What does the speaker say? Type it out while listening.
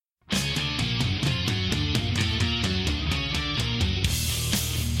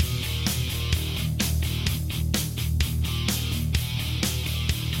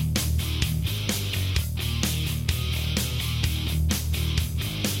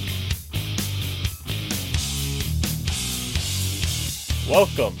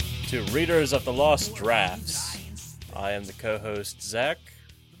Welcome to Readers of the Lost Drafts. I am the co-host, Zach.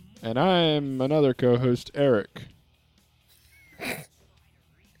 And I'm another co-host, Eric.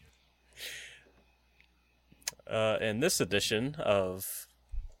 In this edition of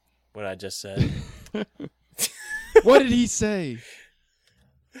what I just said... What did he say?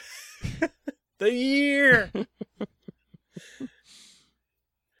 The year!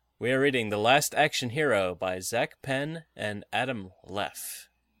 We are reading The Last Action Hero by Zach Penn and Adam Leff,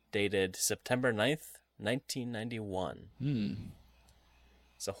 dated September 9th, 1991.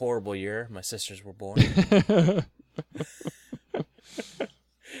 It's a horrible year. My sisters were born.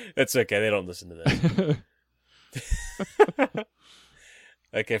 It's okay. They don't listen to this.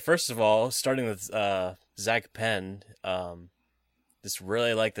 Okay, first of all, starting with Zach Penn, just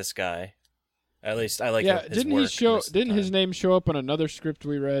really like this guy. At least I like his didn't work. Didn't his name show up on another script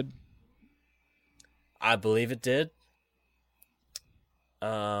we read? I believe it did.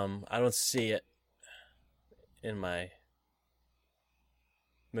 I don't see it in my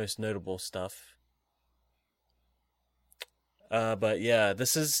most notable stuff. But yeah,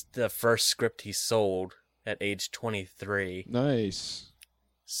 this is the first script he sold at age 23. Nice.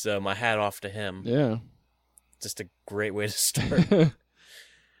 So my hat off to him. Yeah. Just a great way to start.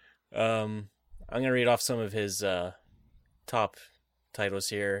 I'm going to read off some of his top titles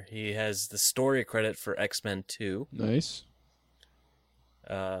here. He has the story credit for X-Men 2. Nice.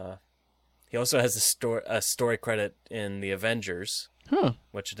 He also has a story credit in The Avengers,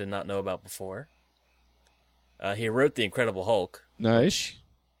 which I did not know about before. He wrote The Incredible Hulk. Nice.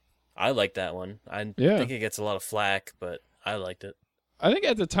 I like that one. I think it gets a lot of flack, but I liked it. I think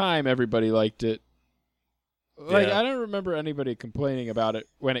at the time everybody liked it. Like, Yeah. I don't remember anybody complaining about it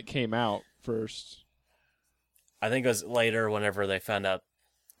when it came out first. I think it was later whenever they found out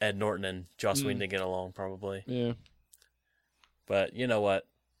Ed Norton and Joss Whedon didn't get along, probably. Yeah. But you know what?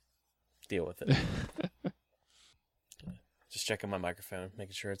 Deal with it. Just checking my microphone,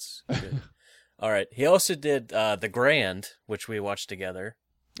 making sure it's good. All right. He also did The Grand, which we watched together.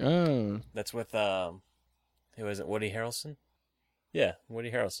 Oh. That's with, who was it, Woody Harrelson? Yeah,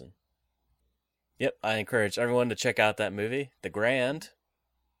 Woody Harrelson. Yep, I encourage everyone to check out that movie, The Grand,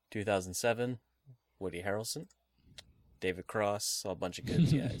 2007, Woody Harrelson, David Cross, a bunch of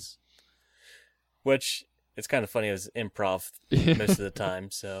good guys. Which, it's kind of funny, it was improv most of the time,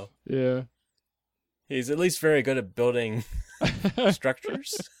 so... Yeah. He's at least very good at building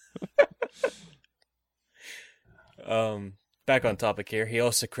structures. Back on topic here, he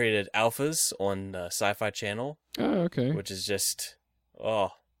also created Alphas on Sci-Fi Channel. Oh, okay. Which is just,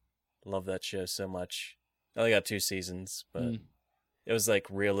 love that show so much. I only got 2 seasons, but it was like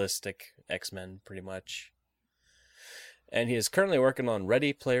realistic X-Men pretty much. And he is currently working on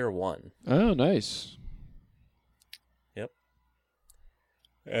Ready Player One. Oh, nice. Yep.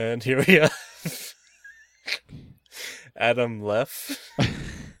 And here we have Adam Leff.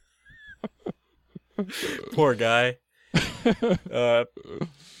 Poor guy.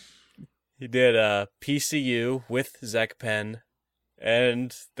 He did PCU with Zach Penn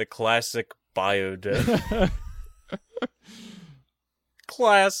and the classic Biodome.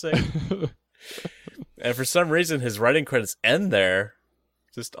 Classic. And for some reason, his writing credits end there,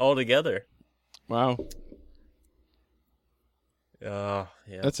 just all together. Wow. Yeah.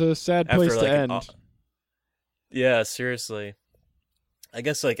 That's a sad place to end. Yeah, seriously. I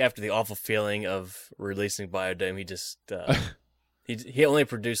guess like after the awful feeling of releasing Biodome, he just he only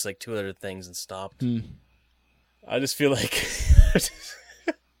produced like 2 other things and stopped. I just feel like it's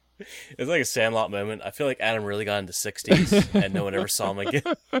like a Sandlot moment. I feel like Adam really got into 60s and no one ever saw him again.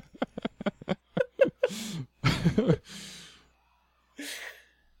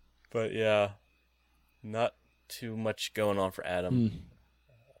 But yeah, not too much going on for Adam,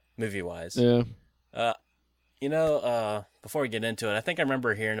 movie-wise. Yeah. Before we get into it, I think I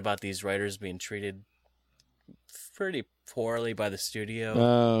remember hearing about these writers being treated pretty poorly by the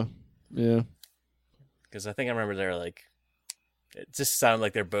studio. Yeah. Because I think I remember they're like, it just sounded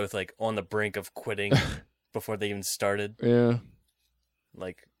like they're both like on the brink of quitting before they even started. Yeah.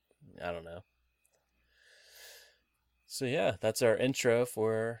 Like, I don't know. So yeah, that's our intro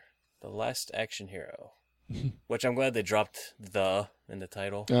for The Last Action Hero, which I'm glad they dropped "the" in the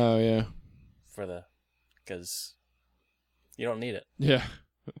title. Oh, yeah. Because you don't need it. Yeah.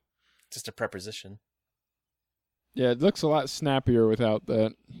 Just a preposition. Yeah, it looks a lot snappier without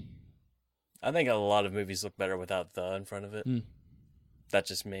that. I think a lot of movies look better without "the" in front of it. That's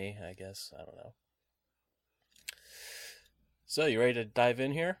just me, I guess. I don't know. So, you ready to dive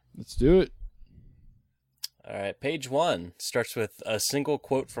in here? Let's do it. All right, page 1 starts with a single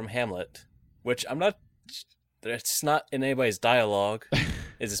quote from Hamlet, which I'm not it's not in anybody's dialogue.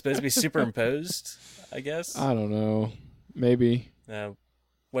 Is it supposed to be superimposed? I guess. I don't know. Maybe.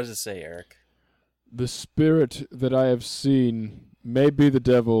 What does it say, Eric? The spirit that I have seen may be the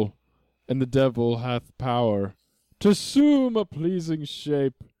devil, and the devil hath power to assume a pleasing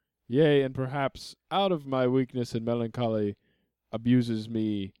shape, yea, and perhaps out of my weakness and melancholy abuses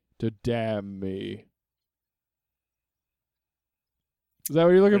me to damn me. Is that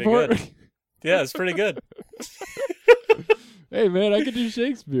what you're looking Pretty for? good. Yeah, it's pretty good. Hey, man, I can do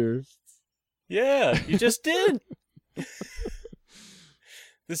Shakespeare. Yeah, you just did.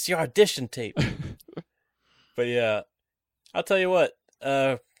 This is your audition tape. But yeah, I'll tell you what.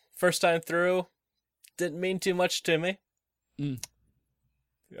 First time through, didn't mean too much to me.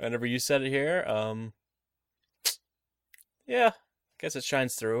 Whenever you said it here, yeah, guess it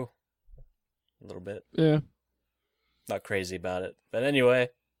shines through a little bit. Yeah. Not crazy about it, but anyway,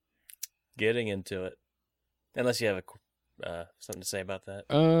 getting into it. Unless you have something to say about that.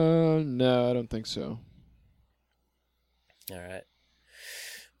 No, I don't think so. All right.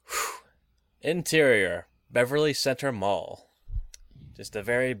 Interior, Beverly Center Mall. Just a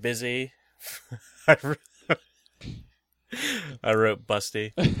very busy. I wrote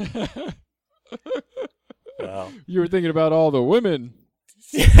busty. Wow. You were thinking about all the women.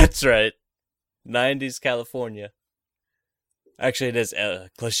 Yeah, that's right. 90s California. Actually, it is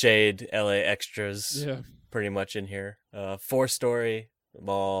cliched LA extras. Yeah. Pretty much in here. 4-story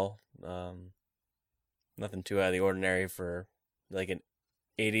mall. Nothing too out of the ordinary for like an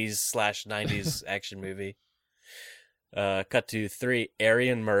 80s/90s action movie. Cut to 3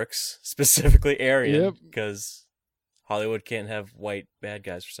 Aryan mercs, specifically Aryan, because Hollywood can't have white bad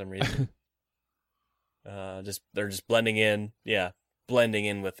guys for some reason. They're just blending in. Yeah, blending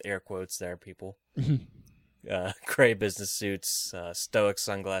in with air quotes there, people. Gray business suits, stoic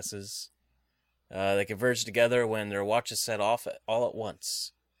sunglasses. They converge together when their watches set off all at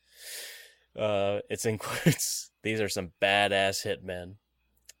once. It's in quotes. These are some badass hitmen.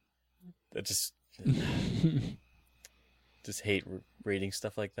 I just hate reading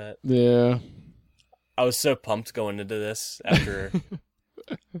stuff like that. Yeah. I was so pumped going into this after,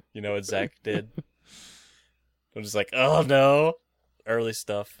 you know what Zach did. I'm just like, oh no, early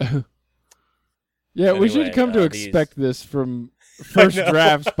stuff. Yeah, we Anyway, should come to expect this from first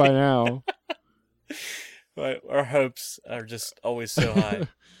drafts by now. Our hopes are just always so high.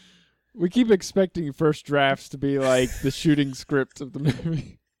 We keep expecting first drafts to be like the shooting script of the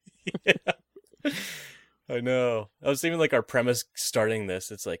movie. Yeah. I know. I was even like our premise starting this.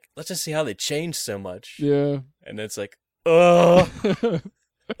 It's like, let's just see how they change so much. Yeah. And it's like, oh.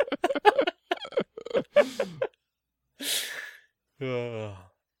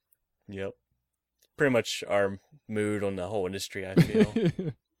 Yep. Pretty much our mood on the whole industry, I feel.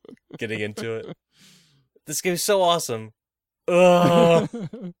 Getting into it. This game's so awesome. Ugh.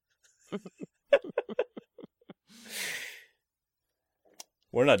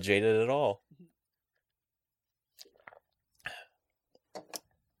 We're not jaded at all.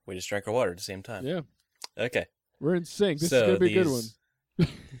 We just drank our water at the same time. Yeah. Okay. We're in sync. This is going to be a good one.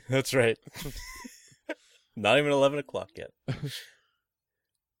 That's right. Not even 11 o'clock yet.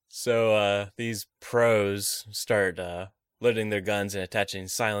 So these pros start loading their guns and attaching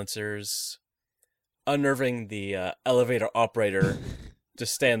silencers, unnerving the elevator operator to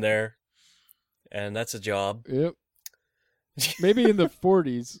stand there. And that's a job. Yep. Maybe in the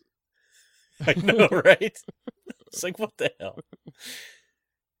 40s. I know, right? It's like, what the hell?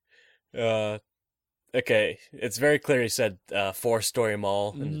 Okay, it's very clear he said 4-story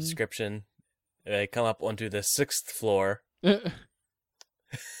mall in the description. They come up onto the 6th floor. The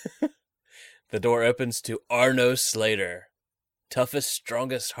door opens to Arno Slater, toughest,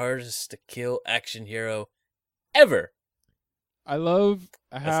 strongest, hardest to kill action hero ever. I love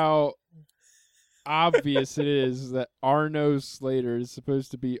how obvious it is that Arno Slater is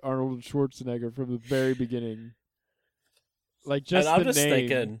supposed to be Arnold Schwarzenegger from the very beginning. Like, just and I'm the just name.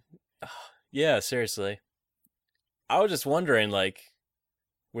 thinking, yeah, seriously. I was just wondering, like,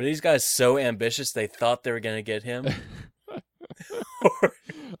 were these guys so ambitious they thought they were going to get him?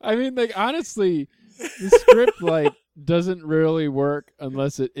 I mean, like, honestly, the script, like, doesn't really work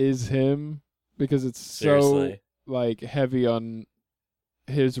unless it is him, because it's so, like, heavy on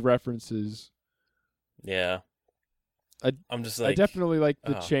his references. Yeah. I'm just like, I definitely like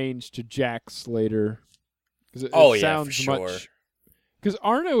the change to Jack Slater. Cause it sounds for sure. much. Because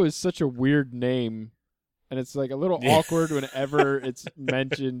Arno is such a weird name, and it's like a little awkward whenever it's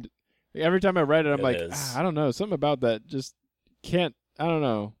mentioned. Like, every time I read it, I'm like, I don't know, something about that just can't. I don't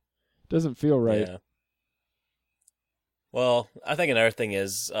know, doesn't feel right. Yeah. Well, I think another thing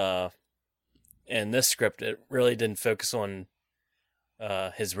is, in this script, it really didn't focus on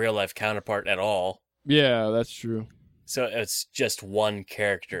his real life counterpart at all. Yeah, that's true. So it's just one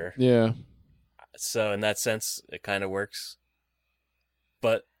character. Yeah. So in that sense, it kind of works.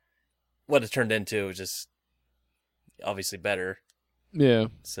 But what it turned into was just obviously better. Yeah.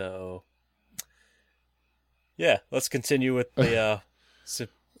 So yeah, let's continue with the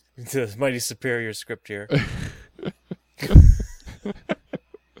the mighty superior script here.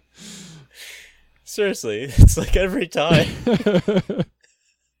 Seriously, it's like every time.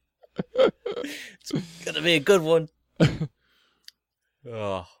 It's gonna be a good one.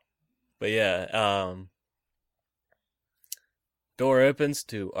 Oh, but yeah. Door opens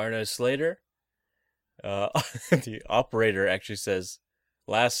to Arno Slater. The operator actually says,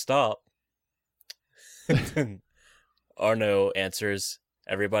 "Last stop." Arno answers,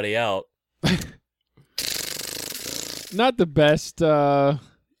 "Everybody out." Not the best,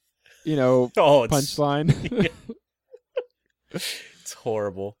 punchline. It's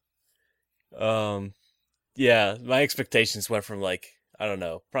horrible. Yeah, my expectations went from like, I don't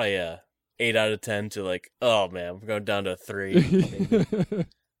know, probably 8 out of 10 to like, oh man, we're going down to 3.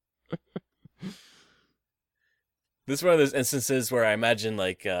 This is one of those instances where I imagine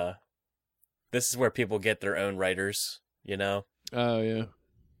like, this is where people get their own writers, you know? Oh, yeah.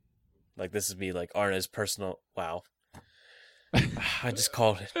 Like this would be like Arno's personal, wow. I just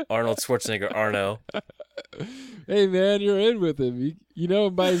called it Arnold Schwarzenegger Arno. Hey man, you're in with him. You know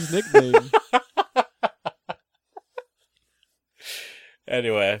him by his nickname.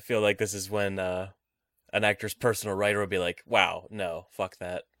 Anyway, I feel like this is when an actor's personal writer would be like, wow, no, fuck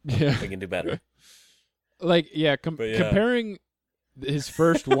that. Yeah. We can do better. Like, yeah, comparing his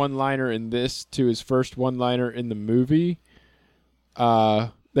first one-liner in this to his first one-liner in the movie,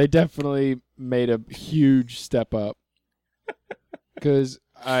 they definitely made a huge step up. Because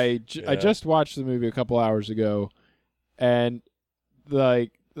I just watched the movie a couple hours ago, and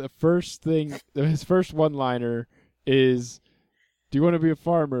like the first thing, his first one-liner is, "Do you want to be a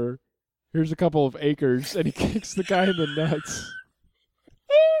farmer? Here's a couple of acres," and he kicks the guy in the nuts.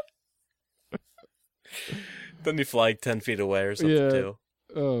 Then he fly 10 feet away or something too.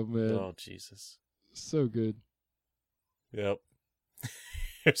 Oh man. Oh Jesus. So good. Yep.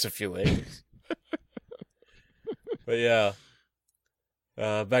 There's a few acres. But yeah.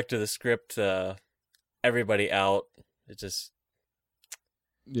 Back to the script. Everybody out. It just.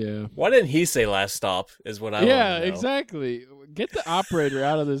 Yeah. Why didn't he say last stop? Is what I want to know. Exactly. Get the operator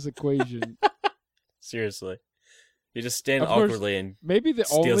out of this equation. Seriously. You just stand Of course, awkwardly and maybe the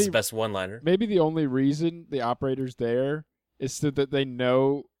steals only the best one-liner. Maybe the only reason the operator's there is so that they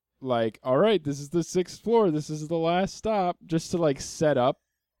know, like, all right, this is the 6th floor. This is the last stop, just to like set up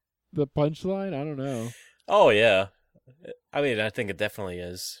the punchline. I don't know. Oh yeah. I mean, I think it definitely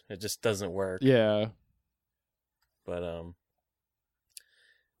is. It just doesn't work. Yeah. But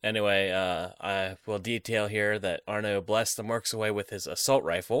anyway, I will detail here that Arno blasts the marks away with his assault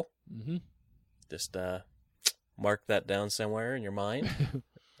rifle. Mm-hmm. Just mark that down somewhere in your mind.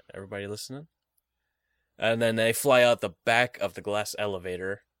 Everybody listening. And then they fly out the back of the glass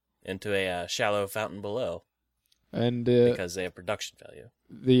elevator into a shallow fountain below. And because they have production value.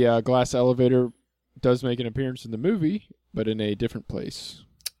 The glass elevator does make an appearance in the movie, but in a different place.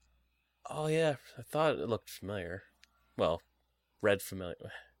 Oh yeah, I thought it looked familiar. Well, read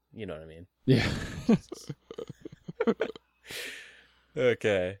familiar. You know what I mean. Yeah.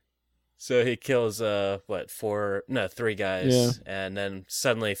 Okay. So he kills 3 guys, Yeah. And then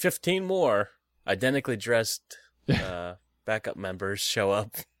suddenly 15 more identically dressed backup members show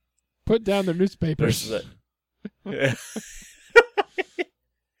up. Put down their newspapers. Yeah.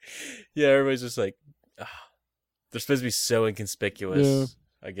 Yeah, everybody's just like, they're supposed to be so inconspicuous,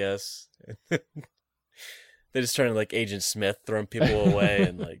 I guess. They just turn like Agent Smith, throwing people away,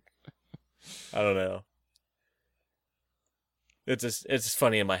 and like, I don't know. It's just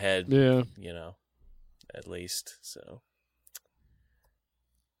funny in my head, Yeah. you know, at least. So,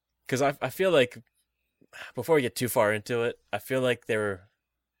 because I feel like before we get too far into it, I feel like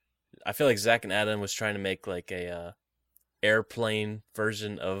Zack and Adam was trying to make like a airplane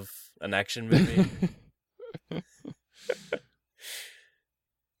version of an action movie.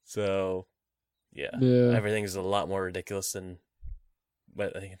 So, yeah, everything's a lot more ridiculous than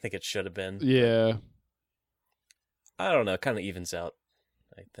what I think it should have been. Yeah. I don't know, it kind of evens out,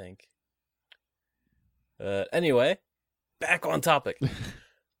 I think. Anyway, back on topic.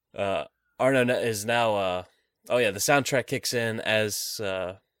 Arno is now, the soundtrack kicks in as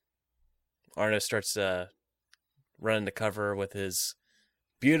Arno starts running to cover with his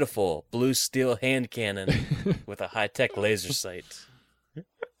beautiful blue steel hand cannon with a high-tech laser sight.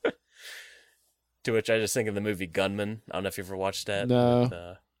 To which I just think of the movie Gunman. I don't know if you ever watched that. No. With,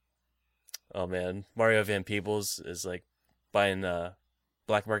 oh man, Mario Van Peebles is like buying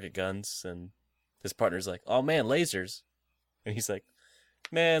black market guns, and his partner's like, "Oh man, lasers," and he's like,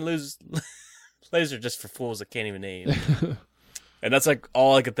 "Man, laser just for fools I can't even name." And that's like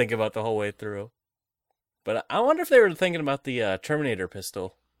all I could think about the whole way through. But I wonder if they were thinking about the Terminator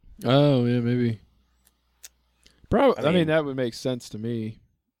pistol. Oh yeah, maybe. Probably. I mean, mean, that would make sense to me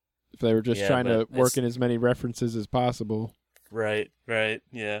if they were just Yeah, trying to but work it's- in as many references as possible. Right,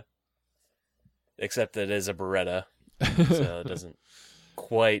 yeah. Except that it is a Beretta, so it doesn't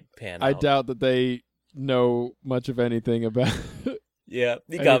quite pan out. I doubt that they know much of anything about. Yeah,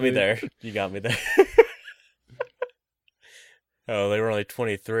 you got me anything. there. You got me there. Oh, they were only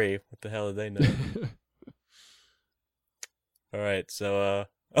 23. What the hell did they know? All right, so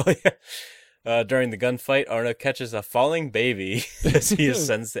oh yeah. During the gunfight, Arno catches a falling baby as he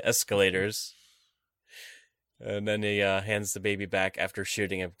ascends the escalators. And then he hands the baby back after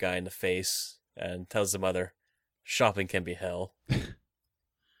shooting a guy in the face and tells the mother, "Shopping can be hell."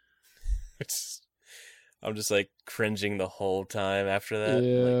 I'm just like cringing the whole time after that.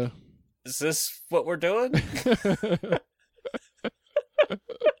 Yeah. Like, is this what we're doing?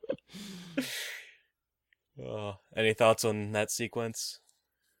 Oh, any thoughts on that sequence?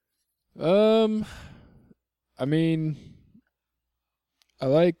 I mean, I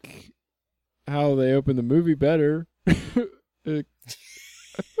like how they open the movie better. It-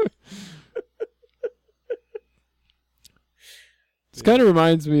 This kind of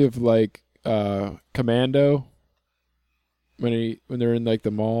reminds me of like Commando when they're in like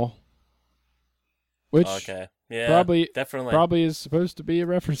the mall, which Okay, yeah, probably definitely. is supposed to be a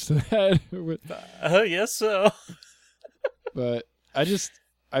reference to that. Oh, yes, so. But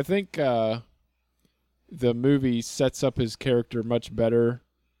I think the movie sets up his character much better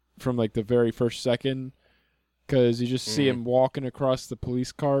from like the very first second, because you just see him walking across the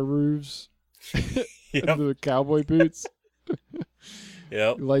police car roofs Yep. in the cowboy boots.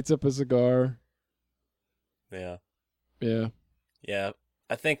 Yep. He lights up a cigar. Yeah. Yeah. Yeah.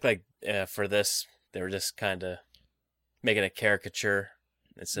 I think like for this, they were just kind of making a caricature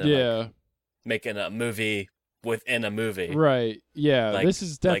instead of like, Yeah. making a movie within a movie. Right. Yeah. Like- This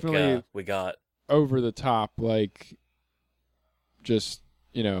is definitely like we got. over the top, like just,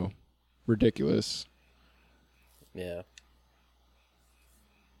 ridiculous. Yeah.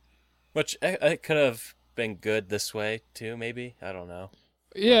 Which it could have been good this way too. Maybe, I don't know.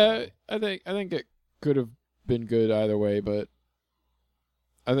 Yeah, I think it could have been good either way, but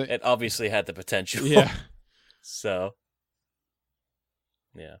I think It obviously had the potential. yeah. So.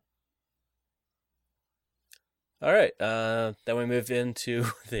 Yeah. All right. Then we moved into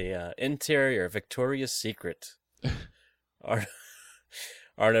the interior of Victoria's Secret.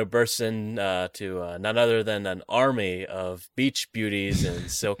 Arno bursts in to none other than an army of beach beauties in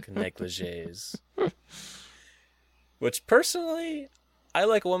silk negligees. Which, personally, I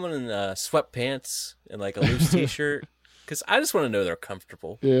like a woman in sweatpants and like a loose t-shirt, because I just want to know they're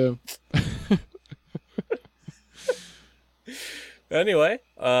comfortable. Yeah. Anyway,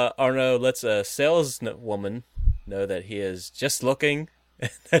 Arno lets a saleswoman know that he is just looking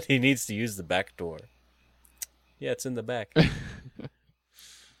and that he needs to use the back door. Yeah, it's in the back.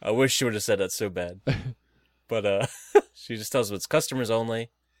 I wish she would have said that so bad. But she just tells him it's customers only.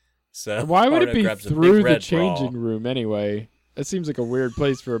 So Why would it Arno be grabs a big through the red changing bra. room anyway? That seems like a weird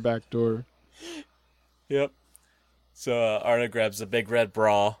place for a back door. Yep. So Arno grabs a big red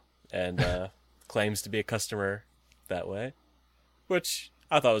bra and claims to be a customer that way, which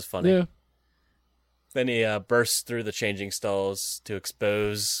I thought was funny. Yeah. Then he bursts through the changing stalls to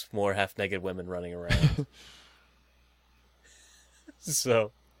expose more half-naked women running around.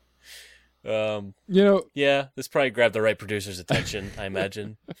 So, yeah, this probably grabbed the right producer's attention, I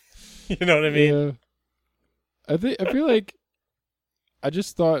imagine. You know what I mean? Yeah. I feel like I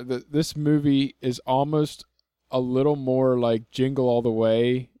just thought that this movie is almost a little more like Jingle All the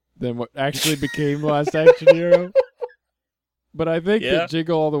Way than what actually became Last Action Hero. But I think Yeah. that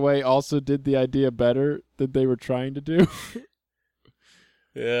Jingle All the Way also did the idea better than they were trying to do.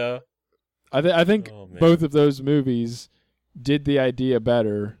 Yeah. I think Oh, man. both of those movies did the idea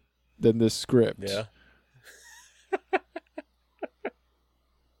better than this script. Yeah.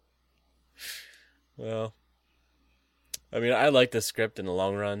 Well, I mean, I like the script in the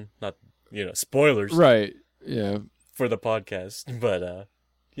long run. Not, spoilers Right. Yeah. for the podcast, but I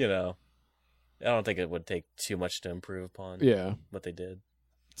don't think it would take too much to improve upon Yeah. what they did.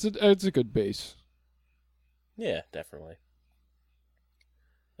 It's a good base. Yeah, definitely.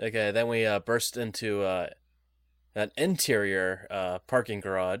 Okay, then we burst into an interior parking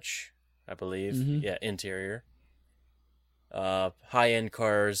garage I believe. Mhm. Yeah, interior. High-end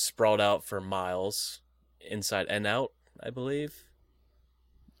cars sprawled out for miles, inside and out, I believe.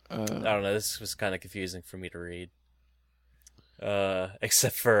 I don't know, this was kind of confusing for me to read.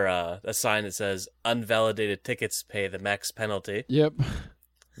 Except for a sign that says, unvalidated tickets pay the max penalty. Yep.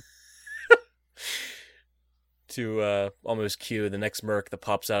 To almost cue the next Merc that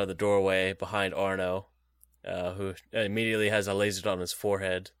pops out of the doorway behind Arno, who immediately has a laser on his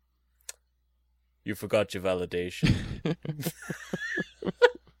forehead. You forgot your validation.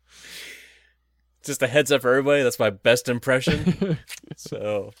 Just a heads up for everybody, that's my best impression.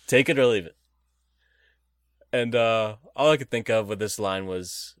 So, take it or leave it. And all I could think of with this line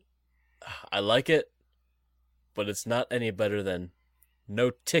was, I like it, but it's not any better than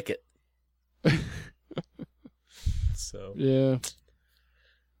no ticket. So Yeah.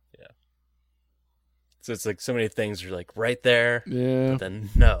 So it's like so many things are like right there, Yeah. but then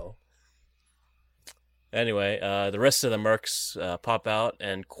no. Anyway, the rest of the Mercs pop out,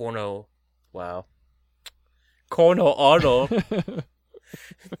 and Corno Arnold.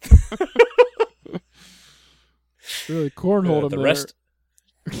 Really cornholed him The there. rest.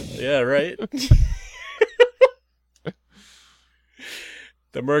 Yeah, right.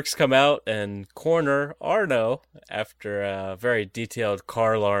 The Mercs come out and corner Arno after a very detailed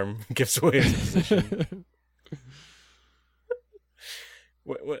car alarm gives away his position.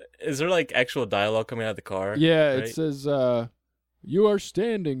 What, is there like actual dialogue coming out of the car? Yeah, right? it says, you are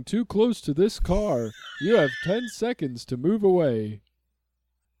standing too close to this car. You have 10 seconds to move away.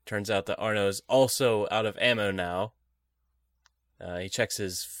 Turns out that Arno's also out of ammo now. He checks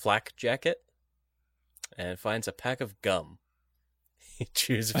his flak jacket and finds a pack of gum. He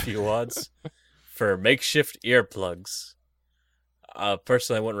chews a few wads for makeshift earplugs.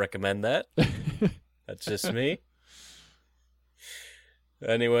 Personally, I wouldn't recommend that. That's just me.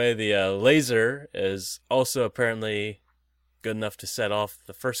 Anyway, the laser is also apparently good enough to set off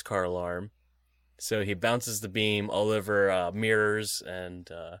the first car alarm. So he bounces the beam all over mirrors and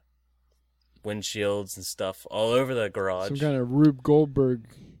windshields and stuff all over the garage. Some kind of Rube Goldberg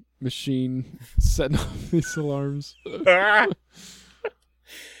machine setting off these alarms.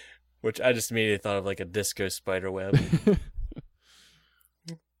 Which I just immediately thought of like a disco spider web.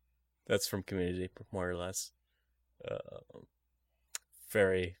 That's from Community, more or less.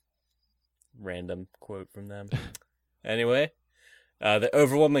 Very random quote from them. Anyway, the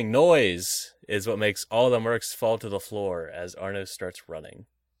overwhelming noise is what makes all the Mercs fall to the floor as Arno starts running.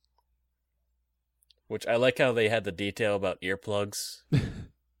 Which I like how they had the detail about earplugs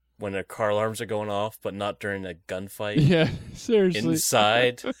when their car alarms are going off, but not during a gunfight. Yeah, seriously.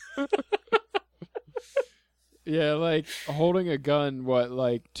 Inside. Yeah, like holding a gun,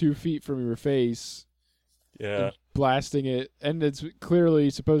 like 2 feet from your face. Yeah. And blasting it. And it's clearly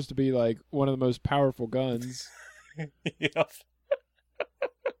supposed to be like one of the most powerful guns. Yep.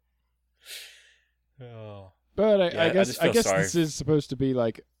 Oh. But I Yeah, guess sorry. this is supposed to be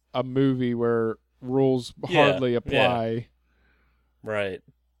like a movie where rules Yeah, hardly apply. Right.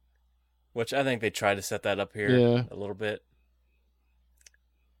 Which I think they try to set that up here Yeah. a little bit.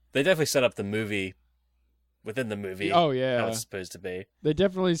 They definitely set up the movie within the movie. Oh How yeah. it's supposed to be. They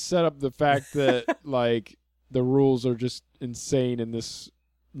definitely set up the fact that like the rules are just insane in this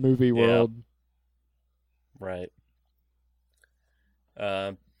movie world. Right.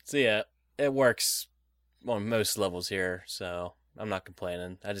 So yeah, it works on most levels here, so I'm not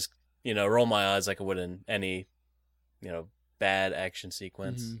complaining. I just, roll my eyes like I would in any, bad action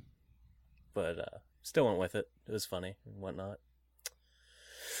sequence. Mhm. But still went with it. It was funny and whatnot.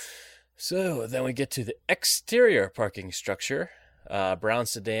 So then we get to the exterior parking structure. Brown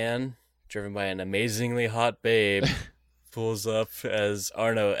sedan, driven by an amazingly hot babe, pulls up as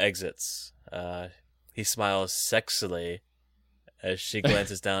Arno exits. He smiles sexily as she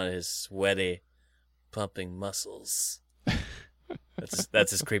glances down at his sweaty, pumping muscles.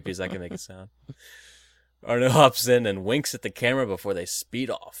 That's as creepy as I can make it sound. Arno hops in and winks at the camera before they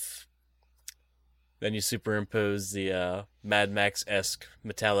speed off. Then you superimpose the Mad Max-esque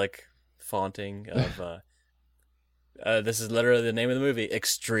metallic fonting of this is literally the name of the movie,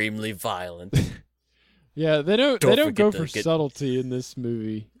 Extremely Violent. Yeah, they don't forget go to for get- subtlety in this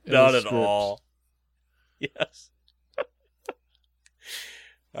movie. in Not this at script. all. Yes.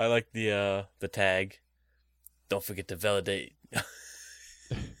 I like the tag. Don't forget to validate.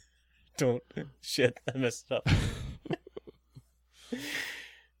 Don't shit, I messed it up.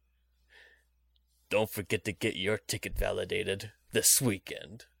 Don't forget to get your ticket validated this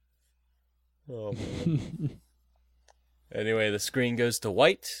weekend. Oh man. Anyway, the screen goes to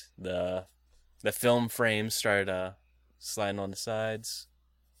white. The film frames start sliding on the sides.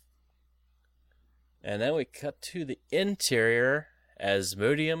 And then we cut to the interior.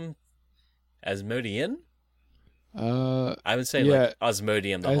 Asmodian? I've been saying like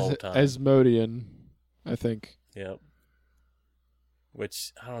Osmodium the whole time. Asmodian, I think. Yep.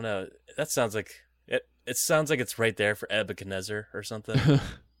 Which, I don't know. That sounds like... It sounds like it's right there for Nebuchadnezzar or something.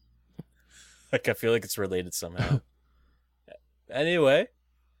 Like, I feel like it's related somehow. Anyway,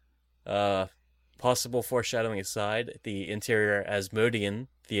 possible foreshadowing aside, the interior Asmodian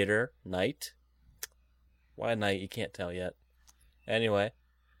Theater night. Why night? You can't tell yet. Anyway,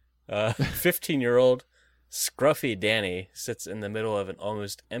 15-year-old Scruffy Danny sits in the middle of an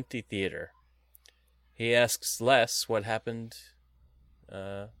almost empty theater. He asks Les what happened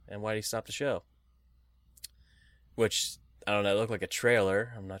and why he stopped the show. Which, I don't know, it looked like a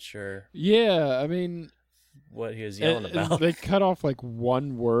trailer. I'm not sure. Yeah, I mean... what he was yelling about. They cut off like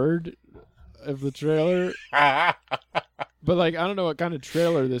one word of the trailer. But like, I don't know what kind of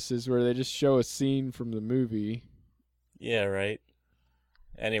trailer this is where they just show a scene from the movie. Yeah, right.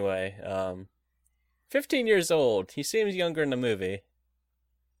 Anyway, 15 years old. He seems younger in the movie.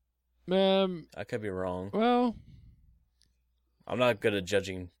 I could be wrong. Well, I'm not good at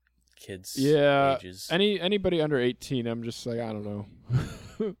judging kids' yeah, ages. Anybody under 18, I'm just like, I don't know.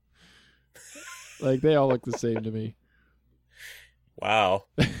 Like, they all look the same to me. Wow.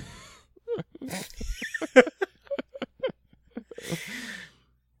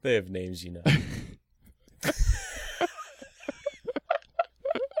 They have names, you know.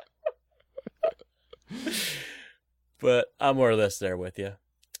 But I'm more or less there with you.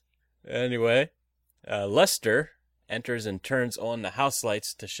 Anyway, Lester enters and turns on the house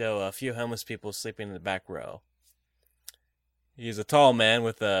lights to show a few homeless people sleeping in the back row. He's a tall man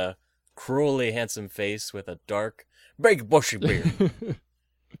with a cruelly handsome face with a dark, big bushy beard.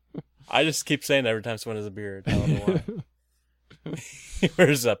 I just keep saying that every time someone has a beard. I don't know why. He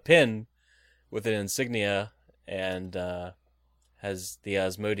wears a pin with an insignia and has the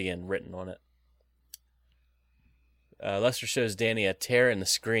Asmodian written on it. Lester shows Danny a tear in the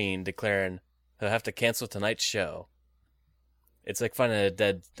screen, declaring he'll have to cancel tonight's show. It's like finding a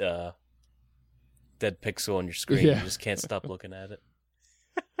dead pixel on your screen. Yeah. You just can't stop looking at it.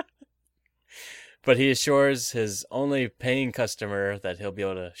 But he assures his only paying customer that he'll be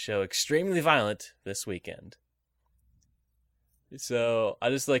able to show Extremely Violent this weekend. So I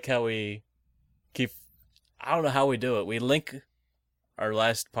just like how we keep... I don't know how we do it. We link our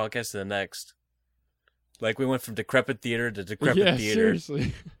last podcast to the next. Like, we went from Decrepit Theater to Decrepit Theater.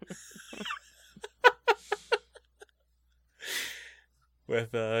 Seriously.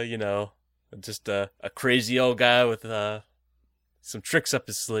 With, just a crazy old guy with some tricks up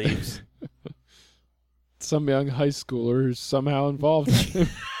his sleeves. Some young high schooler who's somehow involved in him.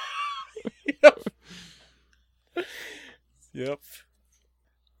 Yep.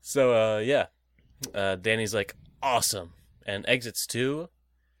 So, Danny's like, awesome. And exits too.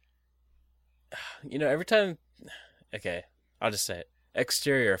 Every time... Okay, I'll just say it.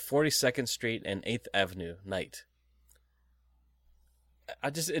 Exterior, 42nd Street and 8th Avenue, night.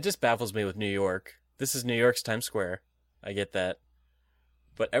 It just baffles me with New York. This is New York's Times Square. I get that.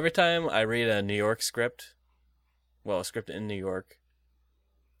 But every time I read a New York script, a script in New York,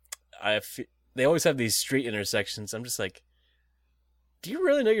 they always have these street intersections. I'm just like, do you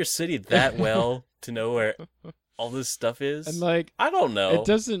really know your city that well to know where all this stuff is? And like, I don't know. It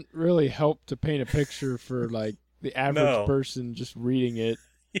doesn't really help to paint a picture for like the average person just reading it.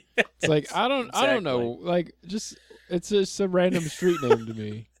 Yes, it's like, I don't know. Like, it's just a random street name to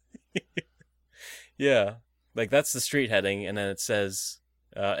me. Yeah. Like, that's the street heading, and then it says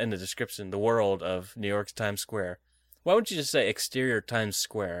in the description, the world of New York's Times Square. Why wouldn't you just say exterior Times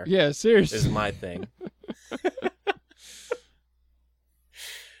Square? Yeah, seriously. Is my thing.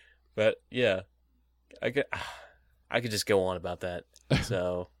 But, yeah. I could just go on about that.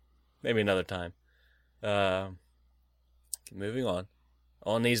 So, maybe another time. Moving on.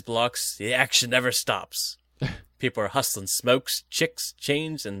 On these blocks, the action never stops. People are hustling smokes, chicks,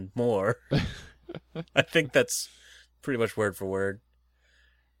 chains, and more. I think that's pretty much word for word.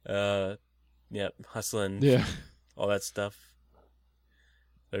 Hustling, all that stuff.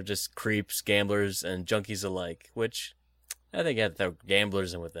 They're just creeps, gamblers, and junkies alike, which I think you have to throw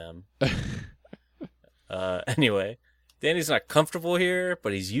gamblers in with them. Anyway, Danny's not comfortable here,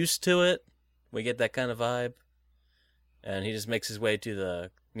 but he's used to it. We get that kind of vibe. And he just makes his way to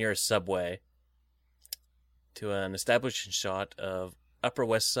the nearest subway to an establishing shot of Upper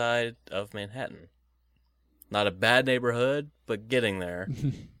West Side of Manhattan. Not a bad neighborhood, but getting there,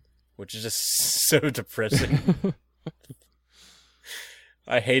 which is just so depressing.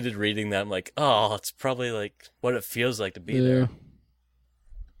 I hated reading that. I'm like, it's probably like what it feels like to be there.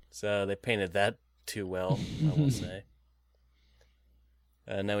 So they painted that too well, I will say.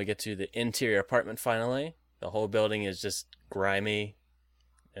 And then we get to the interior apartment finally. The whole building is just grimy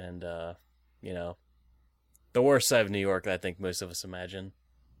and, you know, the worst side of New York I think most of us imagine.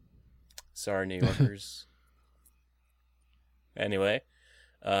 Sorry, New Yorkers. Anyway,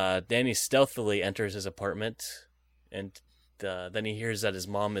 Danny stealthily enters his apartment, and then he hears that his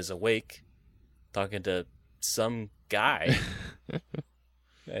mom is awake, talking to some guy.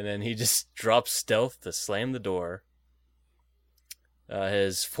 And then he just drops stealth to slam the door.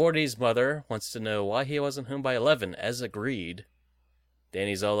 His 40s mother wants to know why he wasn't home by 11, as agreed.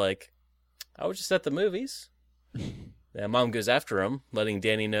 Danny's all like, I was just at the movies. And Mom goes after him, letting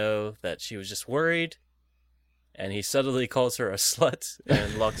Danny know that she was just worried. And he subtly calls her a slut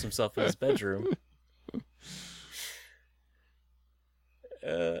and locks himself in his bedroom.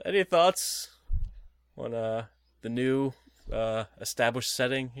 Any thoughts on the new established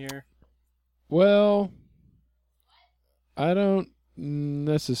setting here? Well, I don't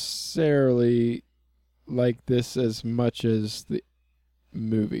necessarily like this as much as the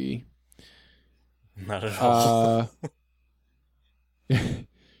movie. Not at all. I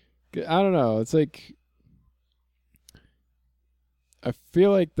don't know. It's like, I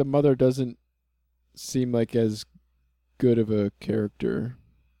feel like the mother doesn't seem like as good of a character.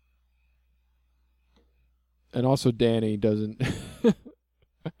 And also Danny doesn't.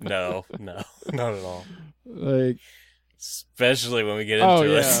 No, not at all. Like, especially when we get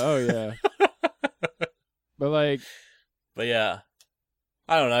into it. Oh yeah. But yeah,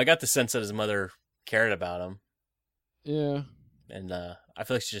 I don't know. I got the sense that his mother cared about him. Yeah. And I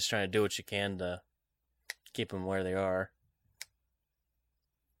feel like she's just trying to do what she can to keep them where they are.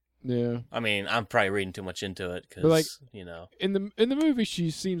 Yeah. I mean, I'm probably reading too much into it because, you know. In the movie, she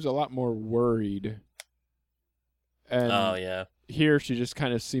seems a lot more worried. And oh, yeah. Here, she just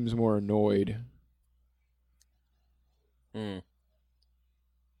kind of seems more annoyed. Hmm.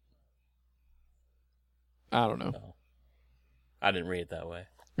 I don't know. Oh. I didn't read it that way.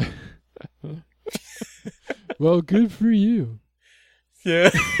 Well, good for you.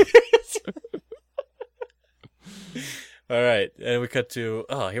 Yeah. All right, and we cut to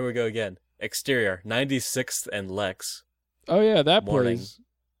here we go again. Exterior, 96th and Lex. Oh yeah, that Morning. place.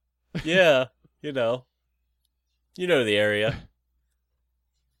 Yeah, you know the area.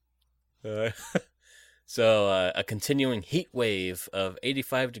 So a continuing heat wave of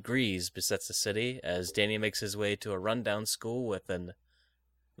 85 degrees besets the city as Danny makes his way to a rundown school with an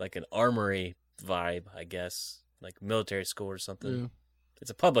armory vibe, I guess, like military school or something. Yeah.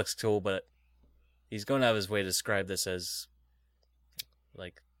 It's a public school, but he's going out of his way to describe this as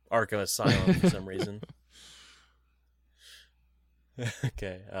like Arkham Asylum for some reason.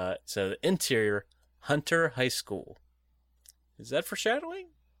 Okay, so the interior, Hunter High School. Is that foreshadowing?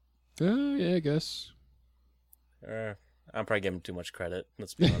 Oh yeah, I guess. I'm probably giving him too much credit.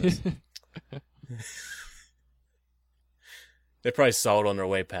 Let's be honest. They probably saw it on their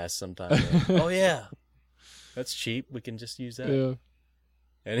way past sometime. Like, oh yeah, that's cheap. We can just use that. Yeah.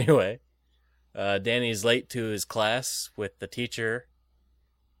 Anyway, Danny's late to his class with the teacher,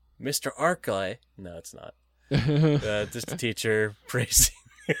 Mr. Arkley. No, it's not. Just the teacher praising.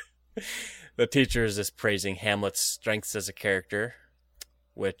 The teacher is just praising Hamlet's strengths as a character,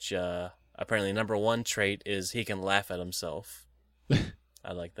 which apparently number one trait is he can laugh at himself.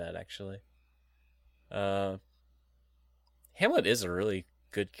 I like that, actually. Hamlet is a really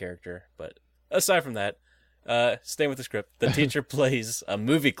good character, but aside from that, staying with the script, the teacher plays a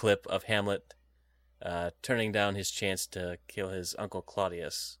movie clip of Hamlet turning down his chance to kill his uncle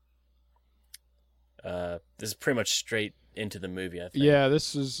Claudius. This is pretty much straight into the movie, I think. Yeah,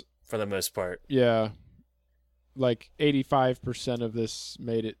 this is... For the most part. Yeah. Like 85% of this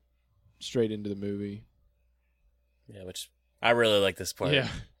made it straight into the movie. Yeah, which I really like this part. Yeah.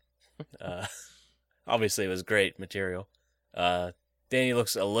 Obviously, it was great material. Danny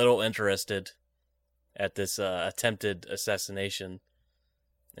looks a little interested at this attempted assassination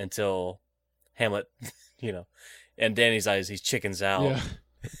until Hamlet, in Danny's eyes, he chickens out. Yeah.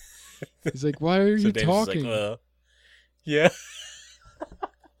 He's like, why are you Danny's talking? Like, yeah.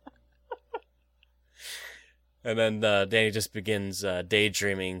 And then Danny just begins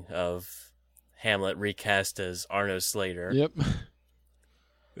daydreaming of Hamlet recast as Arno Slater. Yep.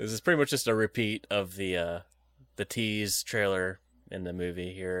 This is pretty much just a repeat of the tease trailer in the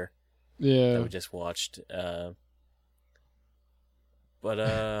movie here. Yeah. That we just watched. But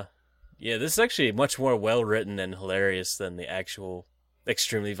yeah, this is actually much more well written and hilarious than the actual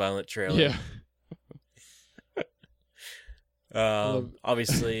extremely violent trailer. Yeah.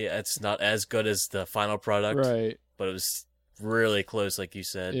 Obviously, it's not as good as the final product, Right. but it was really close, like you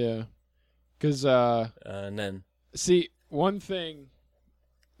said. Yeah. Because and then see, one thing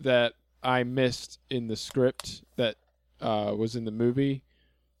that I missed in the script that was in the movie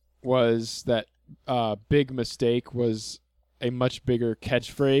was that big mistake was a much bigger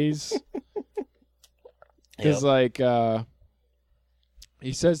catchphrase. Because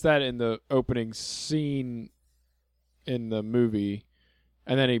he says that in the opening scene in the movie,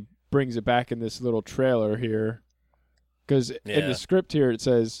 and then he brings it back in this little trailer here. Because in the script here it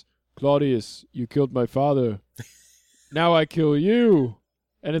says, "Claudius, you killed my father. Now I kill you."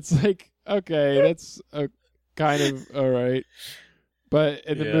 And it's like, okay, that's a kind of all right. But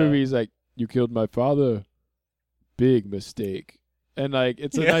in the movie, he's like, "You killed my father. Big mistake." And like,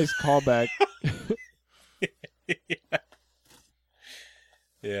 it's a nice callback.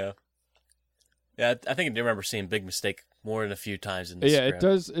 Yeah, I think I do remember seeing "big mistake" more than a few times in the script.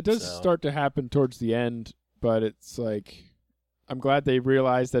 It does start to happen towards the end, but it's like, I'm glad they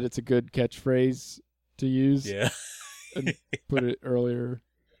realized that it's a good catchphrase to use. Yeah. And put it earlier.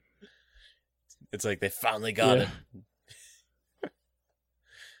 It's like they finally got it.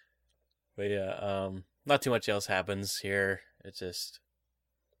 But not too much else happens here. It's just,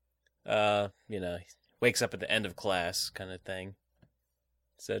 he wakes up at the end of class kind of thing.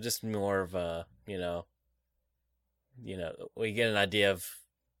 So just more of a, we get an idea of,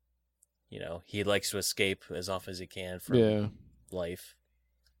 he likes to escape as often as he can from life.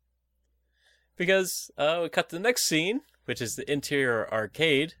 Because we cut to the next scene, which is the interior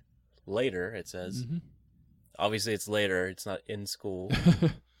arcade. Later, it says. Mm-hmm. Obviously, it's later. It's not in school.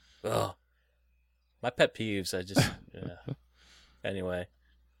 Ugh. My pet peeves, Anyway.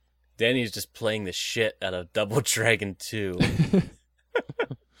 Danny's just playing the shit out of Double Dragon 2.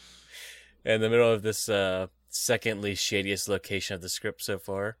 In the middle of this second least shadiest location of the script so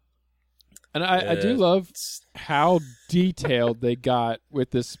far. And I do love how detailed they got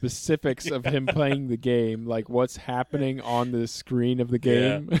with the specifics of him playing the game, like what's happening on the screen of the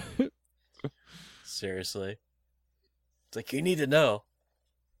game. Yeah. Seriously. It's like, you need to know.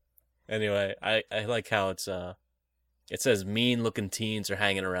 Anyway, I like how it says mean-looking teens are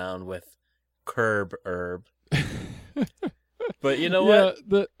hanging around with Curb Herb. But you know what?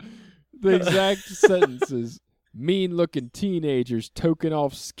 The exact sentence is, mean-looking teenagers toking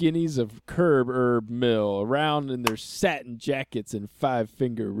off skinnies of Curb Herb Mill around in their satin jackets and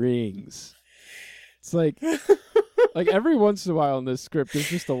five-finger rings. It's like every once in a while in this script, there's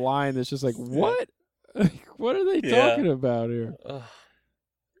just a line that's just like, what? What are they talking about here?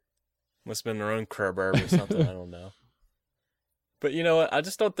 Must have been their own Curb Herb or something. I don't know. But you know what? I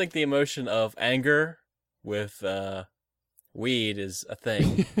just don't think the emotion of anger with weed is a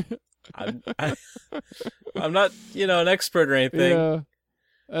thing. I'm not, an expert or anything.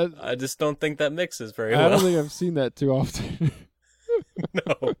 Yeah. I just don't think that mixes very well. I don't think I've seen that too often.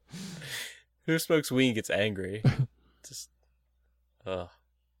 No. Who smokes weed and gets angry? Just,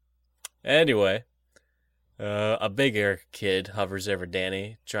 Anyway, a bigger kid hovers over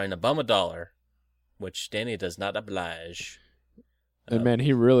Danny, trying to bum $1, which Danny does not oblige. And man,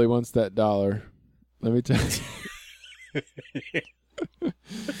 he really wants that $1. Let me tell you.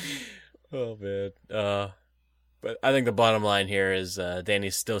 Oh man. But I think the bottom line here is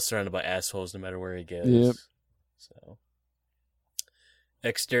Danny's still surrounded by assholes no matter where he goes. Yep. So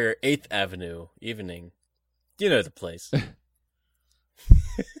exterior 8th Avenue, evening. You know the place.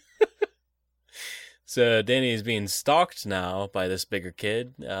 So Danny is being stalked now by this bigger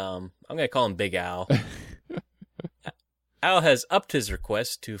kid. I'm gonna call him Big Al. Al has upped his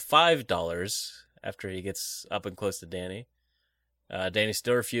request to $5 after he gets up and close to Danny. Danny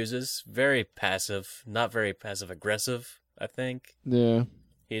still refuses. Very passive. Not very passive-aggressive, I think. Yeah.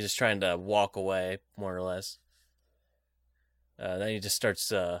 He's just trying to walk away, more or less. Then he just starts...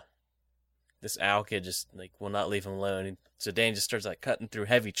 this Al kid just will not leave him alone. So Danny just starts cutting through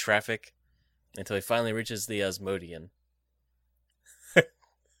heavy traffic until he finally reaches the Asmodean.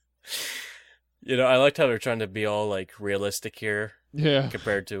 I liked how they're trying to be all realistic here. Yeah.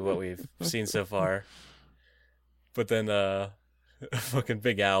 Compared to what we've seen so far. But then fucking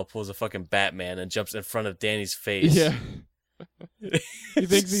Big Al pulls a fucking Batman and jumps in front of Danny's face. Yeah. He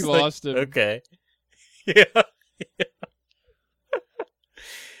thinks he lost him. Okay. Yeah.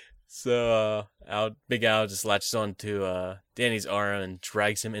 So Big Al just latches onto Danny's arm and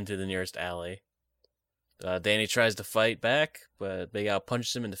drags him into the nearest alley. Danny tries to fight back, but Big Al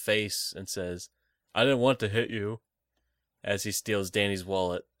punches him in the face and says, "I didn't want to hit you," as he steals Danny's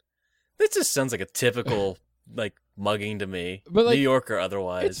wallet. This just sounds like a typical mugging to me, but New York or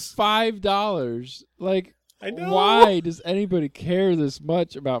otherwise. It's $5. I know. Why does anybody care this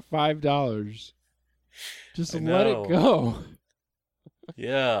much about $5? Just let it go.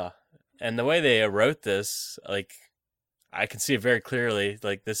 Yeah. And the way they wrote this, like, I can see it very clearly.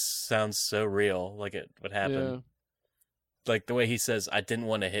 Like, this sounds so real, like it would happen. Yeah. Like, the way he says, I didn't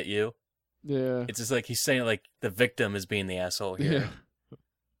want to hit you. Yeah. It's just like he's saying, like, the victim is being the asshole here. Yeah.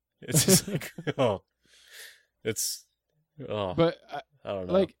 It's just like, oh. It's, oh. But I don't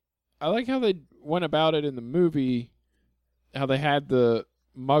know. like, I like how they went about it in the movie, how they had the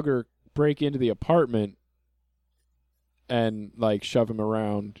mugger break into the apartment and, like, shove him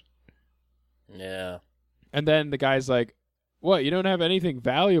around. Yeah. And then the guy's like, what, you don't have anything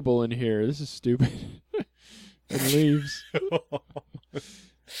valuable in here? This is stupid. And leaves.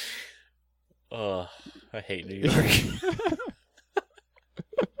 Oh, I hate New York.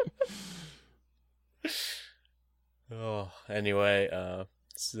 Oh, anyway,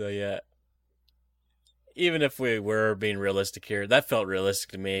 so yeah. Even if we were being realistic here, that felt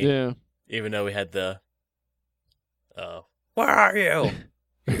realistic to me. Yeah. Even though we had the, where are you?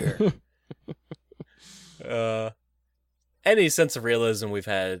 Here. Any sense of realism we've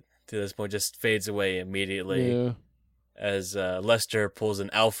had to this point just fades away immediately. Yeah. As Lester pulls an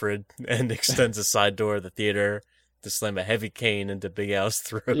Alfred and extends the side door of the theater to slam a heavy cane into Big Al's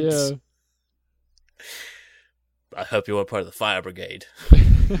throat. Yeah. I hope you are part of the fire brigade.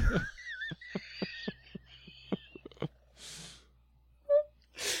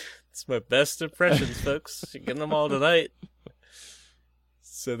 It's my best impressions, folks. You're getting them all tonight.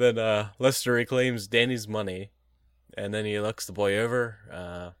 So then Lester reclaims Danny's money, and then he looks the boy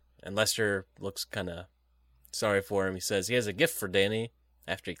over, and Lester looks kind of sorry for him. He says he has a gift for Danny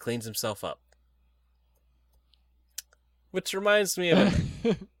after he cleans himself up. Which reminds me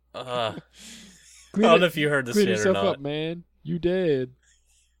of I don't know if you heard this Clean yet or yourself not. up, man. You dead.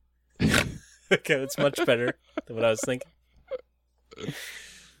 Okay, that's much better than what I was thinking.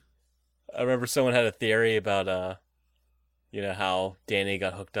 I remember someone had a theory about, how Danny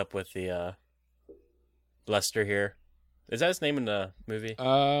got hooked up with the Lester here. Is that his name in the movie?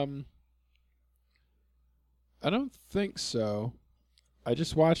 I don't think so. I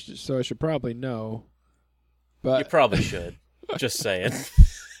just watched it, so I should probably know. But You probably should. Just saying.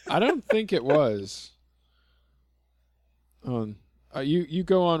 I don't think it was. You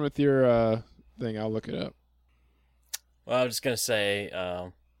go on with your thing. I'll look it up. Well, I was just gonna say,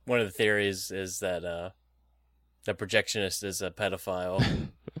 one of the theories is that the projectionist is a pedophile.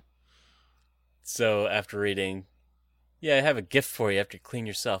 So after reading, I have a gift for you after you clean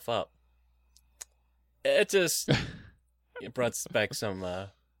yourself up. It just it brought back some,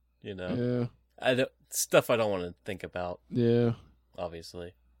 Yeah. stuff I don't want to think about. Yeah.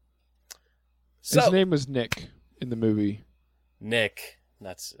 Obviously. His So name was Nick in the movie. Nick,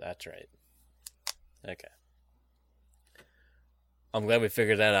 that's right. Okay. I'm glad we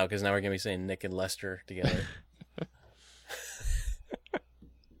figured that out because now we're gonna be saying Nick and Lester together.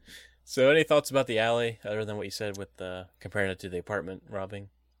 So, any thoughts about the alley other than what you said with comparing it to the apartment robbing?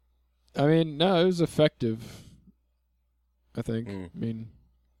 I mean, no, it was effective. I think. Mm. I mean,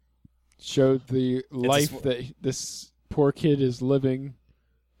 showed the life that this poor kid is living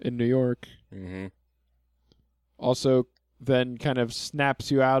in New York. Mm-hmm. Also, then kind of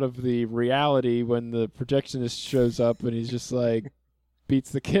snaps you out of the reality when the projectionist shows up and he's just like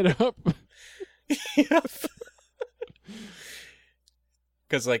beats the kid up. Yep.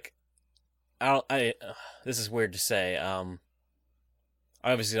 Because this is weird to say. I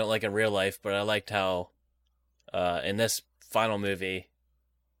obviously don't like in real life, but I liked how in this final movie,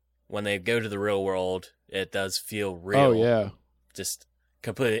 when they go to the real world, it does feel real. Oh yeah, just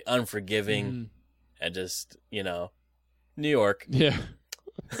completely unforgiving and just New York. Yeah.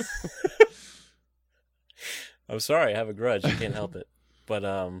 I'm sorry, I have a grudge. I can't help it. But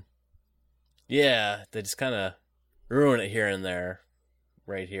they just kind of ruin it here and there,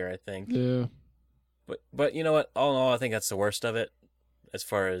 right here. I think. Yeah. But you know what? All in all, I think that's the worst of it, as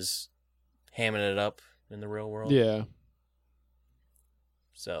far as hamming it up in the real world. Yeah.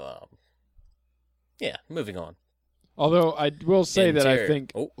 So moving on. Although I will say that I Interior.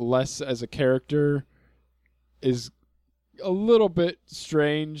 think Les as a character is a little bit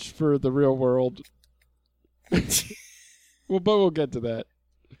strange for the real world. Well, but we'll get to that.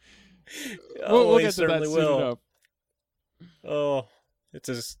 We'll get to that soon enough. Oh, it's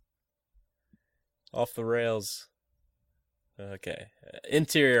just off the rails. Okay.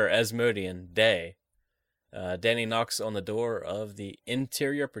 Interior Asmodean day. Danny knocks on the door of the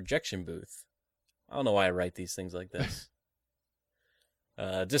interior projection booth. I don't know why I write these things like this.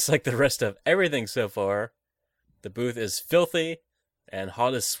 Just like the rest of everything so far, the booth is filthy and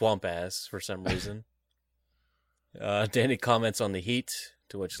hot as swamp ass for some reason. Danny comments on the heat,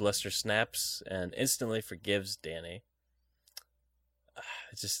 to which Lester snaps and instantly forgives Danny.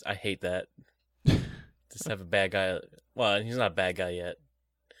 I hate that. Just have a bad guy. Well, he's not a bad guy yet.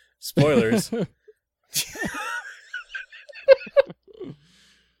 Spoilers.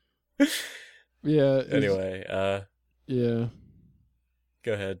 Yeah. Anyway, Yeah.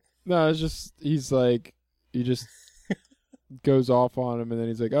 go ahead. No, it's just he's like he just goes off on him, and then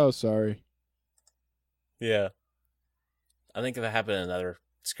he's like, "Oh, sorry." Yeah. I think that happened in another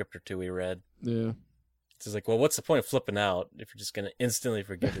script or two we read. Yeah. It's just like, well, what's the point of flipping out if you're just gonna instantly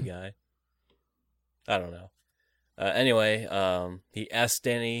forgive the guy? I don't know. Anyway, he asked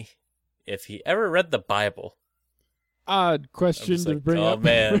Danny if he ever read the Bible. Odd question to like, bring oh, up.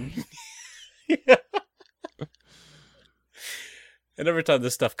 Man. Yeah. And every time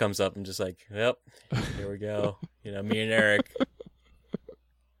this stuff comes up, I'm just like, yep, here we go. You know, me and Eric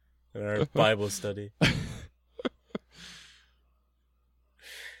in our Bible study.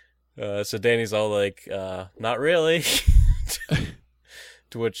 So Danny's all like, not really.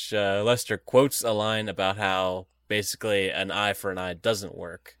 To which Lester quotes a line about how basically an eye for an eye doesn't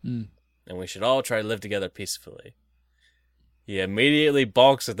work. Mm. And we should all try to live together peacefully. He immediately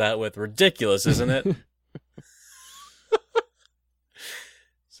balks at that with, ridiculous, isn't it?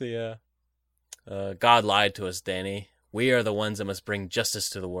 So yeah. God lied to us, Danny. We are the ones that must bring justice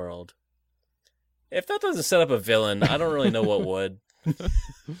to the world. If that doesn't set up a villain, I don't really know what would.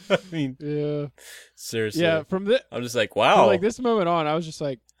 I mean, Yeah. seriously. Yeah. I'm just like, wow. From like this moment on, I was just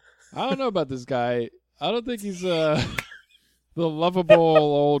like, I don't know about this guy. I don't think he's the lovable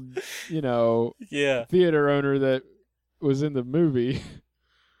old, Yeah. theater owner that was in the movie.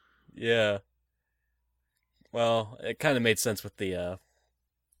 Yeah. Well, it kind of made sense with the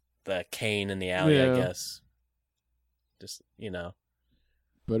cane in the alley, Yeah. I guess. Just,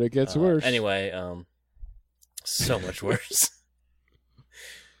 But it gets worse. Anyway, so much worse.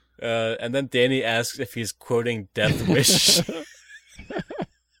 And then Danny asks if he's quoting Death Wish.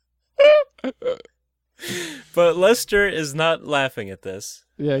 But Lester is not laughing at this.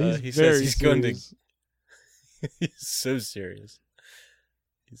 Yeah, he very says he's going to. serious. He's so serious.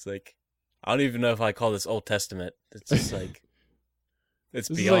 He's like, I don't even know if I call this Old Testament. It's just like, it's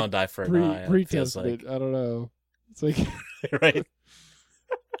This is beyond eye for an eye. It feels Pre-tested. like, I don't know. It's like right?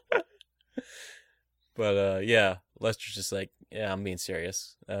 But yeah, Lester's just like, yeah, I'm being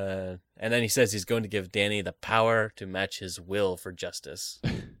serious. And then he says he's going to give Danny the power to match his will for justice.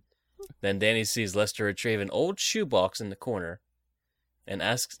 Then Danny sees Lester retrieve an old shoebox in the corner and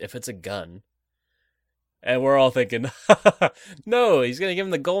asks if it's a gun. And we're all thinking, no, he's going to give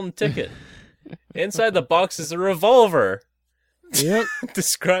him the golden ticket. Inside the box is a revolver. Yep.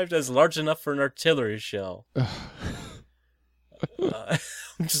 Described as large enough for an artillery shell. I'm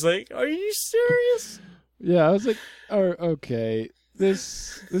just like, are you serious? Yeah, I was like, oh, okay,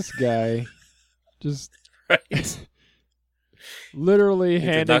 this guy just Right. literally Need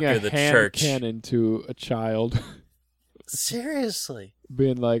to handing knock a to the hand church. cannon to a child, Seriously.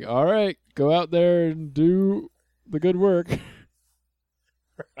 being like, all right, go out there and do the good work.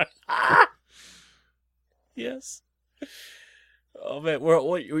 Yes. Oh man,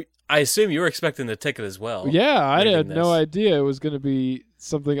 I assume you were expecting the ticket as well. Yeah, I reading had no this. idea it was going to be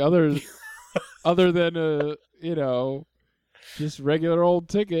something other than a, just regular old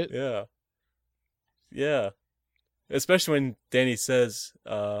ticket. Yeah. Yeah. Especially when Danny says,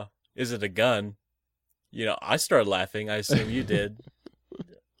 is it a gun? I started laughing. I assume you did.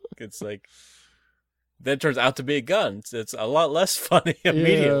 It's like, then it turns out to be a gun. It's a lot less funny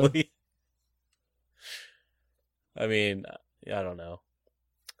immediately. I mean, I don't know.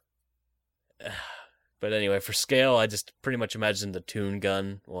 But anyway, for scale, I just pretty much imagine the Toon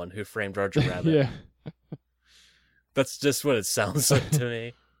Gun on Who Framed Roger Rabbit. Yeah. That's just what it sounds like to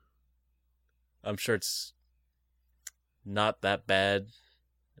me. I'm sure it's not that bad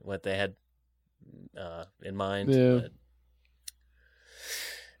what they had in mind. Yeah.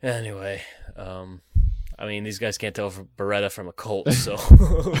 But anyway, I mean, these guys can't tell Beretta from a Colt, so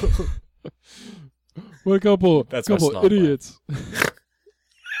What a couple That's my snob idiots.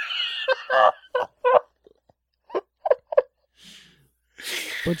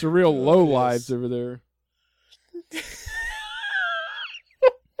 Bunch of real low lives over there.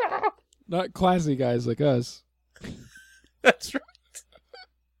 Not classy guys like us. That's right.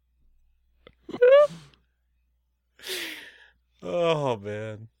 Oh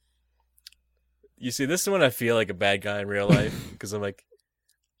man. You see, this is when I feel like a bad guy in real life because I'm like,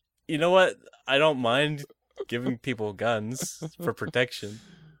 you know what? I don't mind giving people guns for protection.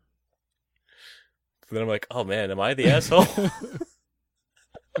 But then I'm like, oh man, am I the asshole?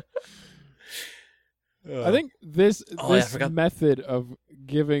 I think this Oh, yeah, I forgot. method of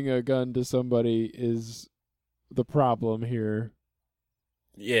giving a gun to somebody is the problem here.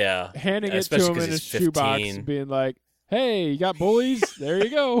 Yeah. handing it to Especially him 'cause in a he's shoebox, 15. being like, "Hey, you got bullies? There you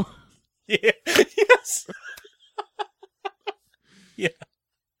go." Yeah. Yes. Yeah.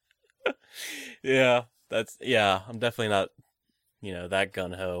 Yeah. I'm definitely not, that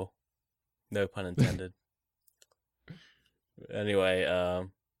gun ho. No pun intended. Anyway,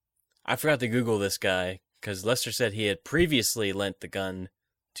 I forgot to Google this guy because Lester said he had previously lent the gun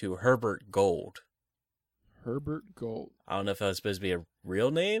to Herbert Gold. Herbert Gold. I don't know if that was supposed to be a real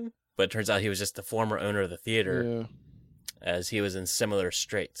name, but it turns out he was just the former owner of the theater, Yeah. as he was in similar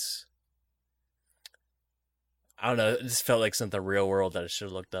straits. I don't know, it just felt like something real world that I should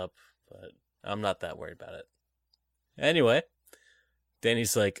have looked up, but I'm not that worried about it. Anyway,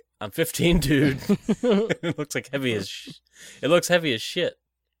 Danny's like, I'm 15, dude. It looks heavy as shit.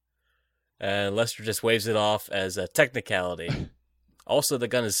 And Lester just waves it off as a technicality. Also, the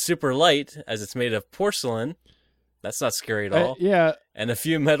gun is super light as it's made of porcelain. That's not scary at all. Yeah. And a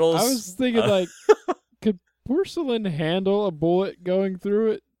few metals. I was thinking, could porcelain handle a bullet going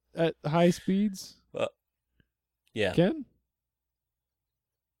through it at high speeds? Yeah. Ken?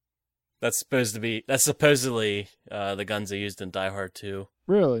 That's supposedly the guns they used in Die Hard 2.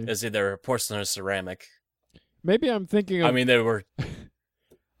 Really? Is either porcelain or ceramic. Maybe I'm thinking of... they were...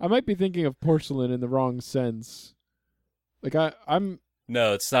 I might be thinking of porcelain in the wrong sense. Like, I'm...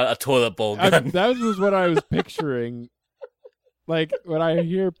 No, it's not a toilet bowl gun. That was what I was picturing. Like, when I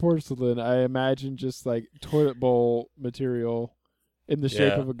hear porcelain, I imagine just, like, toilet bowl material in the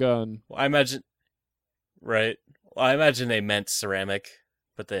shape of a gun. Well, I imagine... Right. Well, I imagine they meant ceramic,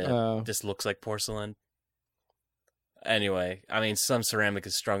 but they just looks like porcelain. Anyway, some ceramic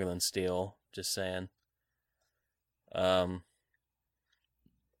is stronger than steel. Just saying.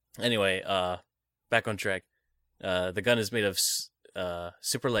 Anyway, back on track. The gun is made of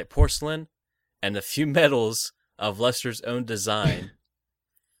super light porcelain and a few metals of Lester's own design.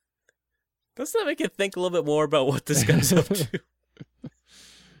 Doesn't that make you think a little bit more about what this guy's up to?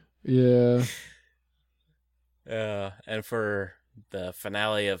 Yeah. And for the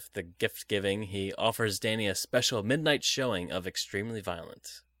finale of the gift giving, he offers Danny a special midnight showing of Extremely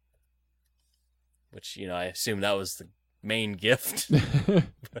Violent. Which, I assume that was the main gift.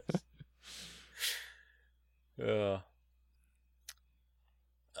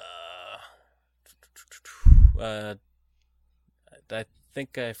 I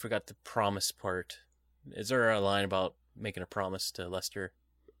think I forgot the promise part. Is there a line about making a promise to Lester?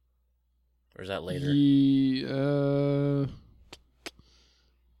 Or is that later?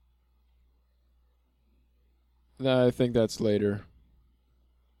 No, I think that's later.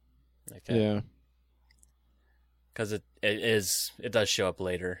 Okay. Yeah. Because it does show up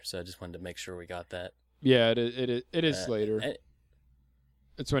later, so I just wanted to make sure we got that. Yeah, it is later.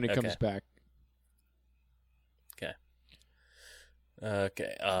 It's when he comes back.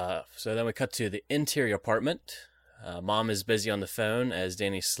 Okay. So then we cut to the interior apartment. Mom is busy on the phone as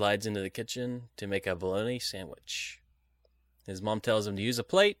Danny slides into the kitchen to make a bologna sandwich. His mom tells him to use a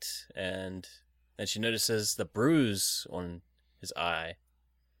plate, and then she notices the bruise on his eye.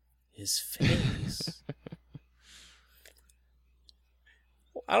 His face.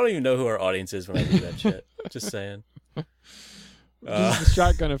 I don't even know who our audience is when I do that shit. Just saying. Just the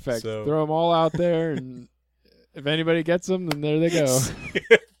shotgun effect. Throw them all out there, and if anybody gets them, then there they go.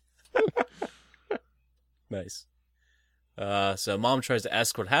 Nice. So Mom tries to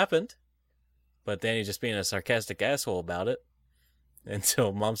ask what happened, but Danny just being a sarcastic asshole about it. And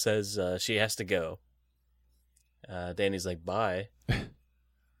so Mom says she has to go. Danny's like, bye.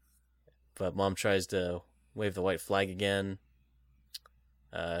 But Mom tries to wave the white flag again.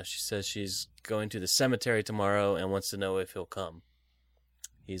 She says she's going to the cemetery tomorrow and wants to know if he'll come.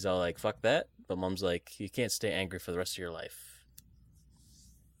 He's all like, fuck that. But Mom's like, you can't stay angry for the rest of your life.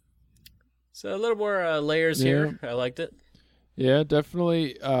 So a little more layers here. I liked it. Yeah,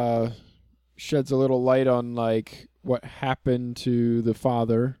 definitely sheds a little light on, like, what happened to the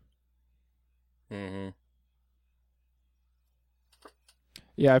father. Mm-hmm.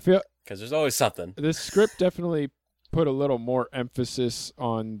 Yeah, I feel... Because there's always something. This script definitely put a little more emphasis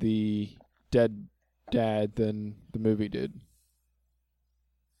on the dead dad than the movie did.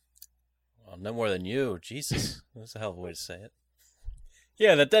 Well, no more than you. Jesus. That's a hell of a way to say it.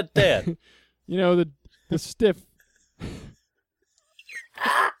 Yeah, the dead dad. You know, the stiff...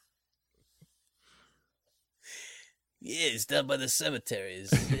 Yeah, he's down by the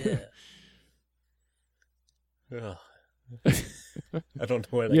cemeteries. Yeah. I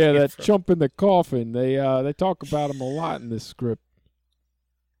don't know where that came that from. chump in the coffin. They talk about him a lot in this script.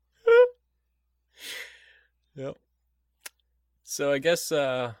 Yep. So I guess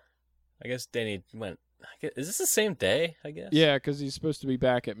Danny went Is this the same day, I guess? Yeah, because he's supposed to be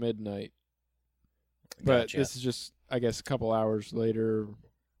back at midnight. But Gotcha. this is just, I guess, a couple hours later,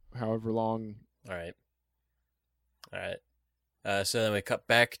 however long. All right. So then we cut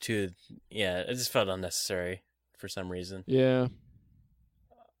back to, it just felt unnecessary for some reason. Yeah.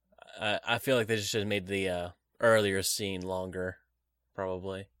 I feel like they just should have made the earlier scene longer,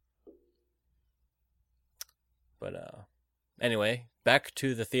 probably. But anyway, back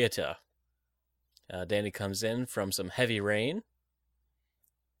to the theater. Danny comes in from some heavy rain.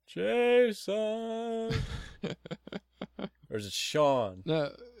 Jason! Or is it Sean?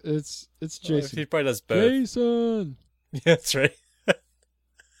 No, it's Jason. He probably does both. Jason! Yeah, that's right.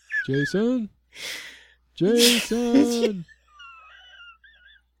 Jason! Jason!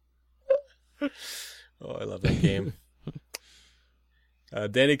 Oh, I love that game.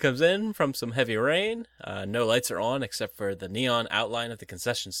 Danny comes in from some heavy rain. No lights are on except for the neon outline of the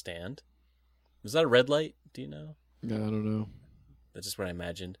concession stand. Was that a red light? Do you know? I don't know. That's just what I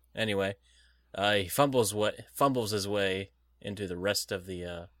imagined. Anyway, he fumbles his way into the rest of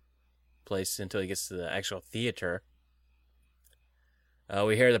the place until he gets to the actual theater.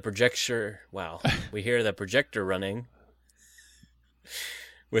 We hear the projector. Wow, we hear the projector running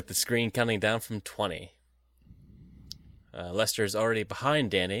with the screen counting down from 20. Lester is already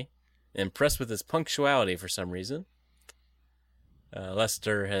behind Danny, impressed with his punctuality for some reason.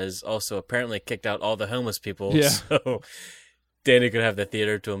 Lester has also apparently kicked out all the homeless people, so Danny could have the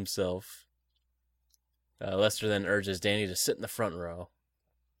theater to himself. Lester then urges Danny to sit in the front row.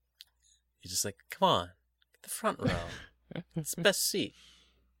 He's just like, come on, get the front row. It's the best seat.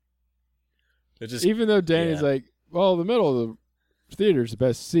 Even though Danny's like, well, the middle of the theater's the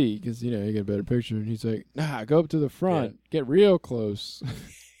best seat because, you get a better picture. And he's like, nah, go up to the front. Get real close.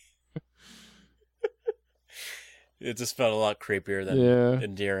 It just felt a lot creepier than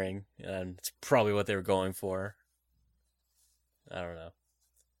endearing. And it's probably what they were going for. I don't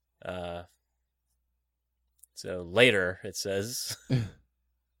know. So later, it says,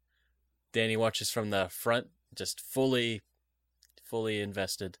 Danny watches from the front, just fully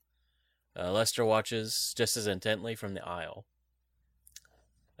invested. Lester watches just as intently from the aisle.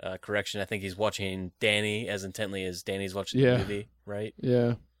 Correction, I think he's watching Danny as intently as Danny's watching the movie, right?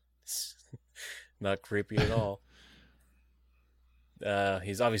 Yeah. It's not creepy at all.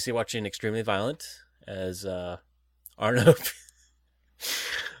 He's obviously watching Extremely Violent as Arno...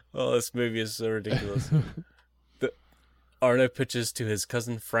 Oh, this movie is so ridiculous. Arno pitches to his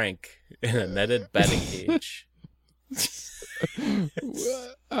cousin Frank in a netted batting cage.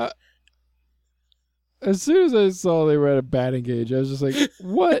 As soon as I saw they were at a batting cage, I was just like,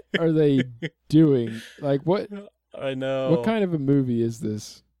 what are they doing? Like, what? I know. What kind of a movie is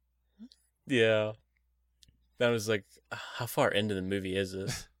this? Yeah. That was like, how far into the movie is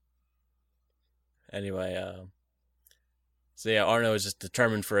this? Anyway, so yeah, Arno is just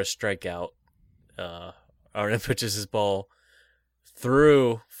determined for a strikeout. Arno pitches his ball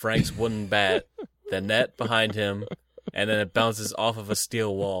through Frank's wooden bat, the net behind him, and then it bounces off of a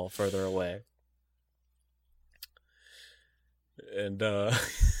steel wall further away. And I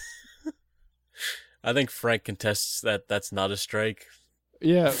think Frank contests that that's not a strike.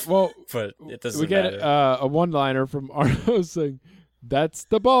 Yeah, well, but it doesn't we get matter. A one-liner from Arno saying, "That's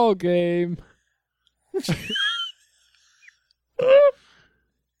the ball game."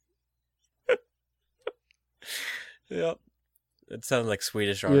 Yep, it sounded like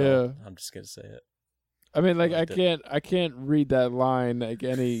Swedish Arno. Yeah. I'm just gonna say it. I mean, like, I can't read that line like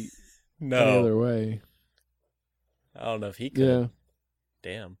any other way. I don't know if he could. Yeah.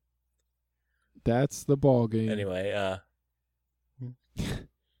 Damn. That's the ball game. Anyway,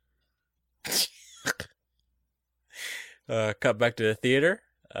 cut back to the theater.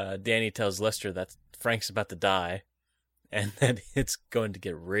 Danny tells Lester that Frank's about to die, and that it's going to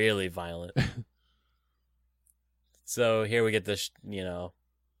get really violent. So here we get this,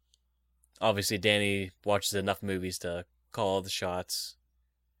 obviously Danny watches enough movies to call all the shots,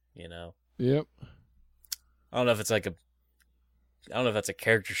 Yep. I don't know if that's a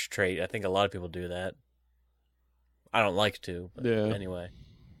character trait. I think a lot of people do that. I don't like to, but anyway.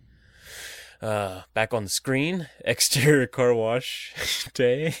 Back on the screen, exterior car wash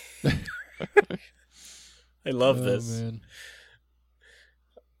day. I love this. Man.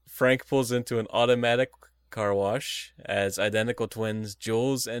 Frank pulls into an automatic car wash as identical twins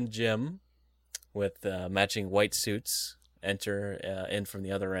Jules and Jim, with matching white suits, enter in from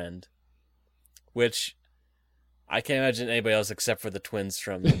the other end. Which I can't imagine anybody else except for the twins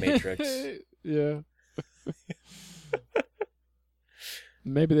from The Matrix. Yeah.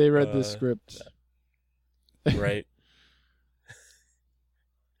 Maybe they read the script. Right.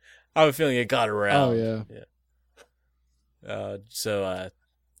 I have a feeling it got around. Oh yeah. So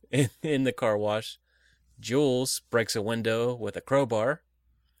in the car wash, Jules breaks a window with a crowbar.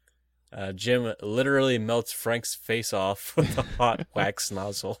 Jim literally melts Frank's face off with a hot wax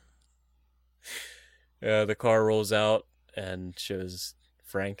nozzle. The car rolls out and shows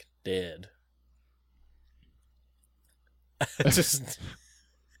Frank dead. Just,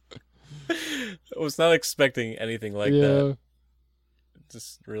 I was not expecting anything like that. It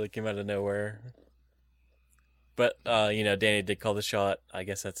just really came out of nowhere. But, Danny did call the shot. I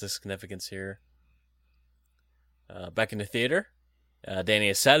guess that's the significance here. Back in the theater, Danny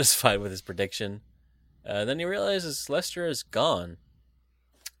is satisfied with his prediction. Then he realizes Lester is gone.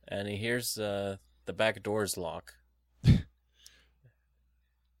 And he hears the back doors lock.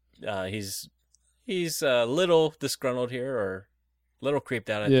 He's a little disgruntled here, or a little creeped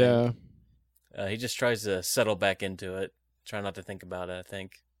out, I think. He just tries to settle back into it. Try not to think about it, I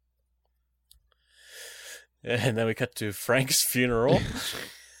think. And then we cut to Frank's funeral.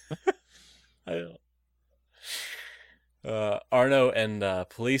 Arno and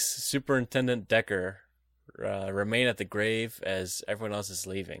Police Superintendent Decker remain at the grave as everyone else is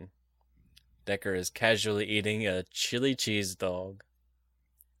leaving. Decker is casually eating a chili cheese dog.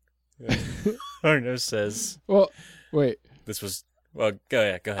 Arno says... Well, wait. Well, go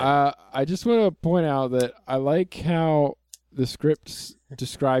ahead. I just want to point out that I like how the script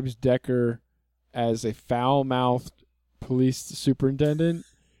describes Decker as a foul-mouthed police superintendent,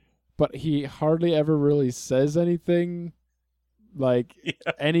 but he hardly ever really says anything, like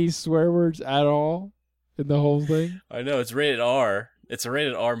any swear words at all in the whole thing. I know, it's rated R. It's a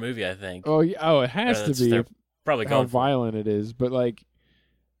rated R movie, I think. Oh, it has to be. Probably how violent it is, but like...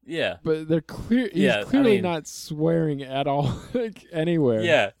 Yeah. But they're clear. He's clearly not swearing at all, like, anywhere.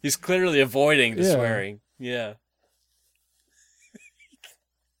 Yeah, he's clearly avoiding the swearing. Yeah.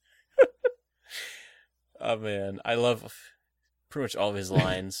 Oh man, I love pretty much all of his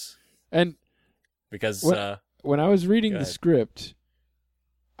lines. And because when I was reading the script,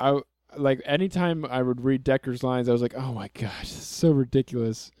 anytime I would read Decker's lines, I was like, "Oh my gosh, this is so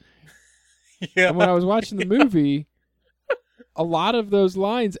ridiculous." Yeah. And when I was watching the movie, a lot of those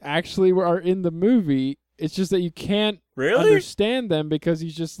lines actually are in the movie. It's just that you can't understand them because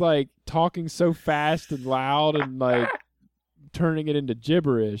he's just like talking so fast and loud and like turning it into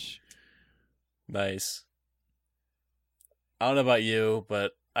gibberish. Nice. I don't know about you,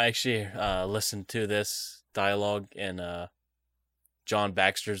 but I actually listened to this dialogue in John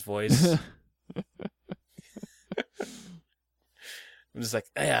Baxter's voice. I'm just like,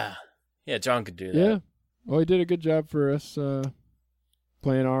 yeah, John could do that. Yeah. Well, he did a good job for us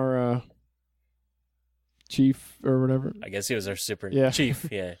playing our chief or whatever. I guess he was our chief. Yeah, chief.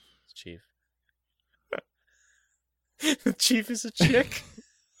 The chief is a chick.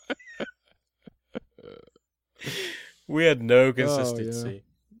 We had no consistency.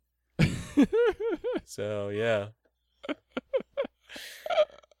 So, yeah.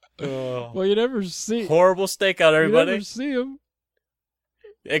 Well, you never see... Horrible stakeout, everybody. You never see him.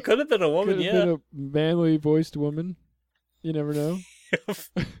 It could have been a woman, Could have been a manly voiced woman. You never know.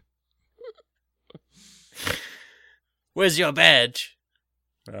 Where's your badge?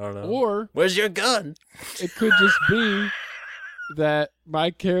 I don't know. Or where's your gun? It could just be that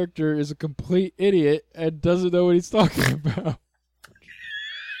my character is a complete idiot and doesn't know what he's talking about.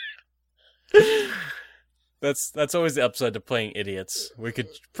 That's always the upside to playing idiots. We could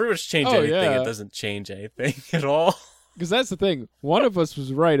pretty much change anything. Yeah. It doesn't change anything at all. Because that's the thing. One of us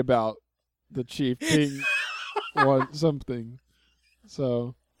was right about the chief being something.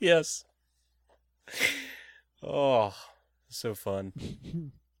 So. Yes. Oh, so fun.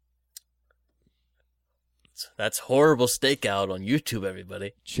 That's Horrible Stakeout on YouTube,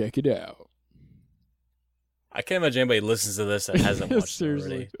 everybody. Check it out. I can't imagine anybody listens to this that hasn't watched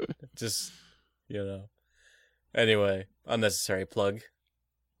Seriously. it already. Just, Anyway, unnecessary plug.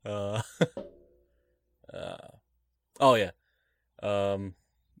 Oh, yeah.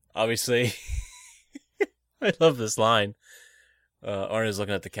 Obviously, I love this line. Arno's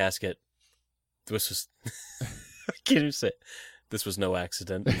looking at the casket. This was... I can't even say it. This was no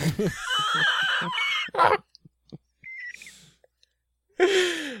accident.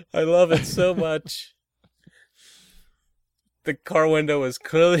 I love it so much. The car window was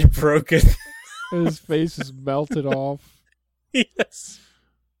clearly broken. His face is melted off. Yes.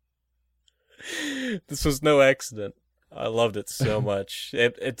 This was no accident. I loved it so much.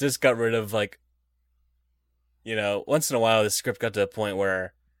 It just got rid of, like, once in a while the script got to a point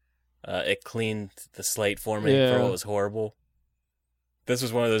where it cleaned the slate for me for what was horrible. This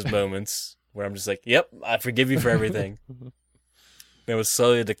was one of those moments where I'm just like, yep, I forgive you for everything. Then would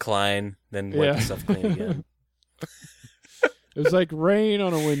slowly decline, then wipe itself clean again. It was like rain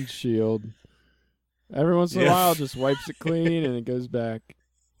on a windshield. Every once in a while, just wipes it clean and it goes back.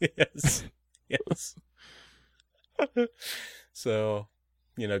 Yes. Yes. So,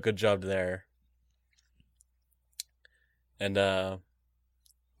 good job there. And,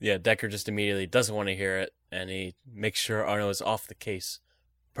 Decker just immediately doesn't want to hear it, and he makes sure Arno is off the case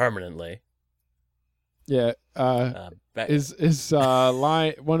permanently. Yeah. His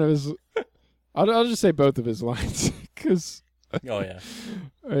line, one of his, I'll just say both of his lines, because. Oh yeah.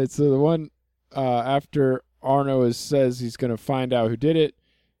 All right. So the one after Arno says he's gonna find out who did it,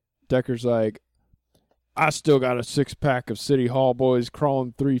 Decker's like, "I still got a 6-pack of City Hall boys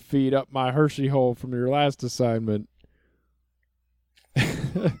crawling 3 feet up my Hershey hole from your last assignment."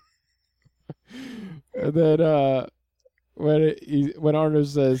 And then when Arno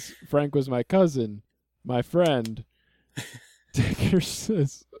says Frank was my cousin, my friend, Decker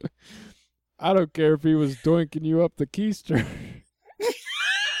says, "I don't care if he was doinking you up the keister."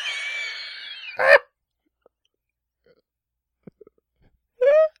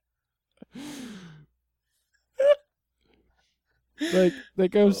 Like, they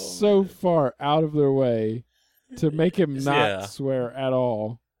go so far out of their way to make him not swear at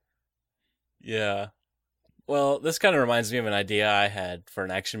all. Yeah. Well, this kind of reminds me of an idea I had for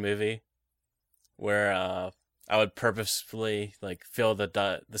an action movie where I would purposefully fill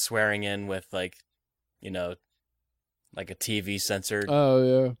the swearing in with like a TV censored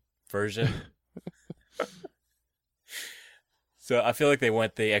version. So I feel like they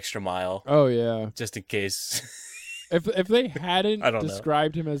went the extra mile. Oh yeah. Just in case. If they hadn't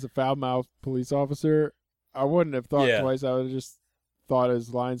described him as a foul-mouthed police officer, I wouldn't have thought twice. I would have just thought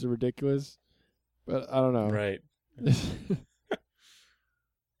his lines are ridiculous. But I don't know. Right. I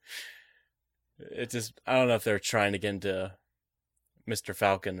don't know if they're trying to get into Mr.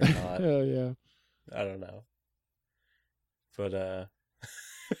 Falcon or not. Yeah. I don't know. But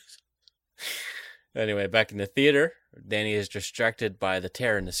anyway, back in the theater, Danny is distracted by the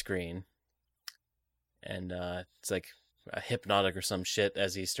tear in the screen. And it's like a hypnotic or some shit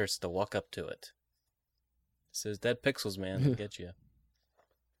as he starts to walk up to it. It says, "Dead pixels, man. They'll get you."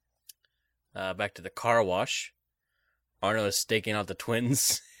 Back to the car wash. Arno is staking out the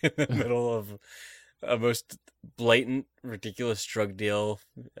twins in the middle of a most blatant, ridiculous drug deal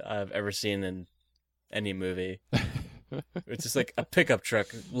I've ever seen in any movie. It's just like a pickup truck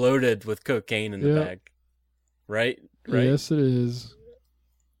loaded with cocaine in the back. Right? Yes, it is.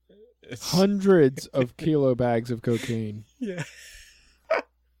 It's hundreds of kilo bags of cocaine. Yeah.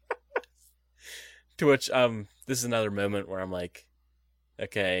 To which this is another moment where I'm like,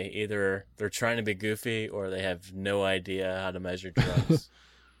 okay, either they're trying to be goofy or they have no idea how to measure drugs.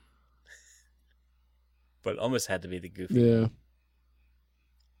 But almost had to be the goofy.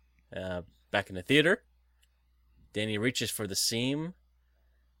 Yeah. Back in the theater, Danny reaches for the seam,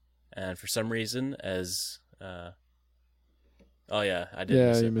 and for some reason, as I did.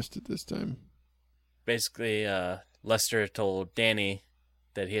 Yeah, you missed it this time. Basically, Lester told Danny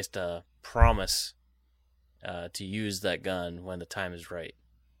that he has to promise to use that gun when the time is right.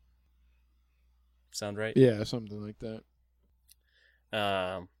 Sound right? Yeah, something like that.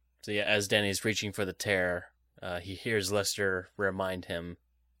 So as Danny's reaching for the tear, he hears Lester remind him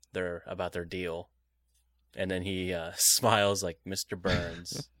about their deal, and then he smiles like Mr.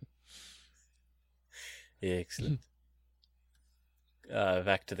 Burns. Excellent.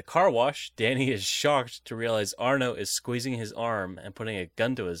 Back to the car wash, Danny is shocked to realize Arno is squeezing his arm and putting a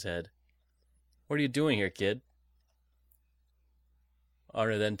gun to his head. "What are you doing here, kid?"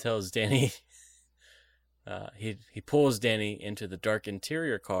 Arno then tells Danny he pulls Danny into the dark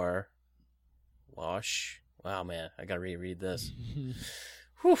interior car wash. Wow, man, I gotta reread this.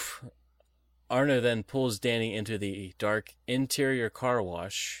 Whew. Arno then pulls Danny into the dark interior car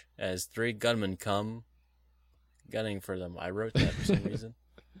wash as 3 gunmen come gunning for them. I wrote that for some reason.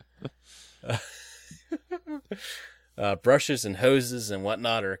 Brushes and hoses and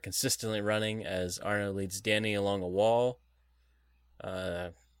whatnot are consistently running as Arno leads Danny along a wall.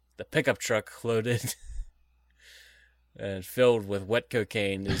 The pickup truck loaded and filled with wet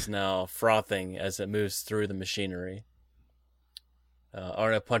cocaine is now frothing as it moves through the machinery.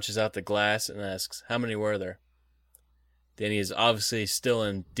 Arno punches out the glass and asks, "How many were there?" Danny is obviously still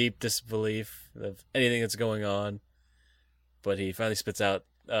in deep disbelief of anything that's going on, but he finally spits out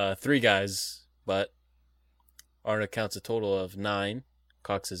 3 guys, but Arno counts a total of 9,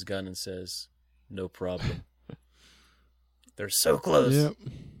 cocks his gun, and says, "No problem." They're so close.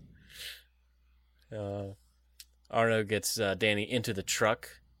 Yep. Arno gets Danny into the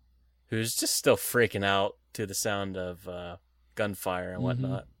truck, who's just still freaking out to the sound of gunfire and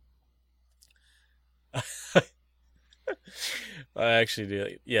whatnot. I actually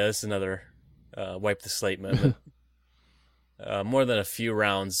do. Yeah, this is another wipe the slate moment. More than a few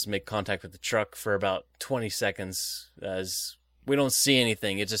rounds make contact with the truck for about 20 seconds as we don't see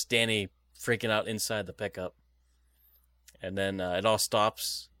anything. It's just Danny freaking out inside the pickup. And then it all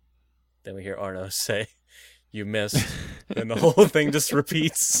stops. Then we hear Arno say, "You missed." And the whole thing just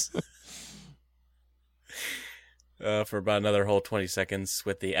repeats for about another whole 20 seconds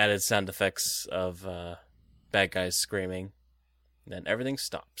with the added sound effects of bad guys screaming. Then everything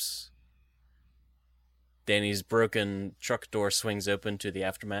stops. Danny's broken truck door swings open to the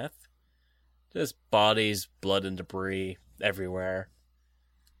aftermath. Just bodies, blood, and debris everywhere.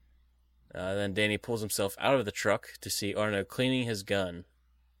 Then Danny pulls himself out of the truck to see Arno cleaning his gun.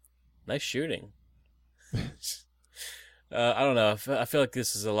 Nice shooting. I don't know. I feel like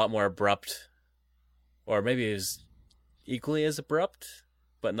this is a lot more abrupt. Or maybe it was equally as abrupt,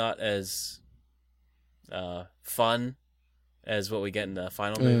 but not as fun as what we get in the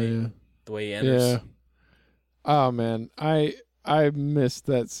final movie. Yeah. The way he enters. Yeah. Oh man, I missed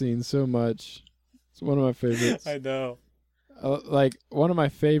that scene so much. It's one of my favorites. I know. Like one of my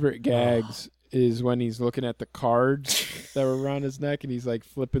favorite gags is when he's looking at the cards that were around his neck and he's like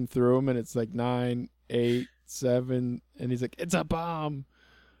flipping through them and it's like 9, 8, 7, and he's like, "It's a bomb."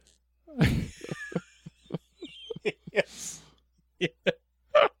 Yes. Yeah.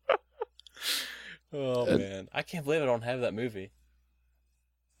 Oh man, I can't believe I don't have that movie.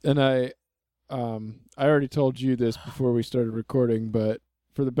 And I already told you this before we started recording, but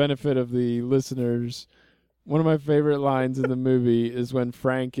for the benefit of the listeners, one of my favorite lines in the movie is when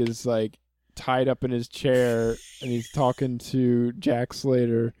Frank is like tied up in his chair and he's talking to Jack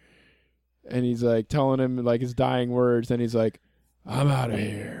Slater and he's like telling him like his dying words and he's like, "I'm out of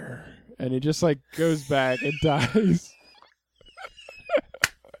here." And he just like goes back and dies.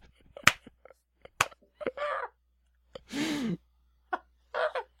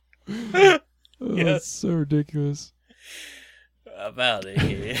 Oh, Yes. it's so ridiculous. I'm out of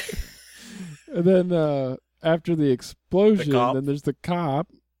here. And then after the explosion, cop. then there's the cop,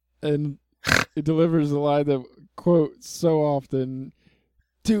 and he delivers a line that quotes so often,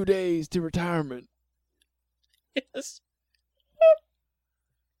 2 days to retirement. Yes.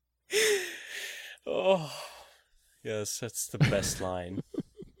 Oh, yes, that's the best line.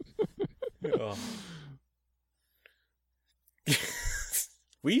 Oh.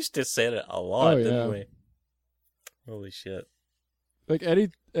 We used to say that a lot, didn't we? Holy shit. Like any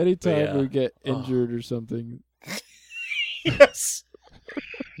time yeah. we get injured or something. Yes.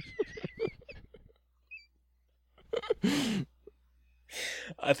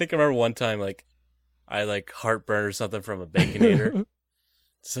 I think I remember one time, like, I like heartburn or something from a Baconator.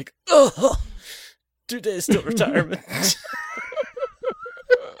 It's like, 2 days till retirement.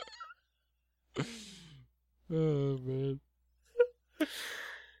 Oh man.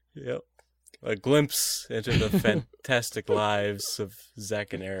 Yep. A glimpse into the fantastic lives of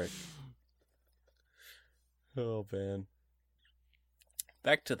Zach and Eric. Oh, man.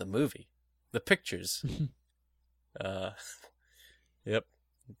 Back to the movie. The pictures. Yep.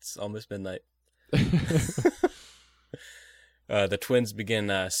 It's almost midnight. The twins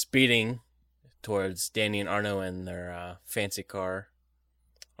begin speeding towards Danny and Arno in their fancy car.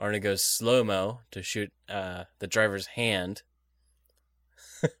 Arno goes slow-mo to shoot the driver's hand.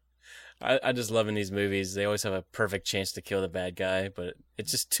 I just love in these movies, they always have a perfect chance to kill the bad guy, but it's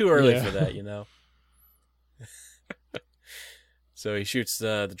just too early for that, you know? So he shoots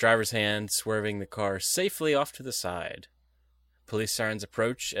the driver's hand, swerving the car safely off to the side. Police sirens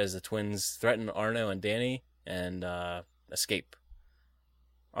approach as the twins threaten Arno and Danny and escape.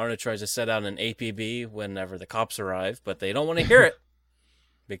 Arno tries to set out an APB whenever the cops arrive, but they don't want to hear it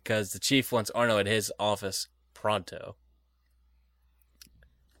because the chief wants Arno at his office pronto.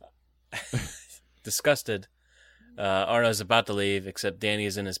 Disgusted, Arno's about to leave, except Danny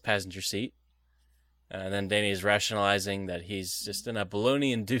is in his passenger seat. And then Danny is rationalizing that he's just in a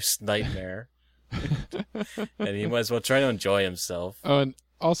baloney-induced nightmare. And he might as well try to enjoy himself. Oh, and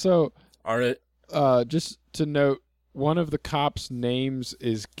also, Arno, just to note, one of the cops' names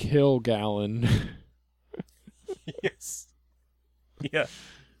is Kilgallen. Yes. Yeah.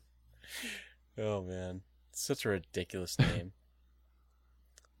 Oh, man. It's such a ridiculous name.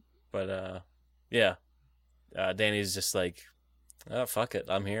 But, yeah. Danny's just like, oh, fuck it.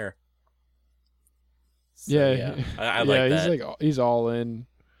 I'm here. So, yeah. I like that. He's like, he's all in.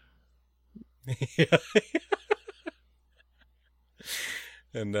 Yeah.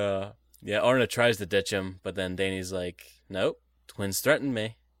 And, Arno tries to ditch him, but then Danny's like, nope, twins threatened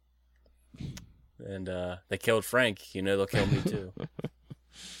me. and they killed Frank, they'll kill me too.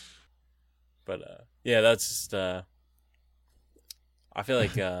 But yeah, that's just, I feel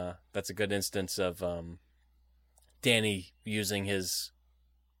like that's a good instance of Danny using his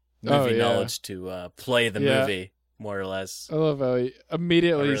movie knowledge to play the movie, more or less. I love how he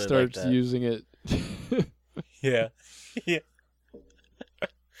immediately really starts like that. using it. Yeah. Yeah.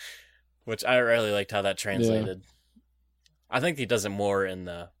 Which I really liked how that translated. I think he does it more in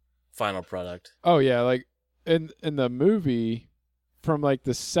the final product. Oh yeah, like in the movie, from like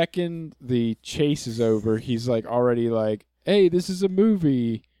the second the chase is over, he's like already like, "Hey, this is a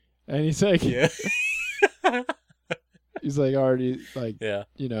movie," and he's like, Yeah. he's like already like, Yeah.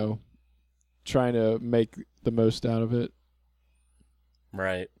 trying to make the most out of it.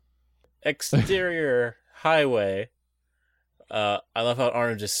 Right. Exterior highway. I love how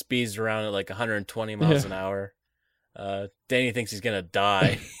Arnold just speeds around at like 120 miles an hour. Danny thinks he's gonna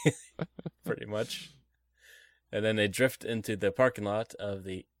die, pretty much. And then they drift into the parking lot of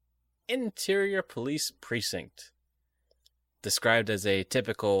the Interior Police Precinct, described as a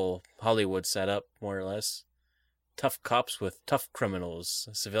typical Hollywood setup, more or less. Tough cops with tough criminals,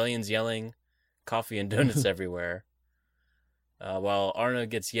 civilians yelling, coffee and donuts everywhere. While Arno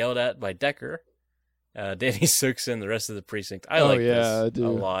gets yelled at by Decker, Danny soaks in the rest of the precinct. I like this a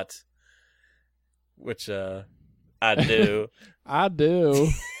lot. Which, I do. I do.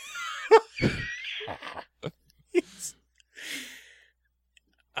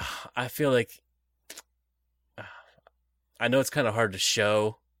 I feel like... I know it's kind of hard to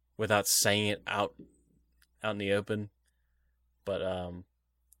show without saying it out in the open. But,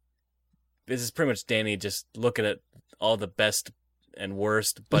 this is pretty much Danny just looking at all the best and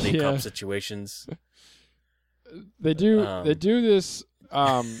worst buddy cop situations. They do this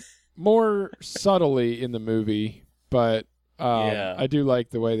more subtly in the movie, but I do like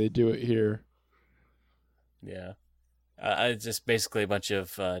the way they do it here. Yeah. It's just basically a bunch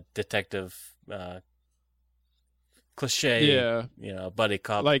of detective cliche, buddy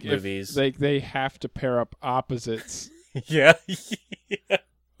cop like movies. They have to pair up opposites. Yeah.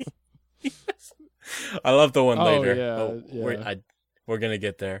 I love the one later. Yeah. We're going to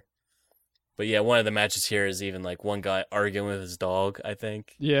get there. But yeah, one of the matches here is even like one guy arguing with his dog, I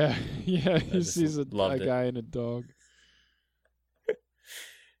think. Yeah. He sees a guy and a dog.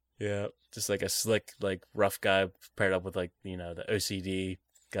 Yeah, just like a slick, like rough guy paired up with like, the OCD,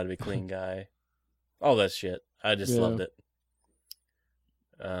 gotta be clean guy. All that shit. I just loved it.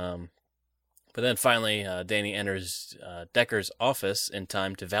 But then finally, Danny enters Decker's office in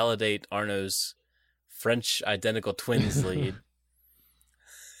time to validate Arno's French identical twins lead.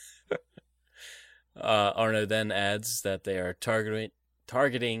 Arno then adds that they are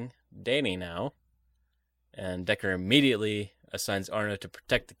targeting Danny now, and Decker immediately assigns Arno to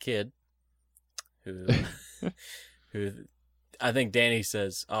protect the kid, who I think Danny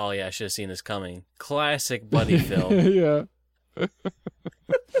says, "Oh yeah, I should have seen this coming." Classic buddy film. Yeah.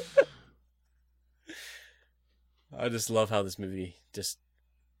 I just love how this movie just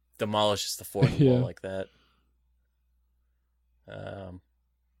demolishes the fourth wall like that.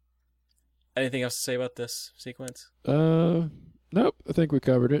 Anything else to say about this sequence? Nope. I think we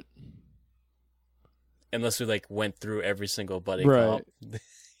covered it. Unless we went through every single buddy cop.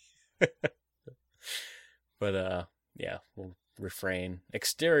 But yeah, we'll refrain.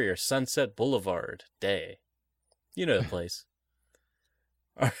 Exterior, Sunset Boulevard, day. You know the place.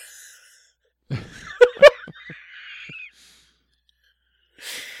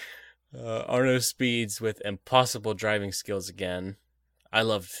 Arno speeds with impossible driving skills again. I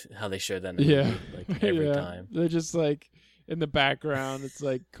loved how they showed that in the movie, every time. They're just in the background, it's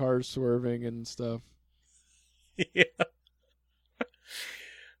like cars swerving and stuff. Yeah.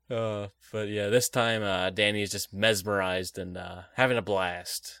 But yeah, this time Danny is just mesmerized and having a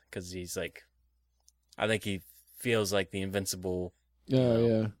blast because he's I think he feels like the invincible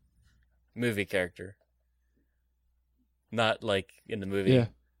movie character. Not like in the movie. Yeah.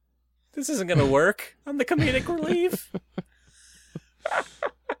 This isn't gonna work. I'm the comedic relief.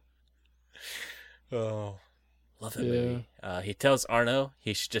 Oh, love that movie. He tells Arno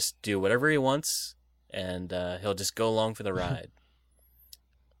he should just do whatever he wants, and he'll just go along for the ride.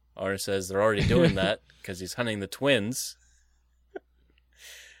 Arno says they're already doing that because he's hunting the twins.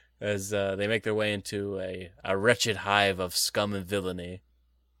 As they make their way into a wretched hive of scum and villainy.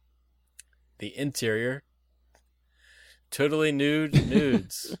 The interior, totally nude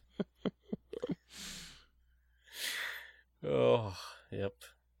nudes. Oh, yep.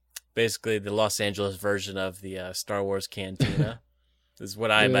 Basically, the Los Angeles version of the Star Wars cantina. This is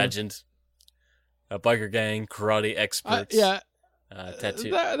what I imagined. A biker gang, karate experts.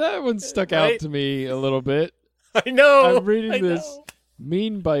 tattoo. That one stuck Right? out to me a little bit. I know. I'm reading I this. know.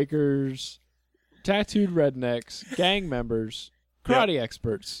 Mean bikers, tattooed rednecks, gang members, karate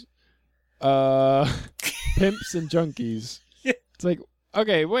experts, pimps and junkies. Yeah. It's like,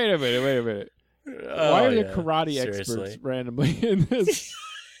 okay, wait a minute. Oh, Why are yeah. there karate Seriously. experts randomly in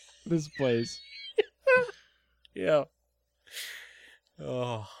this place? Yeah.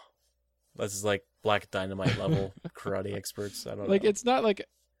 Oh, this is like Black Dynamite level karate experts. I don't Like, know. it's not like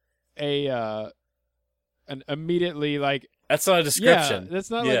an immediately like That's not a description. Yeah, that's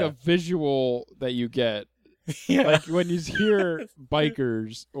not like Yeah. a visual that you get. Yeah. Like when you hear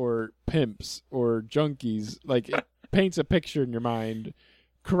bikers or pimps or junkies, like it paints a picture in your mind.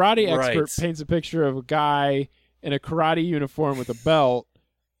 Karate expert Right. paints a picture of a guy in a karate uniform with a belt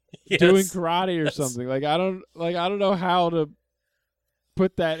Yes. doing karate or Yes. something. I don't know how to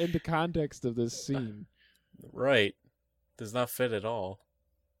put that into context of this scene. Right. Does not fit at all.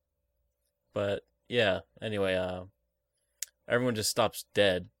 But yeah, anyway, everyone just stops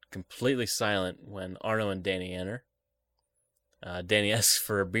dead, completely silent when Arno and Danny enter. Danny asks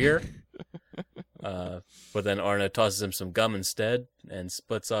for a beer, but then Arno tosses him some gum instead and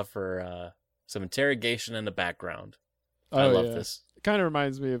splits off for some interrogation in the background. I love this. It kind of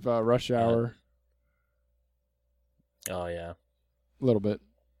reminds me of Rush Hour Oh, yeah. a little bit.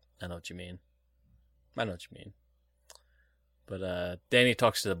 I know what you mean. But Danny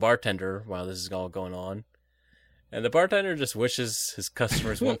talks to the bartender while this is all going on. And the bartender just wishes his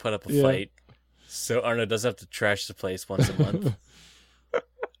customers won't put up a Yeah. fight. So Arno doesn't have to trash the place once a month.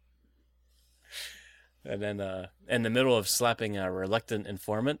 And then in the middle of slapping a reluctant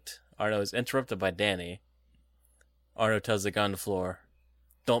informant, Arno is interrupted by Danny. Arno tells the guy on the floor,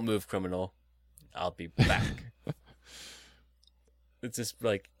 "Don't move, criminal. I'll be back." It's just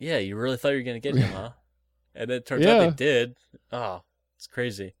like, yeah, you really thought you were going to get him, huh? And then it turns out Yeah. they did. Oh, it's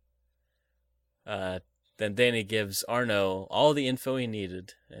crazy. Then Danny gives Arno all the info he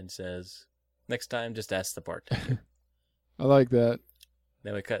needed and says, "Next time, just ask the bartender." I like that.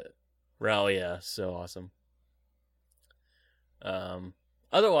 Then we cut. Oh, yeah, so awesome.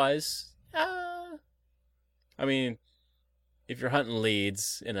 Otherwise, I mean, if you're hunting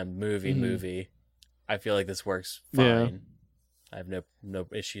leads in a movie, I feel like this works fine. Yeah. I have no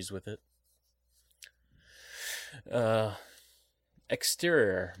issues with it.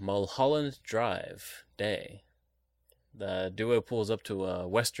 Exterior, Mulholland Drive, day. The duo pulls up to a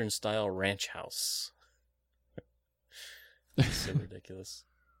Western-style ranch house. So ridiculous.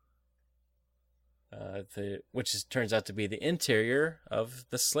 Which turns out to be the interior of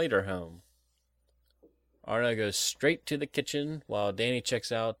the Slater home. Arno goes straight to the kitchen while Danny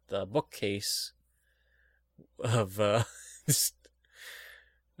checks out the bookcase of just,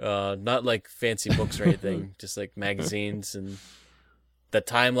 not like fancy books or anything, just like magazines and the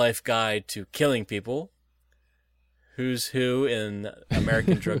Time Life Guide to Killing People, Who's Who in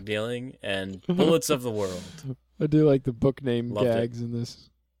American Drug Dealing, and Bullets of the World. I do like the book name Loved it. gags in this.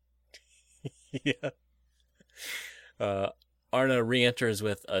 Yeah. Arno re-enters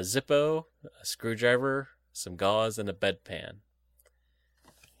with a Zippo, a screwdriver, some gauze, and a bedpan.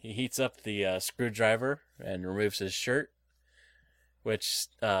 He heats up the screwdriver and removes his shirt, which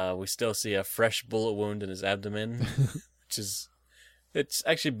we still see a fresh bullet wound in his abdomen, which is... It's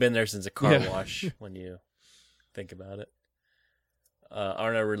actually been there since a car Yeah. wash when you think about it.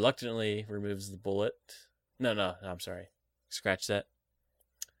 Arno reluctantly removes the bullet. No, I'm sorry. Scratch that.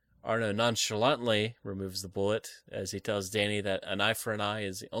 Arno nonchalantly removes the bullet as he tells Danny that an eye for an eye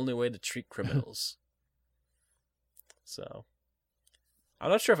is the only way to treat criminals. So,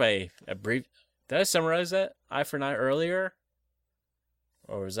 I'm not sure if did I summarize that eye for an eye earlier?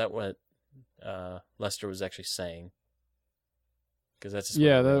 Or is that what Lester was actually saying? Because that's just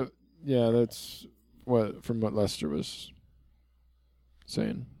what I wrote. That's what Lester was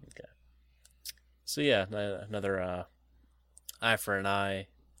saying. So yeah, another eye for an eye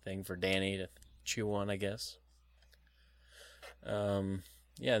thing for Danny to chew on, I guess. Then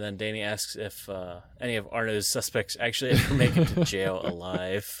Danny asks if any of Arno's suspects actually ever make it to jail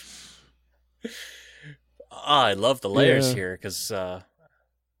alive. I love the layers Yeah. here because that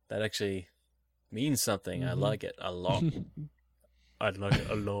actually means something. I like it a lot. I like it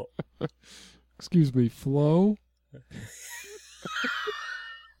a lot. Excuse me, Flo?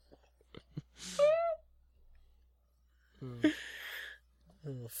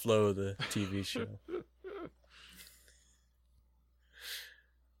 Flo, the TV show.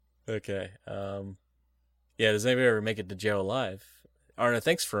 Okay. Does anybody ever make it to jail alive? Arno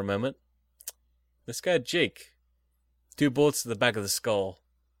thinks for a moment. This guy, Jake. 2 bullets to the back of the skull.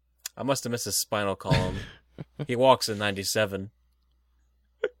 I must have missed his spinal column. He walks in 97.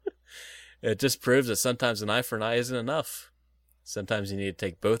 It just proves that sometimes an eye for an eye isn't enough. Sometimes you need to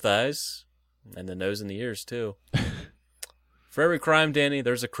take both eyes, and the nose and the ears, too. For every crime, Danny,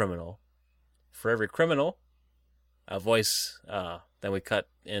 there's a criminal. For every criminal, a voice. Then we cut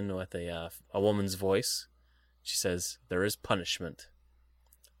in with a woman's voice. She says, there is punishment.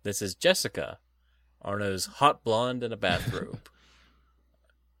 This is Jessica, Arno's hot blonde in a bathrobe.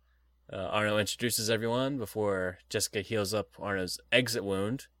 Arno introduces everyone before Jessica heals up Arno's exit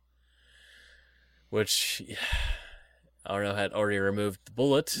wound, which Arno had already removed the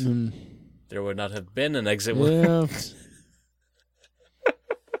bullet. There would not have been an exit wound.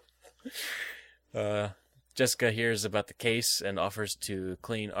 Jessica hears about the case and offers to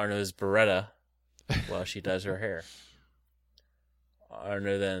clean Arno's Beretta while she does her hair.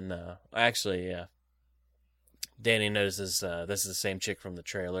 Arno then, Danny notices this is the same chick from the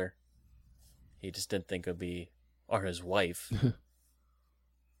trailer. He just didn't think it would be Arno's wife.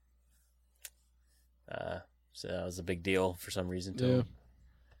 So that was a big deal for some reason to him.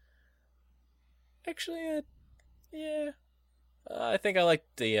 Actually, yeah. I think I like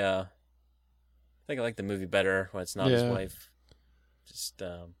the movie better when it's not his wife. Just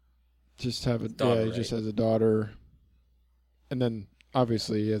have a daughter. He just has a daughter, and then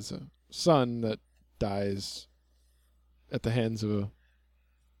obviously he has a son that dies at the hands of a.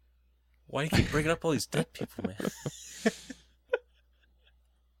 Why do you keep bringing up all these dead people, man?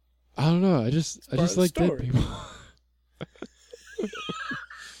 I don't know. I just like dead people.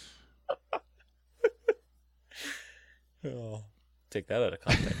 Oh, take that out of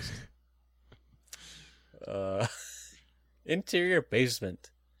context. Interior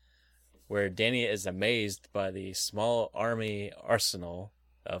basement, where Danny is amazed by the small army arsenal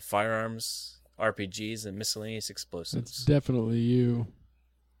of firearms, RPGs, and miscellaneous explosives. It's definitely you.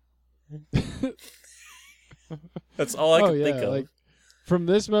 That's all I can think of. Like, from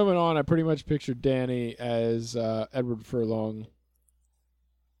this moment on, I pretty much pictured Danny as Edward Furlong.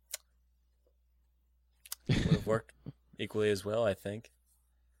 Would have worked equally as well, I think.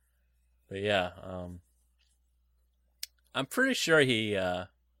 But yeah, I'm pretty sure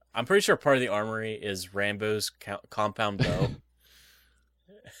part of the armory is Rambo's compound bow.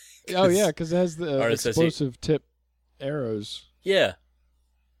 Oh yeah, because it has the explosive tip arrows. Yeah.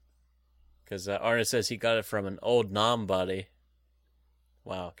 Because Arno says he got it from an old Nam body.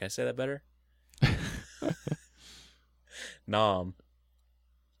 Wow, can I say that better? Nam.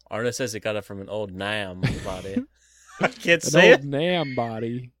 Arno says he got it from an old Nam body. I can't say it. An old Nam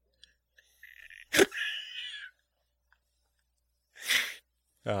body.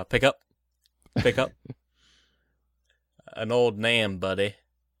 Pick up. An old Nam buddy.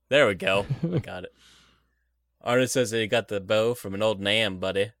 There we go. I got it. Arno says that he got the bow from an old Nam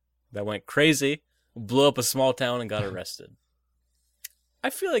buddy that went crazy, blew up a small town, and got arrested. I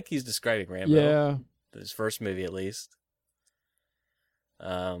feel like he's describing Rambo. Yeah. His first movie, at least.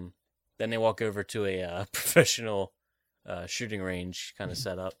 Then they walk over to a professional shooting range kind of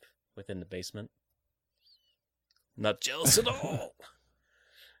set up within the basement. Not jealous at all.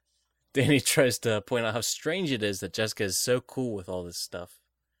 Danny tries to point out how strange it is that Jessica is so cool with all this stuff.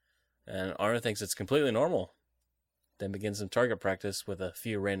 And Arno thinks it's completely normal. Then begins some target practice with a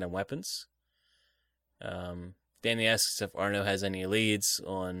few random weapons. Danny asks if Arno has any leads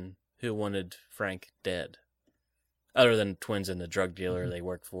on who wanted Frank dead, other than twins and the drug dealer they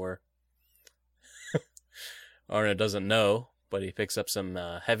work for. Arno doesn't know, but he picks up some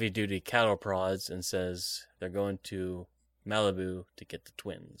heavy-duty cattle prods and says they're going to Malibu to get the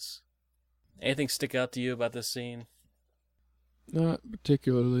twins. Anything stick out to you about this scene? Not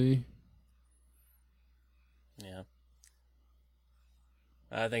particularly. Yeah.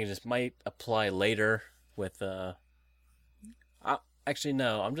 I think it just might apply later with, actually,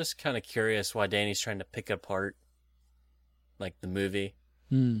 no, I'm just kind of curious why Danny's trying to pick apart, like, the movie.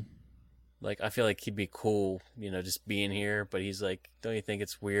 Like, I feel like he'd be cool, just being here, but he's like, don't you think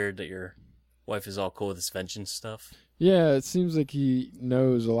it's weird that your wife is all cool with this vengeance stuff? Yeah, it seems like he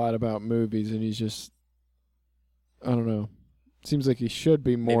knows a lot about movies, and he's just, I don't know. Seems like he should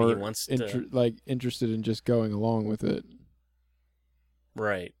be more interested in just going along with it.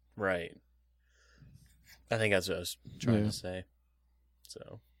 Right. I think that's what I was trying to say.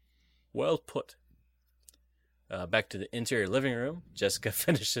 So, well put. Back to the interior living room. Jessica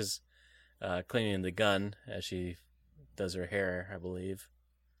finishes cleaning the gun as she does her hair, I believe.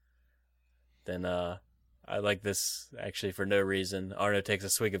 Then, I like this, actually, for no reason. Arno takes a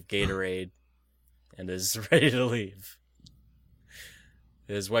swig of Gatorade and is ready to leave.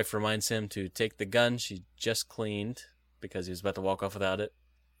 His wife reminds him to take the gun she just cleaned because he was about to walk off without it.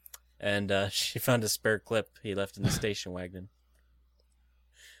 And she found a spare clip he left in the station wagon.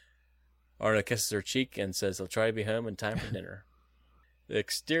 Arno kisses her cheek and says he'll try to be home in time for dinner. The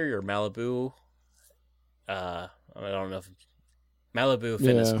exterior Malibu, I don't know if Malibu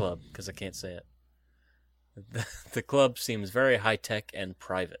Fitness Club, because I can't say it. The club seems very high-tech and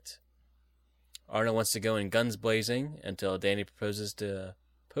private. Arno wants to go in guns blazing until Danny proposes to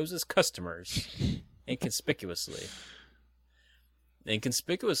pose as customers inconspicuously.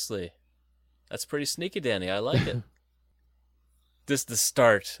 Inconspicuously. That's pretty sneaky, Danny. I like it. This is the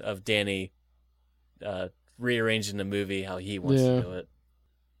start of Danny rearranging the movie how he wants to do it.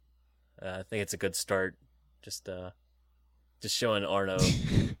 I think it's a good start. Just showing Arno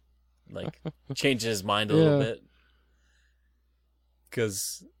like changing his mind a little bit.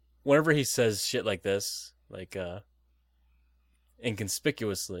 Because whenever he says shit like this, like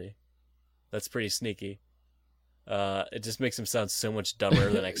inconspicuously, that's pretty sneaky. It just makes him sound so much dumber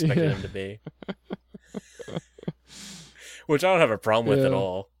than I expected him to be. Which I don't have a problem with at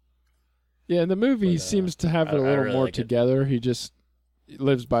all. Yeah, in the movie he seems to have it a little really more together. He just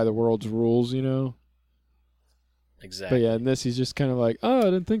lives by the world's rules, you know? Exactly. But yeah, in this he's just kind of like, oh, I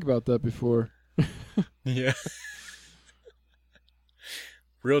didn't think about that before. Yeah.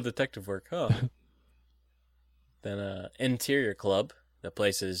 Real detective work, huh? Then interior club. The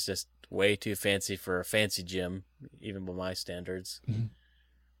place is just way too fancy for a fancy gym, even by my standards.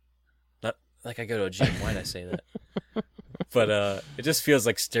 Not like I go to a gym. Why'd I say that? But it just feels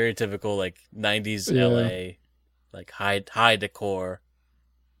like stereotypical, like 90s LA, like high decor.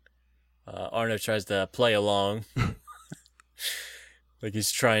 Arno tries to play along. Like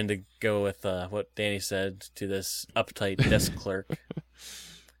he's trying to go with what Danny said to this uptight desk clerk.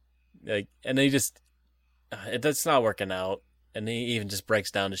 Like, and he just, that's not working out. And he even just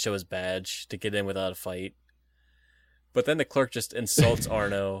breaks down to show his badge to get in without a fight. But then the clerk just insults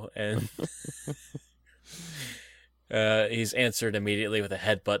Arno, and he's answered immediately with a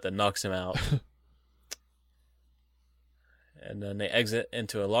headbutt that knocks him out. And then they exit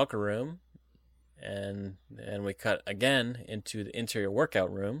into a locker room, and we cut again into the interior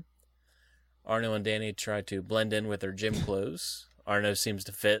workout room. Arno and Danny try to blend in with their gym clothes. Arno seems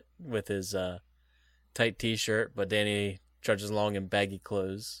to fit with his tight t-shirt, but Danny trudges along in baggy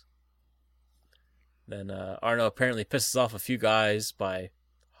clothes. Then Arno apparently pisses off a few guys by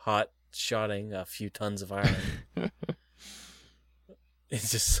hot-shotting a few tons of iron. It's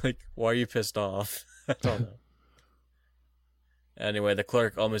just like, why are you pissed off? I don't know. Anyway, the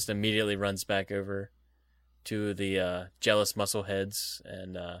clerk almost immediately runs back over to the jealous muscle heads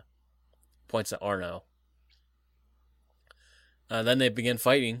and points at Arno. Then they begin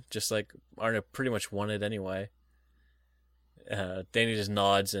fighting, just like Arno pretty much wanted anyway. Danny just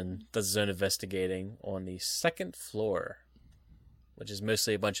nods and does his own investigating on the second floor, which is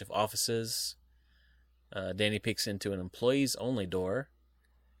mostly a bunch of offices. Danny peeks into an employees-only door.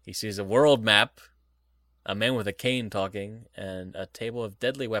 He sees a world map, a man with a cane talking, and a table of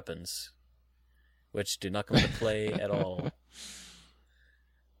deadly weapons, which do not come into play at all.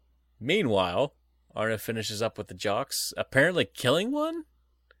 Meanwhile, Arno finishes up with the jocks, apparently killing one,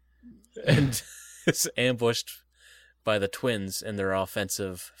 and is ambushed by the twins in their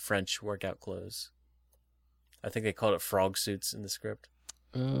offensive French workout clothes. I think they called it frog suits in the script.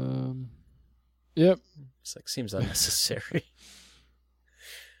 Yep. It's like, seems unnecessary.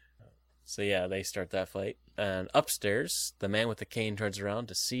 So yeah, they start that fight. And upstairs, the man with the cane turns around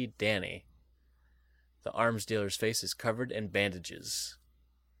to see Danny. The arms dealer's face is covered in bandages.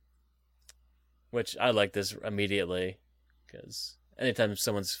 Which, I like this immediately, because anytime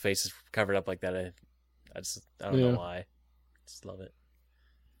someone's face is covered up like that, I don't know why. I just love it.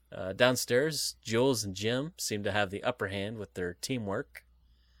 Downstairs, Jules and Jim seem to have the upper hand with their teamwork.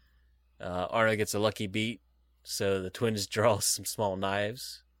 Arno gets a lucky beat, so the twins draw some small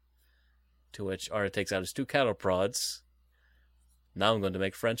knives, to which Arno takes out his 2 cattle prods. Now I'm going to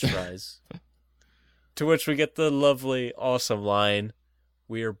make French fries. To which we get the lovely, awesome line,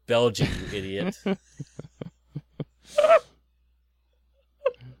 "We are Belgian, you idiot."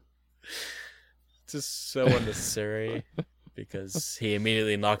 Just so unnecessary, because he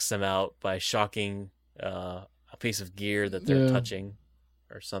immediately knocks them out by shocking a piece of gear that they're touching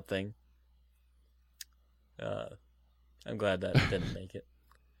or something. I'm glad that didn't make it.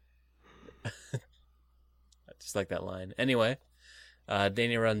 I just like that line. Anyway,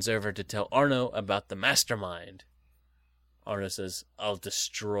 Danny runs over to tell Arno about the mastermind. Arno says, "I'll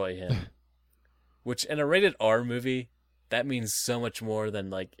destroy him." Which, in a rated R movie, that means so much more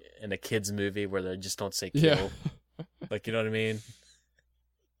than, like, in a kid's movie where they just don't say kill. Yeah. Like, you know what I mean?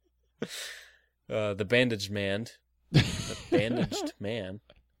 The bandaged man. The bandaged man.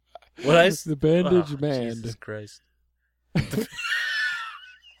 What I The bandaged man. Jesus Christ.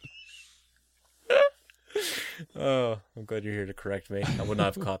 Oh, I'm glad you're here to correct me. I would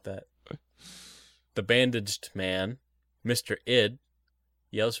not have caught that. The bandaged man, Mr. Id,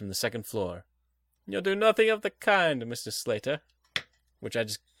 yells from the second floor, "You'll do nothing of the kind, Mr. Slater." Which I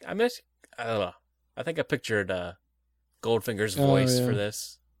don't know. I think I pictured Goldfinger's voice for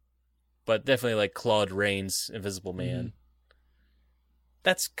this. But definitely like Claude Rains' Invisible Man. Mm.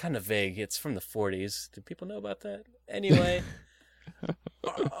 That's kind of vague. It's from the 40s. Do people know about that? Anyway,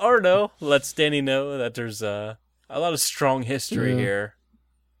 Arno lets Danny know that there's a lot of strong history here.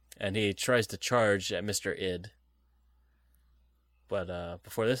 And he tries to charge at Mr. Id. But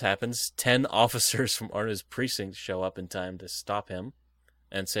before this happens, 10 officers from Arno's precinct show up in time to stop him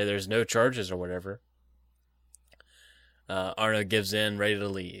and say there's no charges or whatever. Arno gives in, ready to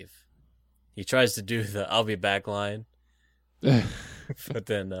leave. He tries to do the "I'll be back" line, but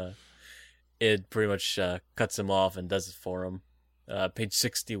then Id pretty much cuts him off and does it for him. Page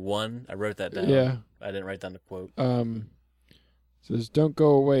 61, I wrote that down. Yeah. I didn't write down the quote. Says, "Don't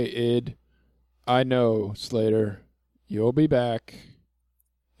go away, Id. I know, Slater. You'll be back."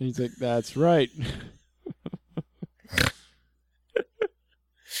 And he's like, "That's right."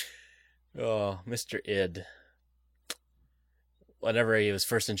 Oh, Mr. Id. Whenever he was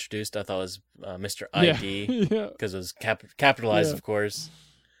first introduced, I thought it was Mr. ID, because it was capitalized, of course.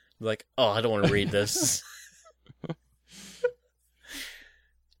 Like, oh, I don't want to read this.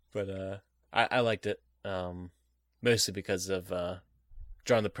 But I liked it, mostly because of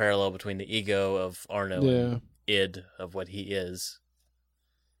drawing the parallel between the ego of Arno and Id of what he is.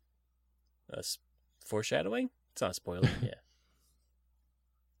 Foreshadowing? It's not a spoiler, yeah.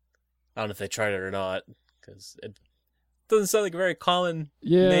 I don't know if they tried it or not, because it doesn't sound like a very common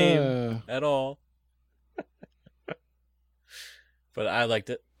name at all. But I liked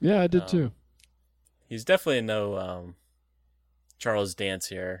it. Yeah, I did too. He's definitely no Charles Dance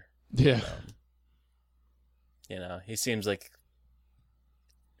here. Yeah. He seems like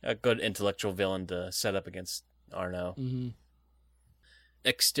a good intellectual villain to set up against Arno. Mm-hmm.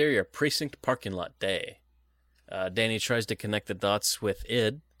 Exterior precinct parking lot day. Danny tries to connect the dots with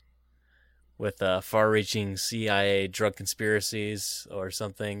Id, with far-reaching CIA drug conspiracies or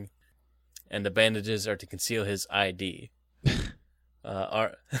something, and the bandages are to conceal his ID. Did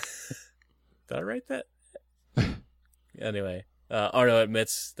I write that? Anyway, Arno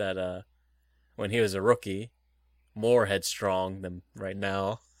admits that when he was a rookie, more headstrong than right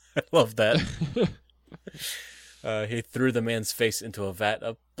now. I love that. He threw the man's face into a vat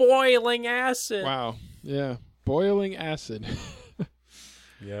of boiling acid. Wow. Yeah. Boiling acid.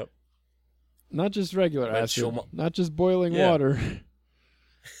 Yep. Not just regular acid. Not just boiling water.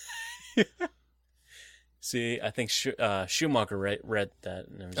 See, I think Schumacher read that.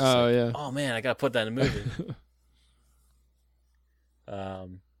 And was just yeah. Oh, man, I got to put that in a movie.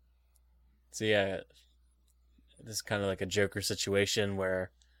 So, yeah, this is kind of like a Joker situation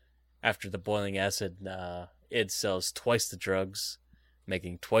where after the boiling acid, Id sells twice the drugs,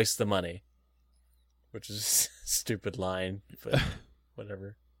 making twice the money, which is a stupid line, but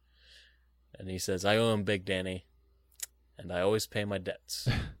whatever. And he says, "I owe him big, Danny, and I always pay my debts."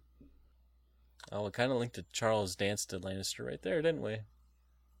 Oh, we kind of linked to Charles Dance to Lannister right there, didn't we?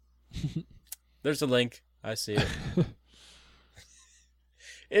 There's a link. I see it.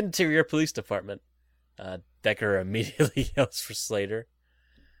 Interior Police Department. Decker immediately yells for Slater.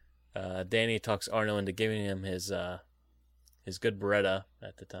 Danny talks Arno into giving him his good Beretta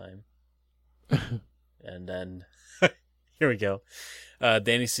at the time. And then, here we go.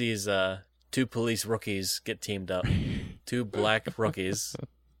 Danny sees two police rookies get teamed up. Two black rookies.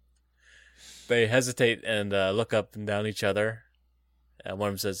 They hesitate and look up and down each other. One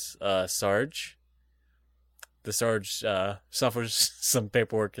of them says, "Sarge." The Sarge suffers some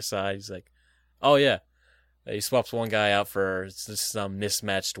paperwork aside. He's like, "Oh, yeah." He swaps one guy out for just some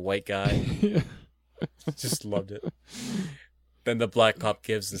mismatched white guy. Just loved it. Then the black cop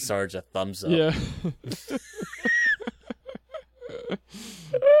gives the Sarge a thumbs up. Yeah.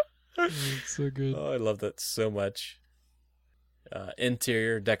 It's so good. Oh, I love that so much.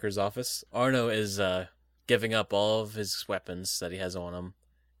 Interior Decker's office. Arno is giving up all of his weapons that he has on him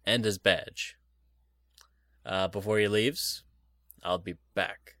and his badge. Before he leaves, "I'll be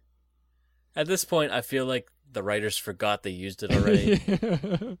back." At this point, I feel like the writers forgot they used it already.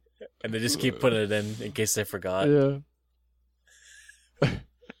 And they just keep putting it in case they forgot. Yeah.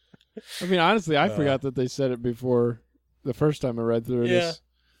 I mean, honestly, I forgot that they said it before the first time I read through this.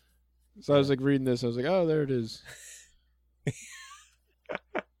 So I was like reading this, I was like, oh, there it is.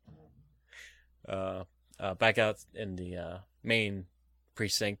 Back out in the main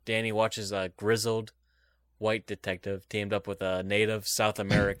precinct, Danny watches a grizzled white detective teamed up with a native South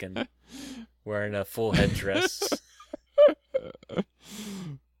American wearing a full headdress.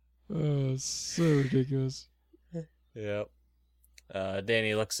 Oh, so ridiculous. Yep.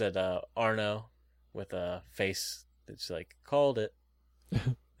 Danny looks at Arno with a face that's like, called it.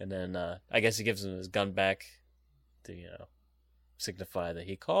 And then I guess he gives him his gun back to, signify that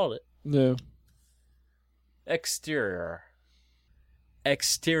he called it. Yeah. Exterior.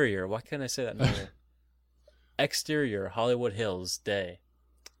 Why can't I say that normal? Exterior, Hollywood Hills, day.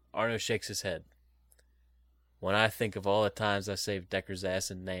 Arno shakes his head. When I think of all the times I saved Decker's ass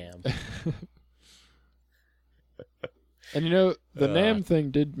in Nam. And the Nam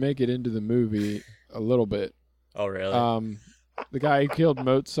thing did make it into the movie a little bit. Oh, really? The guy who killed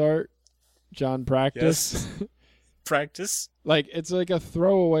Mozart, John Practice. Yes. Practice? Like, it's like a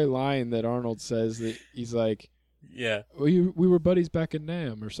throwaway line that Arnold says that he's like, yeah, we were buddies back in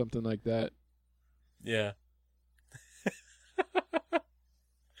Nam or something like that. Yeah.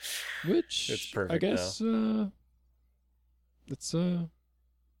 Which It's perfect, I guess it's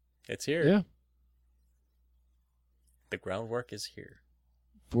here. Yeah. The groundwork is here.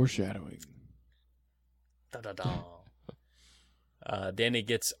 Foreshadowing. Da-da-da. Danny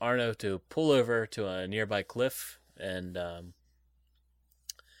gets Arno to pull over to a nearby cliff, and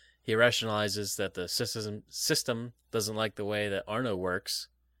he rationalizes that the system doesn't like the way that Arno works,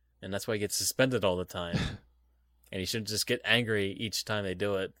 and that's why he gets suspended all the time. And he shouldn't just get angry each time they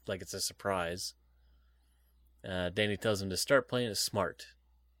do it, like it's a surprise. Danny tells him to start playing it smart.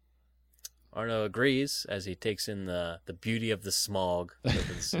 Arno agrees as he takes in the beauty of the smog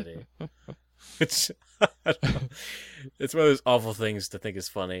over the city. It's it's one of those awful things to think is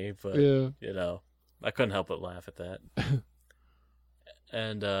funny, but Yeah. I couldn't help but laugh at that.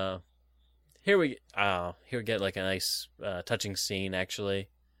 And here we get like a nice touching scene actually,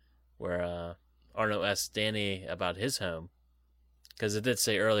 where Arno asks Danny about his home, because it did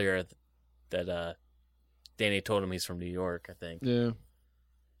say earlier that Danny told him he's from New York, I think. Yeah.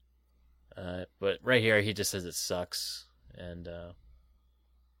 But right here, he just says it sucks, and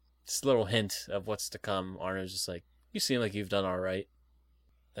just a little hint of what's to come. Arno's just like, you seem like you've done all right.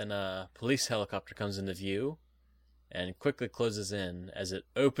 Then a police helicopter comes into view and quickly closes in as it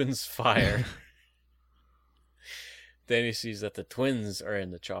opens fire. Danny sees that the twins are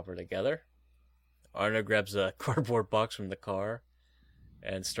in the chopper together. Arno grabs a cardboard box from the car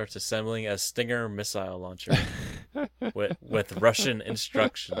and starts assembling a Stinger missile launcher with Russian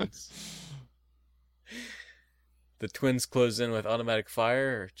instructions. The twins close in with automatic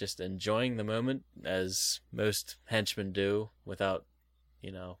fire, just enjoying the moment, as most henchmen do, without,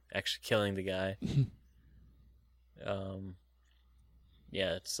 actually killing the guy.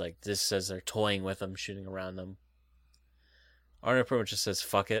 Yeah, it's like this says they're toying with him, shooting around them. Arno pretty much just says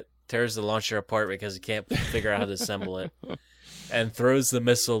fuck it, tears the launcher apart because he can't figure out how to assemble it, and throws the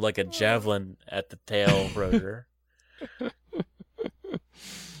missile like a javelin at the tail rotor.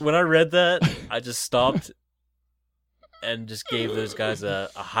 When I read that, I just stopped and just gave those guys a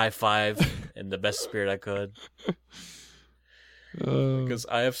high five in the best spirit I could. Because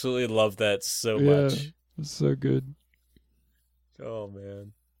I absolutely love that so much. It's so good. Oh,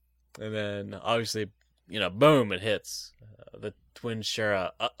 man. And then, obviously, boom, it hits. The twins share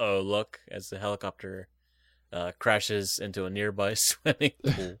a uh-oh look as the helicopter crashes into a nearby swimming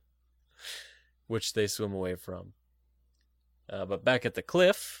pool, which they swim away from. But back at the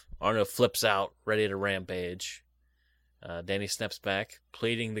cliff, Arno flips out, ready to rampage. Danny snaps back,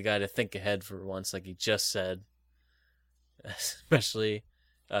 pleading the guy to think ahead for once, like he just said. Especially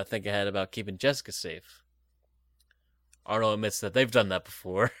think ahead about keeping Jessica safe. Arno admits that they've done that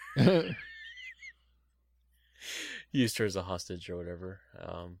before. Used her as a hostage or whatever.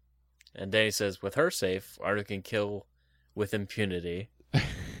 And Danny says, with her safe, Arno can kill with impunity.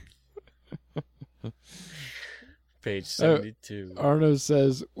 Page 72. Arno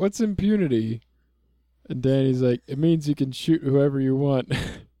says, what's impunity? And Danny's like, it means you can shoot whoever you want.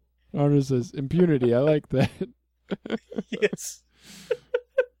 Arno says, impunity, I like that. Yes.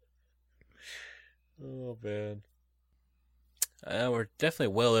 Oh, man. We're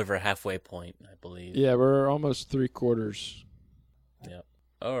definitely well over halfway point, I believe. Yeah, we're almost 3/4. Yep.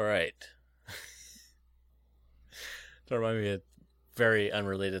 All right. That reminded me of a very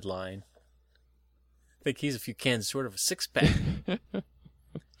unrelated line. I think he's a few cans short of a six-pack.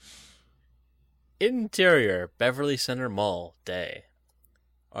 Interior, Beverly Center Mall, day.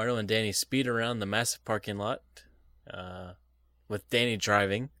 Arno and Danny speed around the massive parking lot, with Danny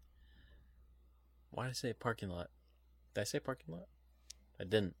driving. Why did I say parking lot? Did I say parking lot? I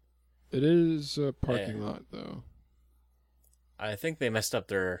didn't. It is a parking lot, though. I think they messed up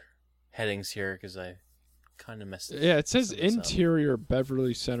their headings here because I kind of messed it up. Yeah, it says Interior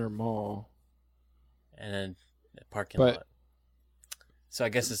Beverly Center Mall. and then the parking But- lot. So I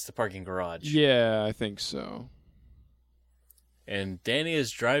guess it's the parking garage. Yeah, I think so. And Danny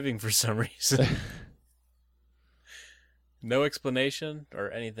is driving for some reason. No explanation or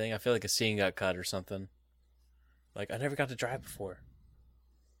anything. I feel like a scene got cut or something. Like, I never got to drive before.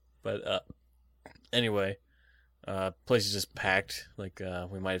 But, anyway, place is just packed. Like,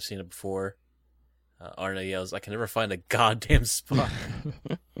 we might have seen it before. Arno yells, "I can never find a goddamn spot."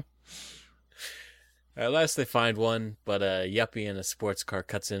 At last they find one, but a yuppie in a sports car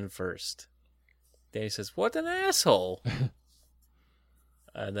cuts in first. Danny says, "What an asshole!"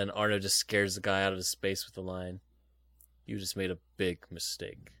 And then Arno just scares the guy out of his space with the line, "You just made a big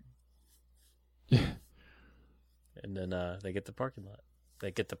mistake." And then they get the parking lot.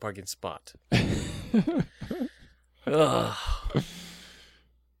 They get the parking spot. Ugh.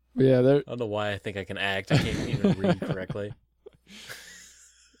 Yeah, I don't know why I think I can act. I can't even read correctly.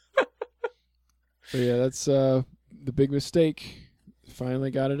 but yeah, that's the big mistake.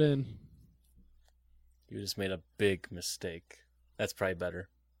 Finally got it in. You just made a big mistake. That's probably better.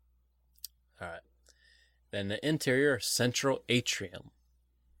 All right. Then the interior central atrium.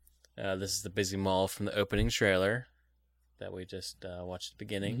 This is the busy mall from the opening trailer that we just watched at the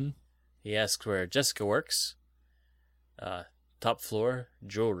beginning. Mm-hmm. He asks where Jessica works. Top floor,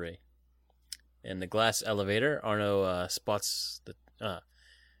 jewelry. In the glass elevator, Arno spots the...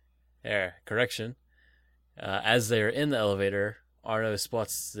 correction. As they are in the elevator, Arno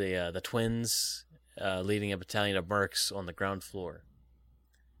spots the twins leading a battalion of mercs on the ground floor.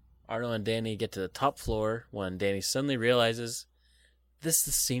 Arno and Danny get to the top floor when Danny suddenly realizes this is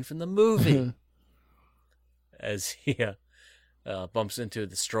the scene from the movie. As he bumps into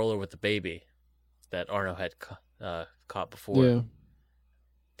the stroller with the baby that Arno had caught before. Yeah.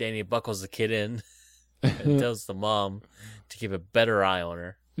 Danny buckles the kid in and tells the mom to keep a better eye on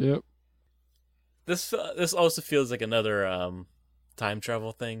her. Yep. This also feels like another time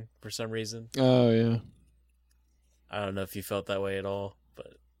travel thing for some reason. Oh, yeah. I don't know if you felt that way at all,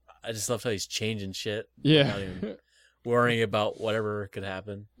 but I just love how he's changing shit. Yeah. Not even worrying about whatever could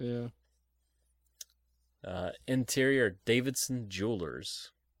happen. Yeah. Interior Davidson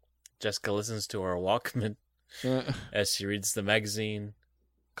Jewelers. Jessica listens to her Walkman as she reads the magazine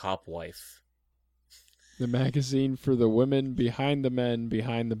Cop Wife. The magazine for the women behind the men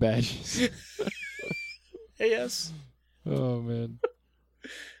behind the badges. Yes. Oh, man.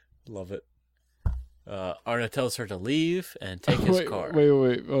 Love it. Arno tells her to leave and take his car.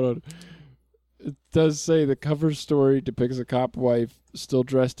 Wait, hold on. It does say the cover story depicts a cop wife still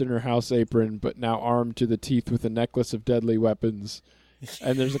dressed in her house apron, but now armed to the teeth with a necklace of deadly weapons.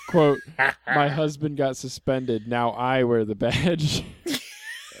 And there's a quote, "My husband got suspended. Now I wear the badge."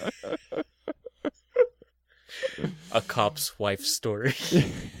 A cop's wife story.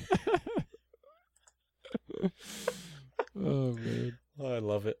 Oh, man. Oh, I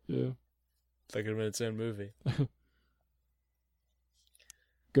love it. Yeah. It's like its own movie.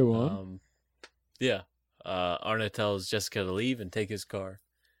 Go on. Yeah. Arno tells Jessica to leave and take his car.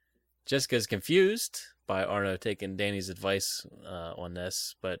 Jessica's confused by Arno taking Danny's advice on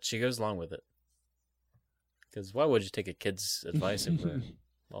this, but she goes along with it. Because why would you take a kid's advice over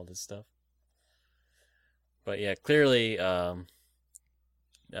all this stuff? But yeah, clearly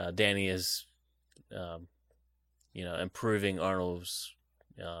Danny is, improving Arnold's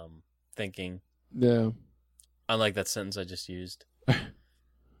thinking. Yeah. Unlike that sentence I just used.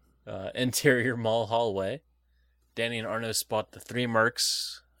 Interior mall hallway. Danny and Arno spot the three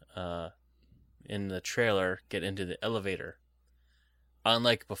mercs in the trailer get into the elevator.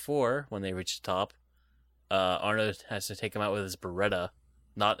 Unlike before, when they reach the top, Arno has to take him out with his Beretta,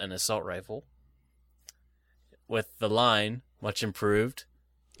 not an assault rifle. With the line, much improved,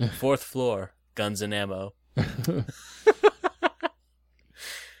 4th floor, guns and ammo.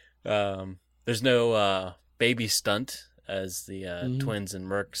 There's no baby stunt as the twins and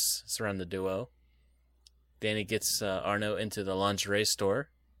mercs surround the duo. Danny gets Arno into the lingerie store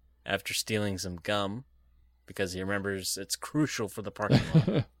after stealing some gum because he remembers it's crucial for the parking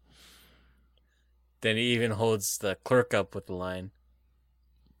lot. Then he even holds the clerk up with the line,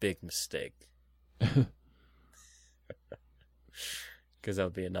 "Big mistake." Because that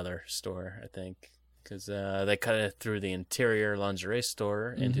would be another store, I think. Because they cut it through the interior lingerie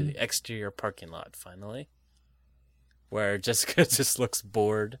store into the exterior parking lot, finally. Where Jessica just looks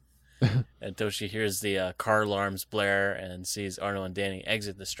bored until she hears the car alarms blare and sees Arno and Danny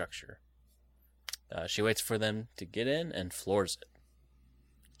exit the structure. She waits for them to get in and floors it.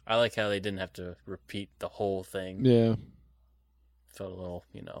 I like how they didn't have to repeat the whole thing. Yeah. Felt a little,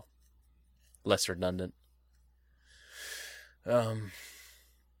 less redundant.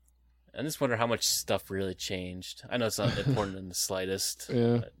 I just wonder how much stuff really changed. I know it's not important in the slightest.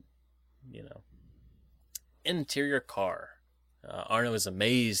 Yeah. But, interior car. Arno is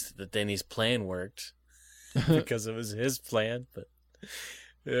amazed that Danny's plan worked because it was his plan, but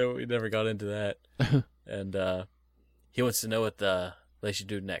we never got into that. And he wants to know what they should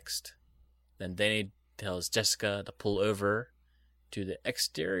do next. Then Danny tells Jessica to pull over to the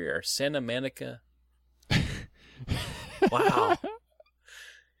exterior Santa Monica. Wow.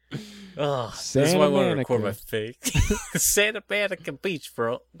 Oh, this is why I want to record my fake. Santa Monica Beach,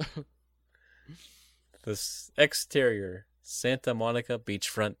 bro. This exterior Santa Monica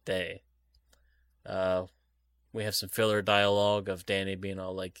beachfront day. We have some filler dialogue of Danny being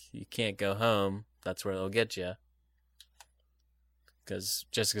all like, "You can't go home. That's where they'll get you." Because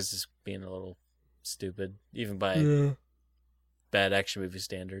Jessica's just being a little stupid, even by bad action movie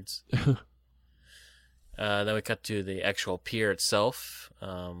standards. Then we cut to the actual pier itself.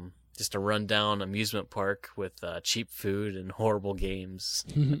 Just a rundown amusement park with cheap food and horrible games.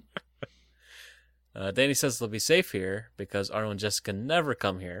 Danny says they'll be safe here because Arno and Jessica never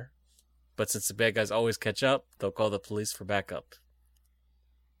come here. But since the bad guys always catch up, they'll call the police for backup.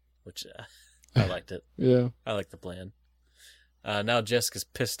 Which, I liked it. Yeah. I like the plan. Now Jessica's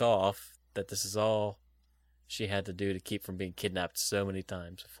pissed off that this is all she had to do to keep from being kidnapped so many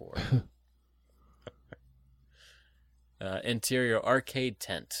times before. Interior arcade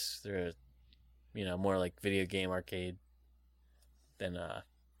tent. They're, more like video game arcade than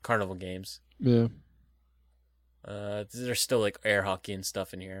carnival games. Yeah. There's still like air hockey and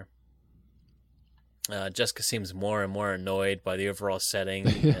stuff in here. Jessica seems more and more annoyed by the overall setting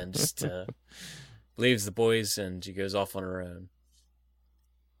and just leaves the boys and she goes off on her own.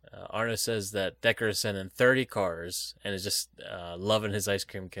 Arno says that Decker is sending 30 cars and is just loving his ice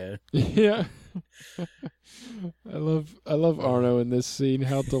cream cone. Yeah. I love Arno in this scene,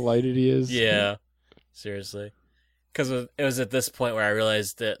 how delighted he is. Yeah. Seriously. Because it was at this point where I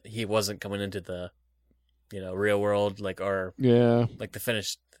realized that he wasn't coming into the, real world, like the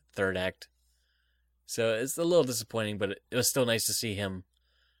finished third act. So it's a little disappointing, but it was still nice to see him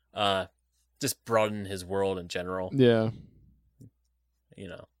just broaden his world in general. Yeah.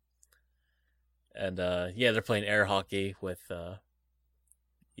 And they're playing air hockey with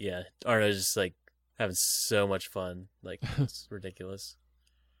Arno's just like having so much fun. Like, it's ridiculous.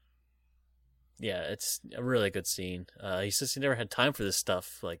 Yeah, it's a really good scene. He says he never had time for this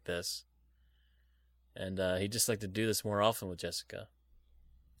stuff like this. And he'd just like to do this more often with Jessica.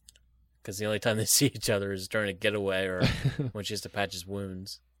 Because the only time they see each other is during a getaway or when she has to patch his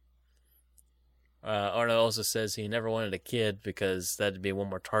wounds. Arno also says he never wanted a kid because that'd be one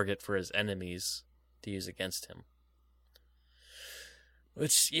more target for his enemies to use against him.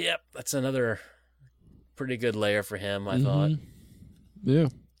 Which, that's another pretty good layer for him, I thought. Yeah.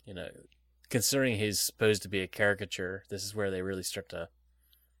 Considering he's supposed to be a caricature, this is where they really start to,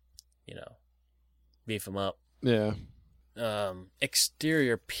 beef him up. Yeah.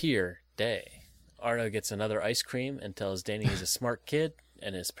 Exterior pier day. Arno gets another ice cream and tells Danny he's a smart kid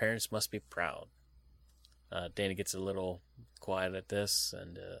and his parents must be proud. Danny gets a little quiet at this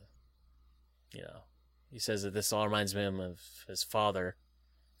and, he says that this all reminds him of his father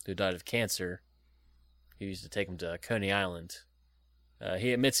who died of cancer, who used to take him to Coney Island.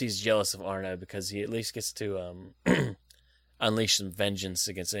 He admits he's jealous of Arno because he at least gets to unleash some vengeance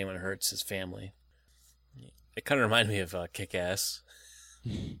against anyone who hurts his family. It kind of reminded me of Kick-Ass.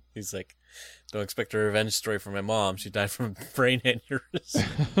 He's like, don't expect a revenge story from my mom. She died from a brain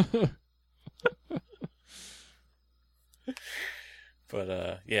aneurysm.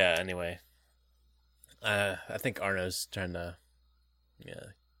 But, anyway. I think Arno's trying to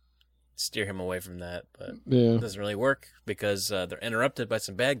steer him away from that, but it doesn't really work because they're interrupted by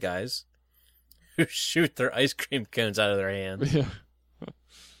some bad guys who shoot their ice cream cones out of their hands. Yeah.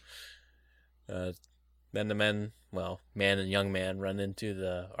 Then the man and young man run into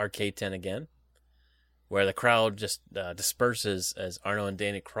the arcade tent again, where the crowd just disperses as Arno and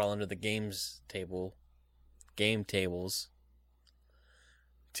Danny crawl under the game tables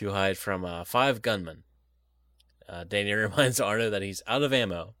to hide from 5 gunmen. Danny reminds Arno that he's out of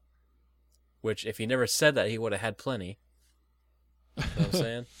ammo, which if he never said that, he would have had plenty. You know what I'm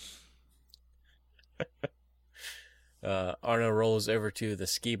saying? Arno rolls over to the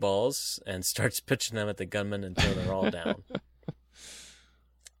skee balls and starts pitching them at the gunmen until they're all down.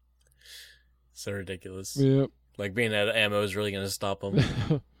 So ridiculous. Yep. Like being out of ammo is really going to stop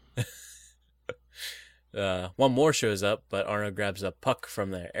them. One more shows up, but Arno grabs a puck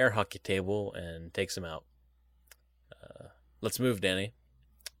from the air hockey table and takes him out. Let's move, Danny.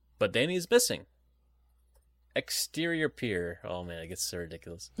 But Danny is missing. exterior pier. Oh man, it gets so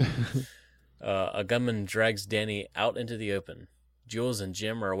ridiculous. A gunman drags Danny out into the open. Jules and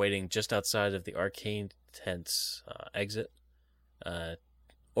Jim are waiting just outside of the arcade tent's exit,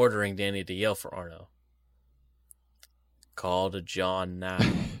 ordering Danny to yell for Arno. Call to John now.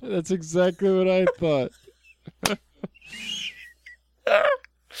 That's exactly what I thought.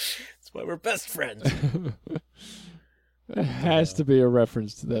 That's why we're best friends. It has to be a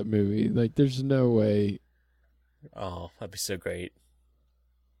reference to that movie. Like, there's no way. Oh, that'd be so great.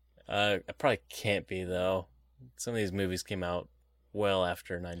 It probably can't be, though. Some of these movies came out well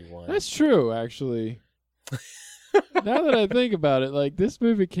after 91. That's true, actually. Now that I think about it, like, this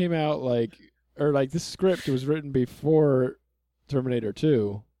movie came out, this script was written before Terminator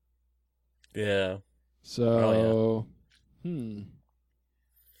 2. Yeah. So,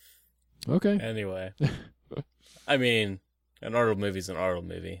 Okay. Anyway. I mean, an Arnold movie's an Arnold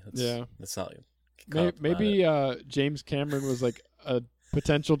movie. That's not... Maybe James Cameron was, like, a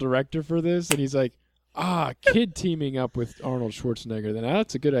potential director for this, and he's like, kid teaming up with Arnold Schwarzenegger, then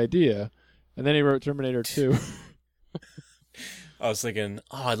that's a good idea. And then he wrote Terminator 2. I was thinking,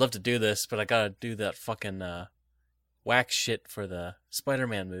 I'd love to do this, but I gotta do that fucking wax shit for the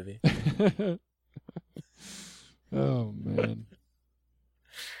Spider-Man movie. Oh, man.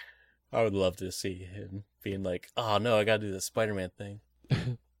 I would love to see him being like, oh no, I gotta do the Spider-Man thing.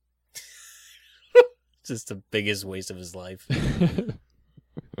 Just the biggest waste of his life.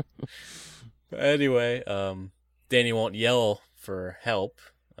 Anyway, Danny won't yell for help,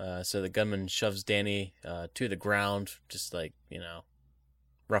 so the gunman shoves Danny to the ground, just like,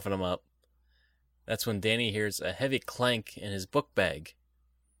 roughing him up. That's when Danny hears a heavy clank in his book bag.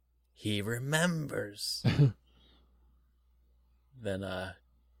 He remembers. Then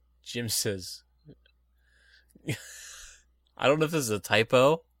Jim says, I don't know if this is a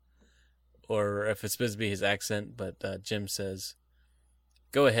typo or if it's supposed to be his accent, but Jim says,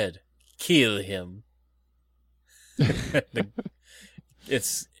 go ahead, kill him.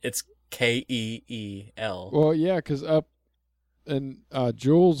 It's Keel. Well, yeah, because up in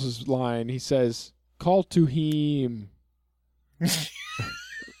Jules' line, he says, call to him.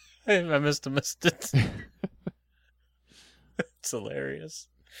 I missed it. It's hilarious.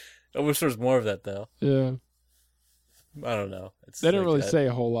 I wish there was more of that, though. Yeah. I don't know. They don't really say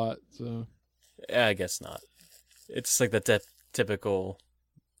a whole lot, so. Yeah, I guess not. It's like the typical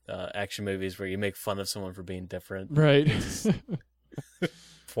action movies where you make fun of someone for being different. Right.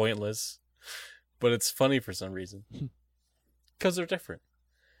 Pointless. But it's funny for some reason. Because they're different.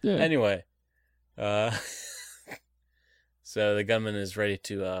 Yeah. Anyway. So the gunman is ready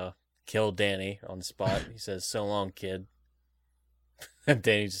to kill Danny on the spot. He says, so long, kid. And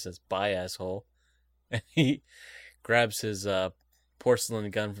Danny just says, bye, asshole. And he grabs his porcelain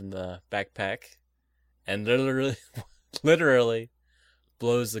gun from the backpack and literally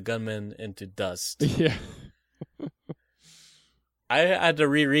blows the gunman into dust. Yeah. I had to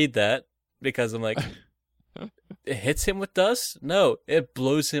reread that because I'm like, it hits him with dust? No, it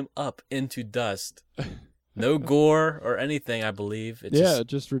blows him up into dust. No gore or anything, I believe. It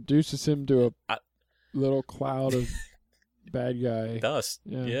just reduces him to a little cloud of bad guy. Dust.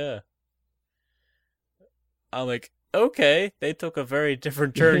 Yeah. I'm like, okay, they took a very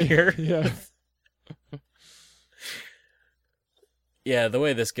different turn here. Yeah. Yeah, the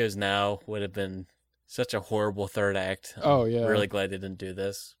way this goes now would have been such a horrible third act. Oh, yeah. I'm really glad they didn't do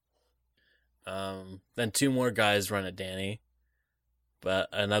this. Then two more guys run at Danny, but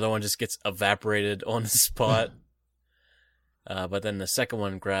another one just gets evaporated on the spot. But then the second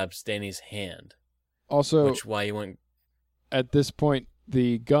one grabs Danny's hand. Also, why you went... At this point,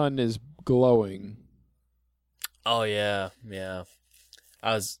 the gun is glowing. Oh, yeah.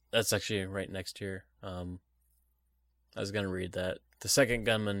 That's actually right next here. I was going to read that. The second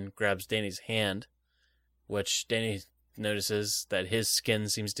gunman grabs Danny's hand, which Danny notices that his skin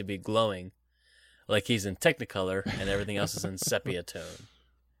seems to be glowing, like he's in Technicolor and everything else is in sepia tone.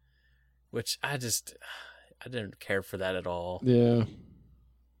 Which I didn't care for that at all. Yeah.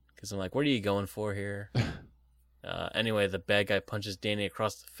 Because I'm like, what are you going for here? Anyway, the bad guy punches Danny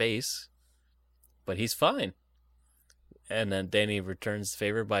across the face, but he's fine. And then Danny returns the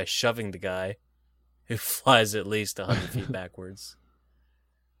favor by shoving the guy, who flies at least 100 feet backwards.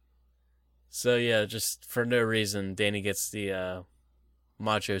 So yeah, just for no reason, Danny gets the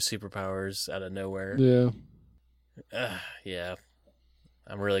macho superpowers out of nowhere. Yeah. Yeah.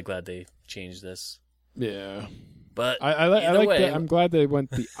 I'm really glad they changed this. Yeah. But I like that. I'm glad they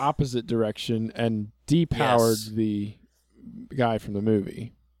went the opposite direction and depowered the guy from the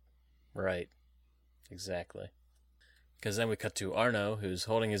movie. Right. Exactly. Because then we cut to Arno, who's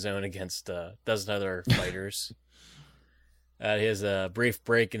holding his own against a dozen other fighters. He has a brief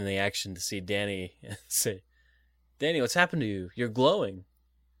break in the action to see Danny and say, "Danny, what's happened to you? You're glowing."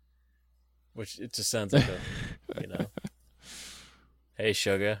 Which it just sounds like a, hey,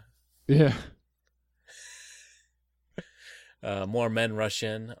 sugar. Yeah. More men rush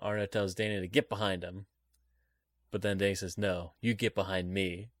in. Arno tells Danny to get behind him. But then Danny says, "No, you get behind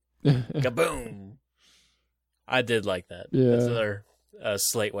me." Kaboom! I did like that. Yeah. That's another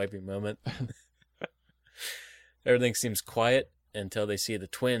slate wiping moment. Everything seems quiet until they see the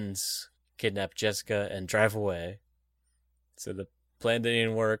twins kidnap Jessica and drive away. So the plan didn't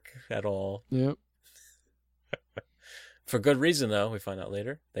even work at all. Yep. For good reason, though, we find out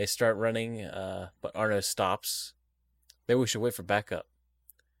later. They start running, but Arno stops. Maybe we should wait for backup.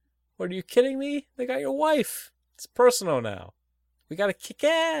 What, are you kidding me? They got your wife. It's personal now. We gotta kick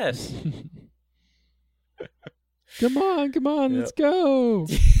ass. Come on, let's go.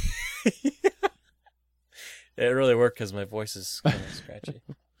 It really worked because my voice is kind of scratchy.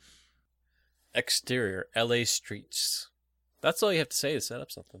 Exterior, LA streets. That's all you have to say to set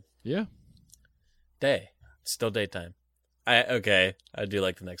up something. Yeah. Day. It's still daytime. I do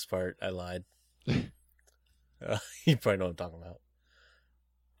like the next part. I lied. You probably know what I'm talking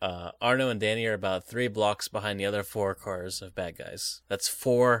about. Arno and Danny are about 3 blocks behind the other 4 cars of bad guys. That's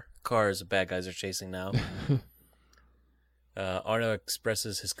 4 cars of bad guys are chasing now. Arno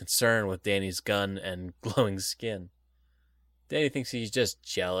expresses his concern with Danny's gun and glowing skin. Danny thinks he's just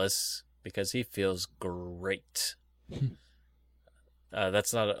jealous because he feels great.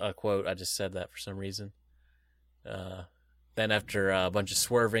 That's not a quote. I just said that for some reason. Then after a bunch of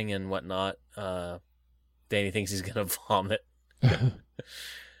swerving and whatnot, Danny thinks he's going to vomit.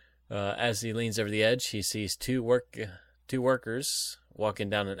 As he leans over the edge, he sees two workers walking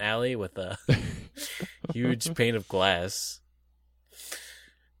down an alley with a huge pane of glass.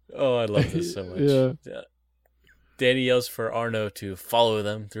 Oh, I love this so much. Yeah. Danny yells for Arno to follow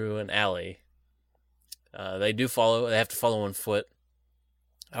them through an alley. They do follow. They have to follow on foot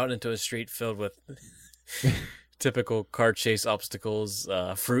out into a street filled with typical car chase obstacles,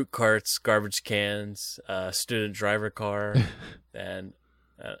 fruit carts, garbage cans, student driver car, and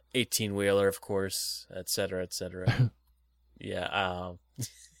 18-wheeler, of course, etc., etc. Yeah.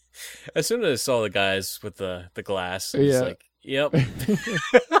 As soon as I saw the guys with the glass, I was like, yep.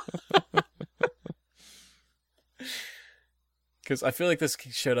 Because I feel like this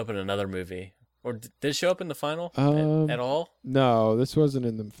showed up in another movie. Or did it show up in the final at all? No, this wasn't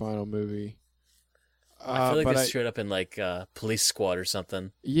in the final movie. I feel like this showed up in like Police Squad or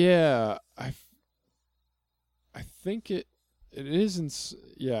something. Yeah, I think it is in.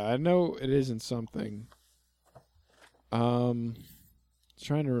 Yeah, I know it is in something. Trying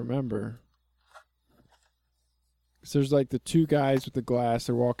to remember. 'Cause there's like the 2 guys with the glass.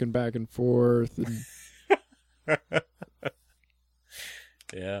 They're walking back and forth. And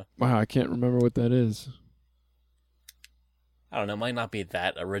yeah. Wow, I can't remember what that is. I don't know. It might not be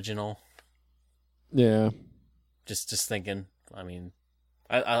that original. Yeah. Just thinking. I mean,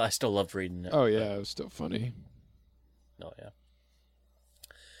 I still loved reading it. Oh yeah, it was still funny. Oh yeah.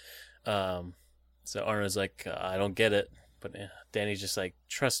 So Arno's like, I don't get it, but Danny's just like,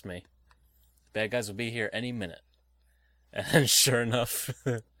 trust me, the bad guys will be here any minute. And sure enough,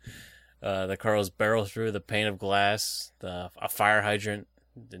 the cars barrel through the pane of glass, a fire hydrant,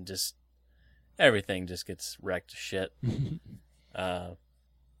 and just everything just gets wrecked to shit.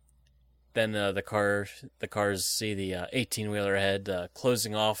 Then the cars see the 18-wheeler ahead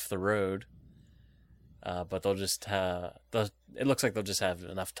closing off the road, but they'll just it looks like they'll just have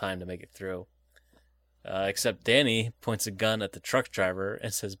enough time to make it through. Except Danny points a gun at the truck driver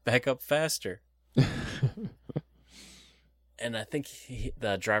and says, "Back up faster." And I think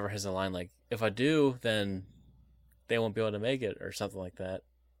the driver has a line like, "If I do, then they won't be able to make it," or something like that.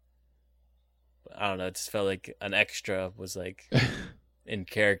 I don't know. It just felt like an extra was like in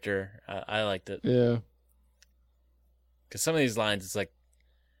character. I liked it. Yeah. Because some of these lines, it's like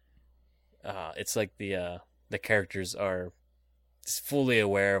the characters are just fully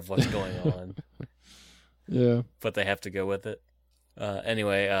aware of what's going on. Yeah. But they have to go with it.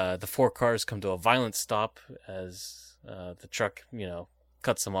 Anyway, the 4 cars come to a violent stop as the truck,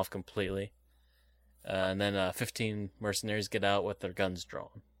 cuts them off completely. And then 15 mercenaries get out with their guns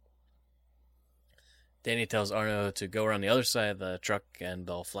drawn. Danny tells Arno to go around the other side of the truck and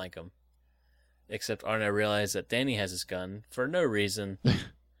they'll flank him. Except Arno realizes that Danny has his gun for no reason.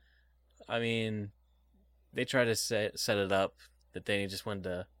 I mean, they try to set it up that Danny just wanted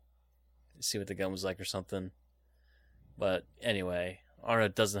to see what the gun was like or something. But anyway, Arno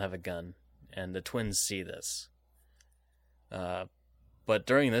doesn't have a gun, and the twins see this. But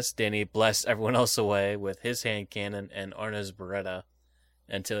during this, Danny blasts everyone else away with his hand cannon and Arno's Beretta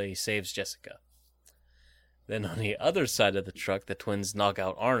until he saves Jessica. Then on the other side of the truck, the twins knock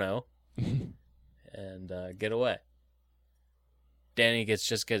out Arno and get away. Danny gets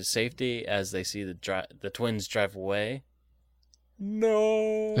Jessica to safety as they see the twins drive away.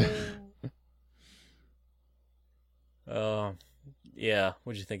 No! Yeah,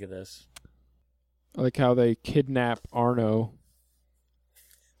 what'd you think of this? I like how they kidnap Arno.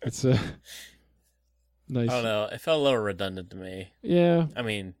 It's a nice. I don't know. It felt a little redundant to me. Yeah. I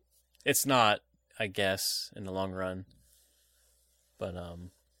mean, it's not, I guess, in the long run. But,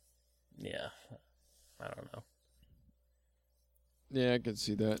 yeah. I don't know. Yeah, I can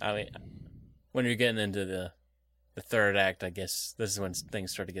see that. I mean, when you're getting into the third act, I guess this is when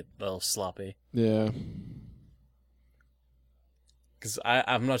things start to get a little sloppy. Yeah. Because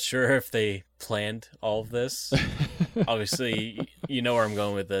I'm not sure if they planned all of this. Obviously, you know where I'm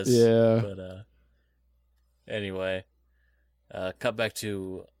going with this. Yeah. But anyway, cut back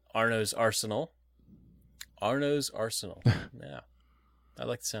to Arno's Arsenal. Arno's Arsenal. Yeah, I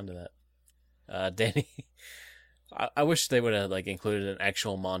like the sound of that. Danny, I wish they would have included an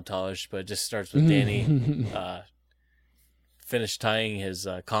actual montage, but it just starts with Danny finished tying his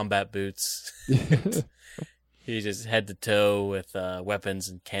combat boots. He's just head to toe with weapons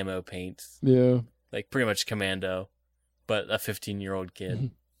and camo paint. Yeah. Pretty much Commando, but a 15-year-old kid.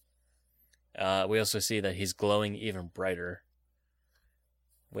 We also see that he's glowing even brighter.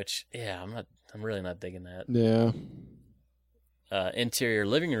 Which, yeah, I'm really not digging that. Yeah. Interior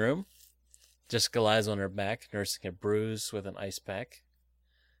living room. Jessica lies on her back, nursing a bruise with an ice pack.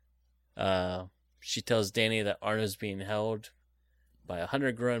 She tells Danny that Arno's being held by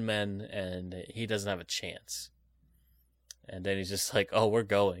 100 grown men, and he doesn't have a chance. And Danny's just like, oh, we're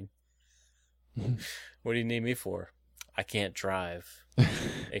going. What do you need me for? I can't drive.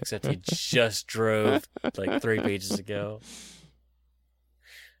 Except he just drove 3 pages ago.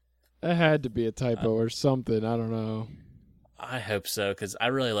 It had to be a typo or something. I don't know. I hope so, because I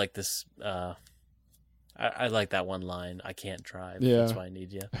really like this. I like that one line. I can't drive. Yeah. That's why I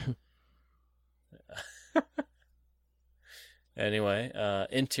need you. Anyway,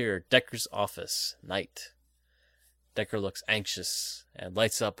 interior Decker's office, night. Decker looks anxious and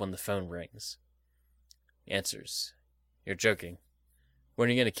lights up when the phone rings. He answers. You're joking. When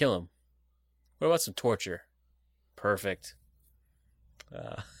are you going to kill him? What about some torture? Perfect.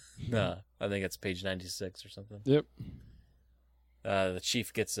 I think it's page 96 or something. Yep. The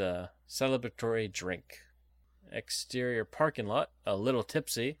chief gets a celebratory drink. Exterior parking lot, a little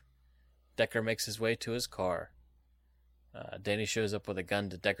tipsy. Decker makes his way to his car. Danny shows up with a gun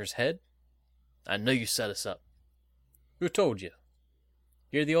to Decker's head. I know you set us up. Who told you?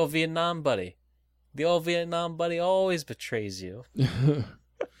 You're the old Vietnam buddy. The old Vietnam buddy always betrays you.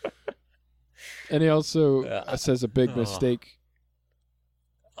 And he also says a big mistake.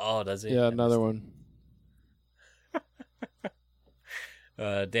 Oh, does he? Yeah, another one.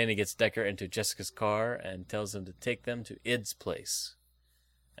 Danny gets Decker into Jessica's car and tells him to take them to Id's place.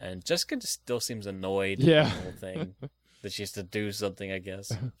 And Jessica just still seems annoyed with the whole thing. That she has to do something, I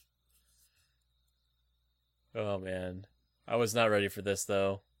guess. Oh, man. I was not ready for this,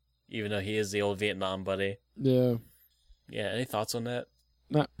 though. Even though he is the old Vietnam buddy. Yeah. Yeah, any thoughts on that?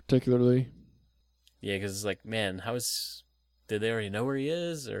 Not particularly. Yeah, because it's like, man, did they already know where he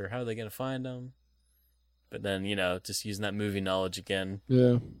is? Or how are they going to find him? But then, just using that movie knowledge again.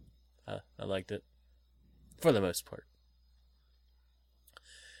 Yeah. I liked it. For the most part.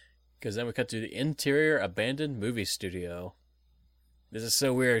 Because then we cut to the interior abandoned movie studio. This is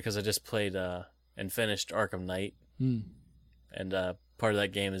so weird because I just played and finished Arkham Knight. And part of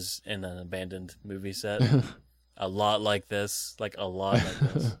that game is in an abandoned movie set. A lot like this. A lot like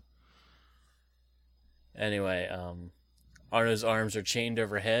this. Anyway, Arno's arms are chained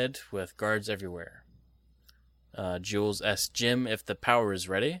overhead with guards everywhere. Jules asks Jim if the power is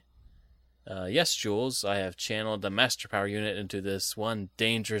ready. Yes, Jules, I have channeled the master power unit into this one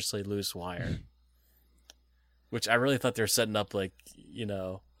dangerously loose wire. Which I really thought they were setting up a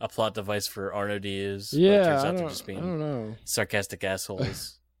plot device for Arno to use. Yeah, but it turns out they're just being I don't know. sarcastic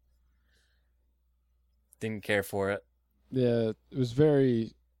assholes. Didn't care for it. Yeah, it was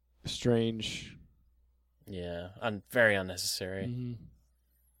very strange. Yeah, very unnecessary. Mm-hmm.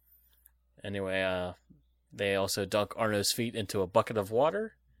 Anyway, they also dunk Arno's feet into a bucket of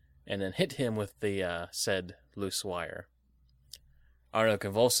water and then hit him with the said loose wire. Arno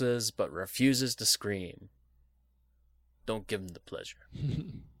convulses but refuses to scream. Don't give him the pleasure.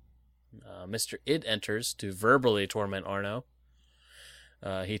 Mr. Id enters to verbally torment Arno.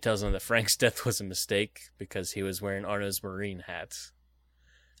 He tells him that Frank's death was a mistake because he was wearing Arno's Marine hat.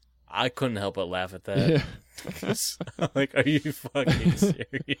 I couldn't help but laugh at that. Yeah. Like, are you fucking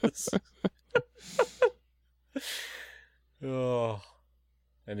serious? Oh.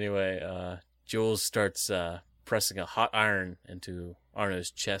 Anyway, Jules starts pressing a hot iron into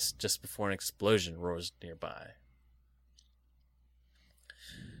Arno's chest just before an explosion roars nearby.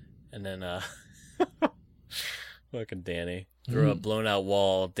 And then, fucking Danny. Through a blown out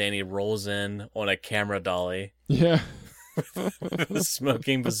wall, Danny rolls in on a camera dolly. Yeah. with a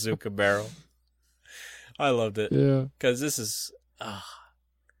smoking bazooka barrel. I loved it. Yeah. Because this is,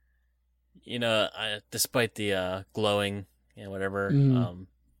 despite the glowing and whatever,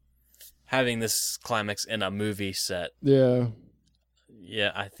 having this climax in a movie set. Yeah.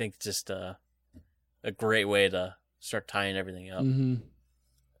 Yeah, I think just a great way to start tying everything up. Mm-hmm.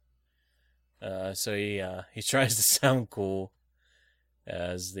 So he tries to sound cool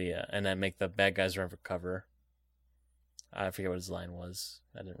as and then make the bad guys run for cover. I forget what his line was.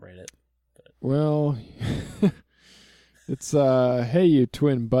 I didn't write it. But. Well, it's hey you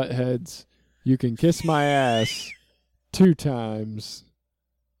twin buttheads, you can kiss my ass 2 times.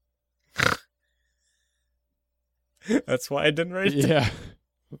 That's why I didn't write it. Yeah.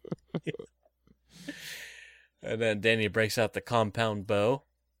 And then Danny breaks out the compound bow.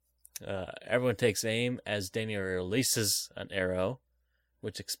 Everyone takes aim as Danny releases an arrow,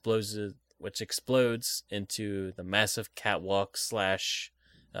 which explodes into the massive catwalk /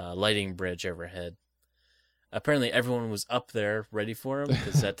 lighting bridge overhead. Apparently, everyone was up there ready for him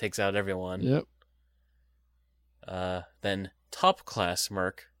because that takes out everyone. Yep. Then Top Class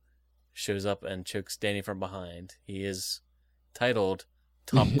Merc shows up and chokes Danny from behind. He is titled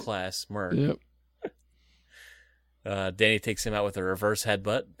Top Class Merc. Yep. Danny takes him out with a reverse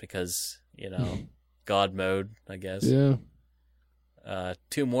headbutt because, God mode, I guess. Yeah.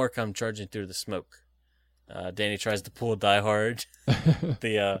 2 more come charging through the smoke. Danny tries to pull Die Hard with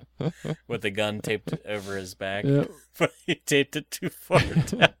the gun taped over his back, but he taped it too far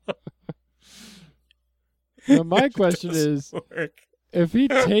down. Now my question is, if he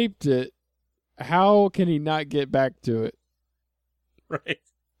taped it, how can he not get back to it? Right.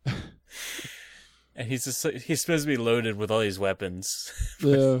 And he's supposed to be loaded with all these weapons.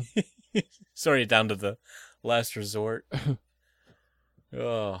 Yeah. Sorry, down to the last resort.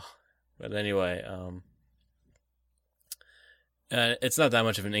 Oh, but anyway, it's not that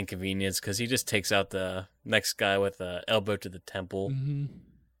much of an inconvenience because he just takes out the next guy with an elbow to the temple, and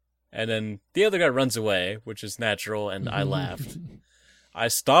then the other guy runs away, which is natural, and I laughed. I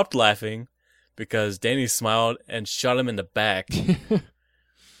stopped laughing because Danny smiled and shot him in the back.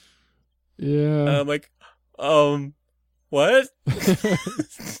 Yeah. And I'm like, what?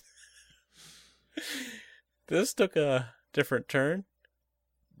 This took a different turn.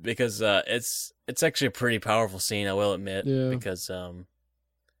 Because it's actually a pretty powerful scene, I will admit. Yeah. Because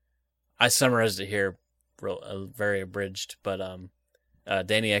I summarized it here, very abridged. But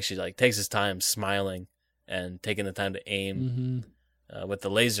Danny actually takes his time smiling and taking the time to aim with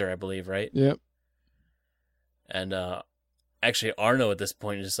the laser, I believe, right? Yep. And actually, Arno at this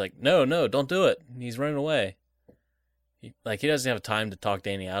point is just like, no, don't do it. He's running away. He doesn't have time to talk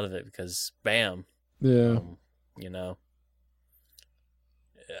Danny out of it because, bam. Yeah.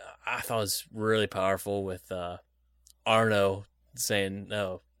 I thought it was really powerful with Arno saying,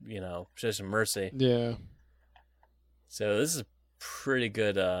 no, show some mercy. Yeah. So this is pretty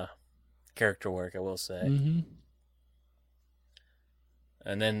good character work, I will say.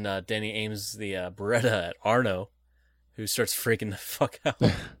 And then Danny aims the Beretta at Arno, who starts freaking the fuck out.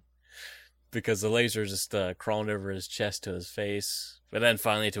 Because the laser is just crawling over his chest to his face, but then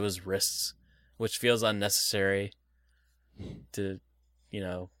finally to his wrists, which feels unnecessary to,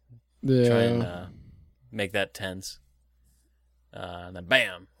 try and make that tense. And then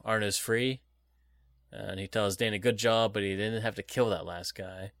bam, Arno's free. And he tells Danny, good job, but he didn't have to kill that last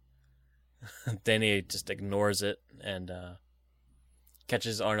guy. Danny just ignores it and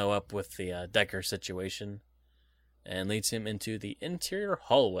catches Arno up with the Decker situation and leads him into the interior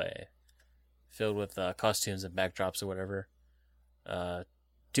hallway filled with costumes and backdrops or whatever.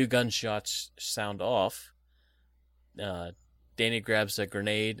 2 gunshots sound off. Danny grabs a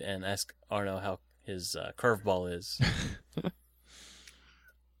grenade and asks Arno how his curveball is.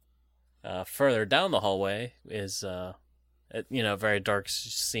 Further down the hallway is, a very dark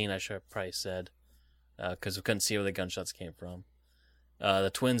scene, I should have probably said, because we couldn't see where the gunshots came from.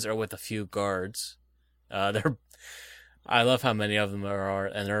 The twins are with a few guards. I love how many of them there are,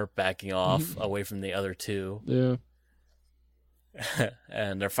 and they're backing off away from the other 2. Yeah.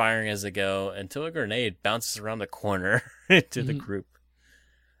 And they're firing as they go until a grenade bounces around the corner into the group.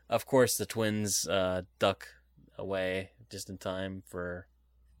 Of course, the twins duck away just in time for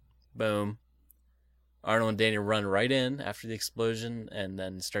boom. Arno and Danny run right in after the explosion and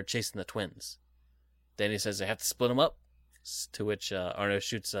then start chasing the twins. Danny says they have to split them up, to which Arno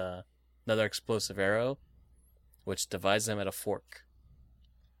shoots another explosive arrow, which divides them at a fork.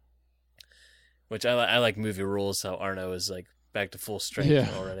 Which I like movie rules, how Arno is like back to full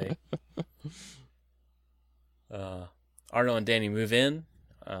strength already. Arno and Danny move in.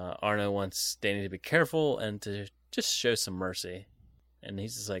 Arno wants Danny to be careful and to just show some mercy. And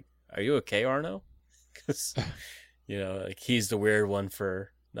he's just like, "Are you okay, Arno?" Because, like he's the weird one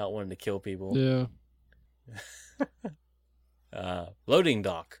for not wanting to kill people. Yeah. Loading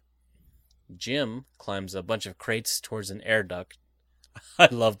dock. Jim climbs a bunch of crates towards an air duct. I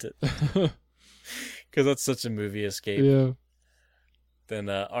loved it. Because that's such a movie escape. Yeah. Then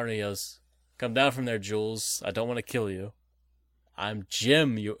Arno yells, "Come down from there, Jules. I don't want to kill you. I'm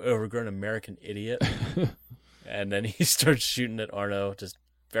Jim, you overgrown American idiot." And then he starts shooting at Arno just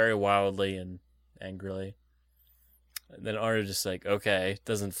very wildly and angrily. And then Arno just like, okay,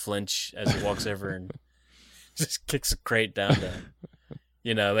 doesn't flinch as he walks over and just kicks a crate down to,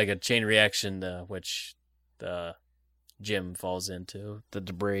 make a chain reaction, which Jim falls into, the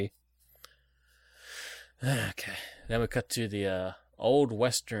debris. Okay, then we cut to the old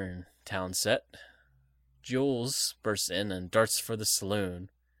Western town set. Jules bursts in and darts for the saloon,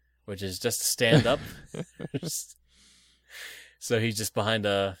 which is just a stand-up. So he's just behind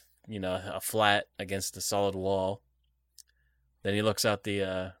a flat against a solid wall. Then he looks out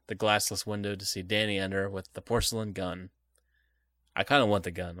the glassless window to see Danny enter with the porcelain gun. I kind of want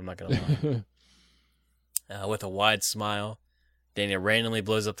the gun, I'm not going to lie. With a wide smile, Danny randomly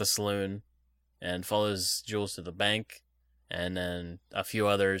blows up the saloon and follows Jules to the bank, and then a few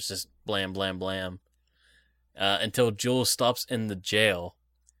others just blam, blam, blam. Until Jules stops in the jail,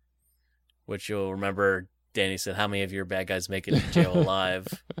 which you'll remember Danny said, "How many of your bad guys make it to jail alive?"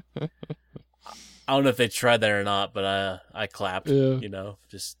 I don't know if they tried that or not, but I clapped,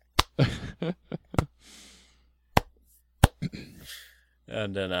 just.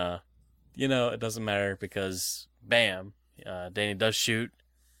 And then, it doesn't matter because, bam, Danny does shoot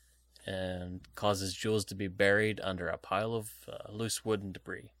and causes Jules to be buried under a pile of loose wood and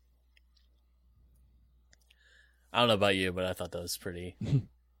debris. I don't know about you, but I thought that was pretty,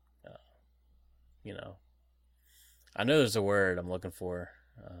 I know there's a word I'm looking for.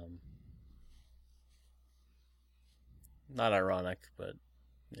 Not ironic, but,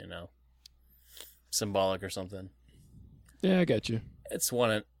 symbolic or something. Yeah, I got you. It's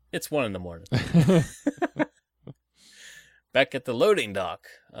 1 in the morning. Back at the loading dock,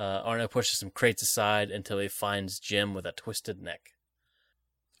 Arno pushes some crates aside until he finds Jim with a twisted neck.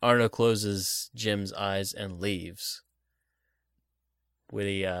 Arno closes Jim's eyes and leaves. Would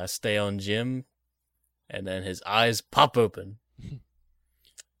he stay on Jim? And then his eyes pop open.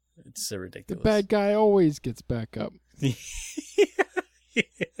 It's so ridiculous. The bad guy always gets back up.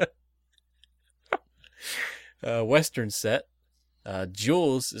 Yeah. Western set.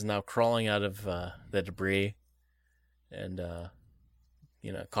 Jules is now crawling out of the debris and,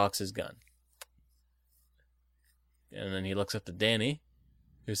 cocks his gun. And then he looks up to Danny,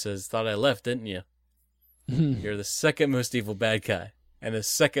 who says, "Thought I left, didn't you? You're the second most evil bad guy. And the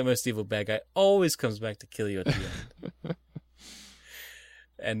second most evil bad guy always comes back to kill you at the end."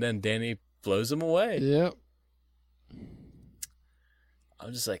 And then Danny blows him away. Yep.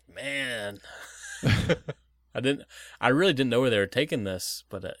 I'm just like, man. I really didn't know where they were taking this,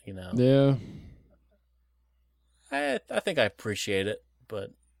 but Yeah. I think I appreciate it,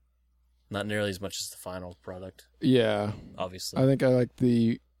 but not nearly as much as the final product. Yeah. Obviously. I think I like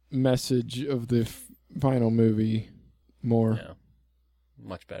the message of the final movie more. Yeah.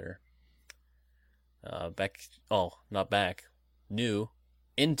 Much better. New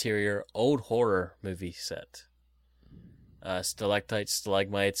interior old horror movie set. Stalactites,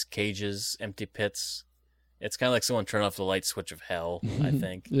 stalagmites, cages, empty pits. It's kind of like someone turned off the light switch of hell, I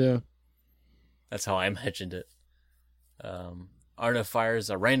think. Yeah. That's how I imagined it. Arno fires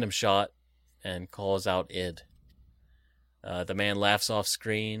a random shot and calls out Id. The man laughs off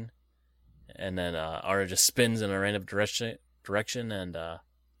screen, and then Arno just spins in a random direction and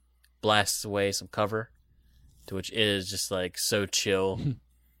blasts away some cover, to which Id is just like so chill.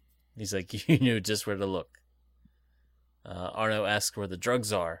 He's like, "You knew just where to look." Arno asks where the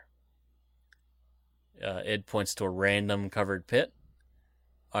drugs are. Id points to a random covered pit.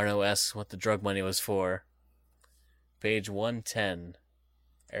 Arno asks what the drug money was for. Page 110.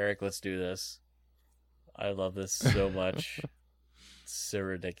 Eric, let's do this. I love this so much. It's so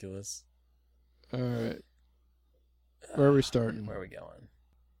ridiculous. All right. Where are we starting? Where are we going?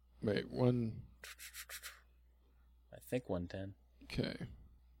 Wait, one. I think 110. Okay.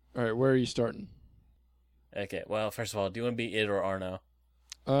 All right, where are you starting? Okay, well, first of all, do you want to be Id or Arno?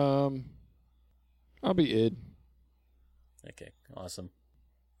 I'll be Id. Okay, awesome.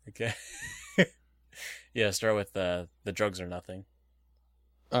 Okay. Yeah, start with the drugs are nothing.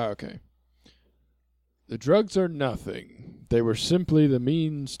 Ah, okay. The drugs are nothing. They were simply the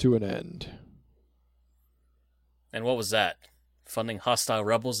means to an end. And what was that? Funding hostile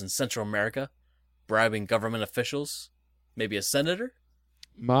rebels in Central America? Bribing government officials? Maybe a senator?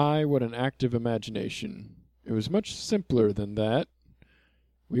 My, what an active imagination. It was much simpler than that.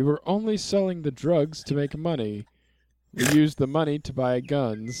 We were only selling the drugs to make money. We used the money to buy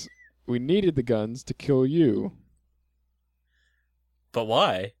guns. We needed the guns to kill you. But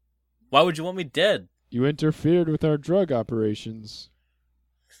why? Why would you want me dead? You interfered with our drug operations.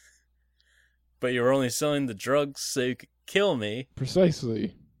 But you were only selling the drugs so you could kill me.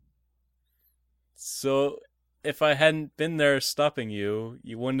 Precisely. So, if I hadn't been there stopping you,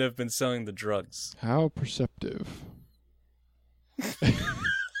 you wouldn't have been selling the drugs. How perceptive.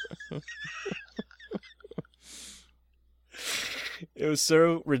 It was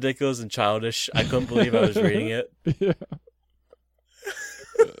so ridiculous and childish. I couldn't believe I was reading it. Yeah.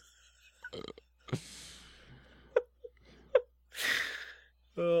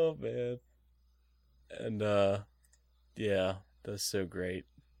 Oh, man. And, yeah, that's so great.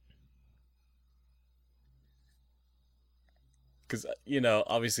 Because,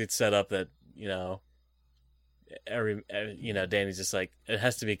 obviously it's set up that, Danny's just like, it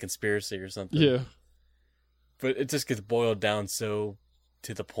has to be a conspiracy or something. Yeah. But it just gets boiled down so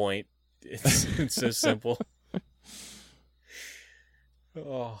to the point. It's so simple.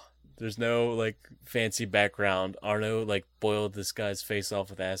 Oh, there's no, fancy background. Arno, boiled this guy's face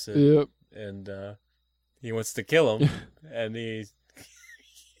off with acid. Yep. And, he wants to kill him. And he...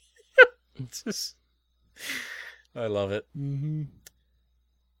 I love it. Mm-hmm.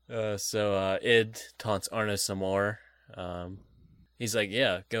 So Id taunts Arno some more. He's like,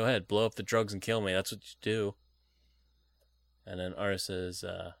 yeah, go ahead, blow up the drugs and kill me. That's what you do. And then Arno says,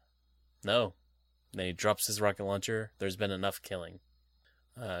 no. Then he drops his rocket launcher. There's been enough killing.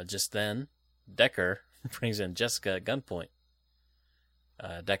 Just then, Decker brings in Jessica at gunpoint.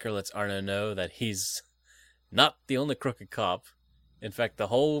 Decker lets Arno know that he's not the only crooked cop. In fact, the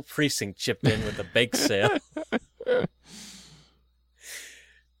whole precinct chipped in with a bake sale.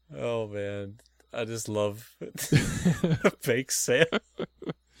 Oh, man. I just love a bake sale.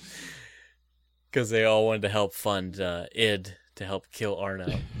 Because they all wanted to help fund Id to help kill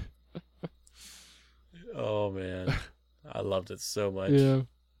Arno. Oh, man. I loved it so much. Yeah.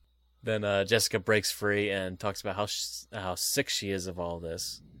 Then Jessica breaks free and talks about how sick she is of all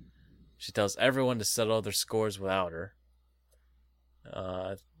this. She tells everyone to settle their scores without her.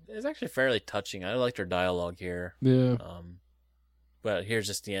 It's actually fairly touching. I liked her dialogue here. Yeah. But here's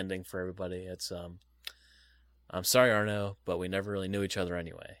just the ending for everybody. It's I'm sorry, Arno, but we never really knew each other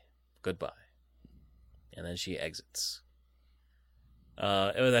anyway. Goodbye. And then she exits.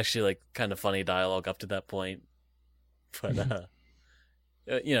 It was actually kind of funny dialogue up to that point, but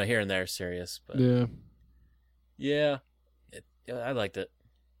here and there serious. But yeah, I liked it,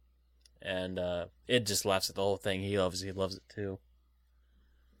 and it just laughs at the whole thing. He loves it too.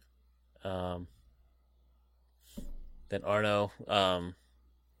 Then Arno,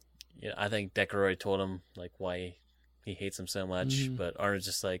 I think Decker already told him why he hates him so much, but Arno's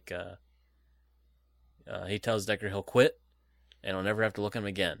just he tells Decker he'll quit and he'll never have to look at him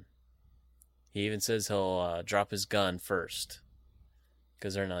again. He even says he'll drop his gun first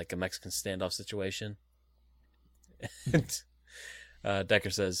because they're in a Mexican standoff situation. And Decker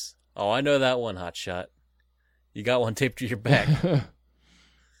says, "Oh, I know that one, hotshot. You got one taped to your back."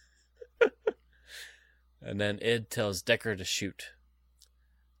 And then Id tells Decker to shoot.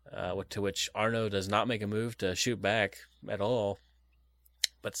 To which Arno does not make a move to shoot back at all.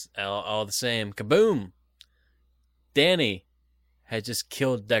 But all the same, kaboom! Danny had just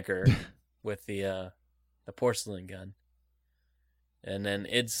killed Decker with the porcelain gun. And then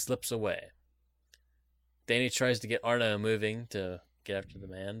Id slips away. Danny tries to get Arno moving to get after the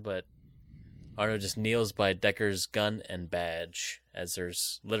man, but Arno just kneels by Decker's gun and badge, as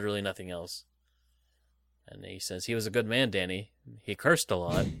there's literally nothing else. And he says, he was a good man, Danny. He cursed a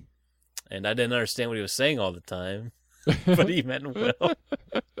lot. And I didn't understand what he was saying all the time. But he meant well.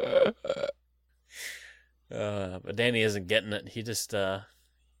 But Danny isn't getting it. He just,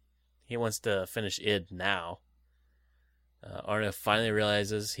 he wants to finish Id now. Arno finally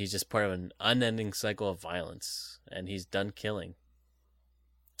realizes he's just part of an unending cycle of violence. And he's done killing.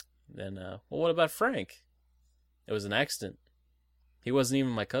 Then, well, what about Frank? It was an accident. He wasn't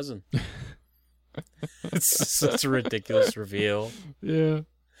even my cousin. It's such a ridiculous reveal. Yeah.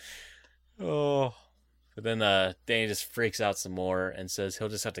 Oh. But then Danny just freaks out some more and says he'll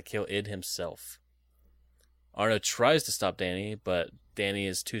just have to kill Id himself. Arno tries to stop Danny, but Danny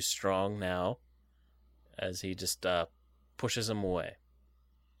is too strong now as he just pushes him away.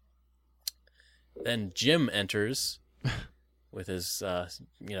 Then Jim enters with his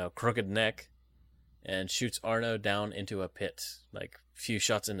crooked neck and shoots Arno down into a pit. Like a few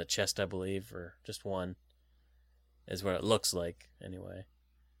shots in the chest, I believe, or just one is what it looks like anyway.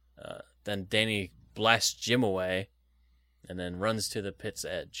 Then Danny blasts Jim away and then runs to the pit's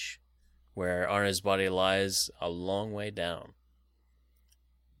edge, where Arno's body lies a long way down.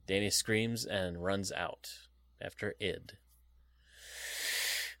 Danny screams and runs out after Id.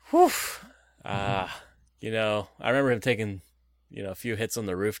 Whew. I remember him taking, a few hits on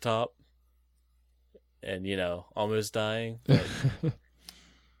the rooftop and, almost dying. But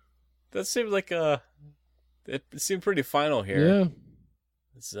that seemed like it seemed pretty final here. Yeah.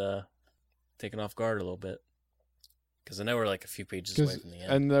 It's taken off guard a little bit. Because I know we're like a few pages away from the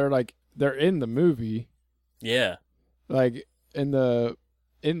end. And they're in the movie. Yeah. Like in the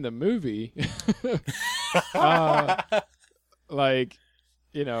movie,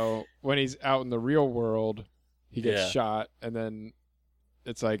 when he's out in the real world, he gets shot, and then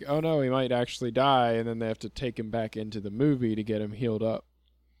it's like, oh no, he might actually die, and then they have to take him back into the movie to get him healed up.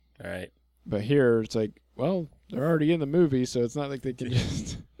 All right. But here it's like, well, they're already in the movie, so it's not like they can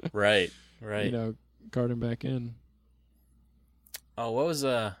just right. guard him back in. Oh, what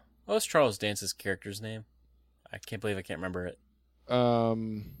was Charles Dance's character's name? I can't believe I can't remember it.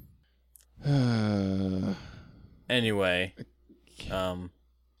 Anyway, man,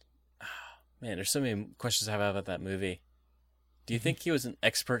 there's so many questions I have about that movie. Do you think he was an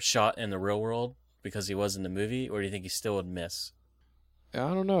expert shot in the real world because he was in the movie, or do you think he still would miss?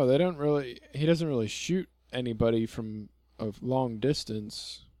 I don't know. He doesn't really shoot anybody from a long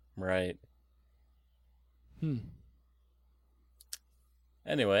distance. Right.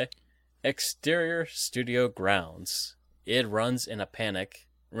 Anyway, exterior studio grounds. Id runs in a panic.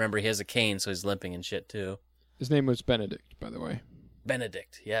 Remember, he has a cane, so he's limping and shit, too. His name was Benedict, by the way.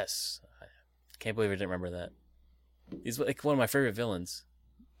 Benedict, yes. I can't believe I didn't remember that. He's like one of my favorite villains.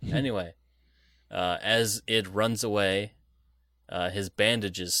 Anyway, as Id runs away, his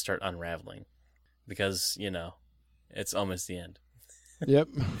bandages start unraveling. Because, it's almost the end. Yep.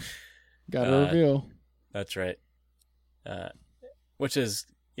 Gotta reveal. That's right. Which is,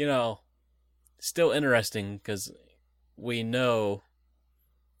 still interesting because we know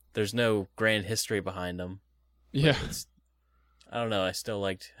there's no grand history behind them. Yeah. I don't know. I still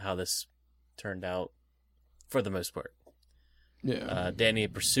liked how this turned out for the most part. Yeah. Danny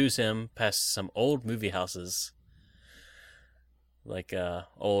pursues him past some old movie houses, like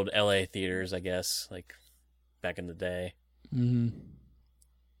old LA theaters, I guess, like back in the day. Mm-hmm.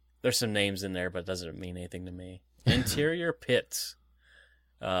 There's some names in there, but it doesn't mean anything to me. Interior pit.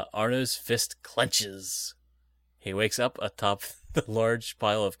 Arno's fist clenches. He wakes up atop the large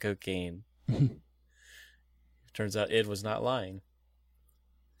pile of cocaine. Turns out Id was not lying.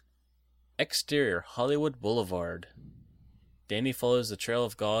 Exterior Hollywood Boulevard. Danny follows the trail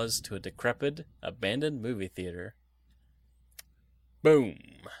of gauze to a decrepit, abandoned movie theater. Boom!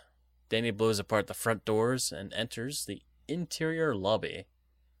 Danny blows apart the front doors and enters the interior lobby.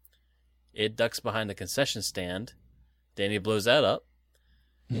 Id ducks behind the concession stand. Danny blows that up.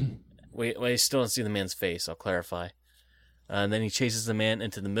 We still don't see the man's face, I'll clarify. And then he chases the man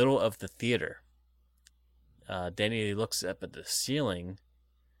into the middle of the theater. Danny looks up at the ceiling,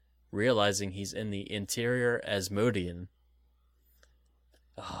 realizing he's in the interior Asmodean.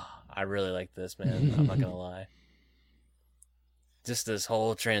 Oh, I really like this, man. I'm not going to lie. Just this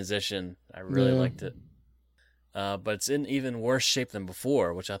whole transition, I really liked it. But it's in even worse shape than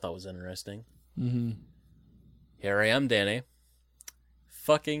before, which I thought was interesting. Mm-hmm. Here I am, Danny.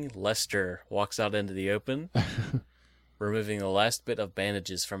 Fucking Lester walks out into the open, removing the last bit of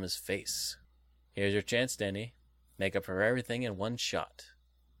bandages from his face. Here's your chance, Danny. Make up for everything in one shot.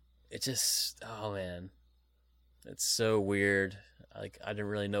 It just, oh man. It's so weird. Like, I didn't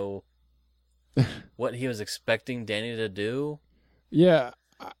really know what he was expecting Danny to do. Yeah,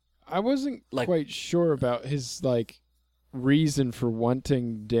 I wasn't quite sure about his, reason for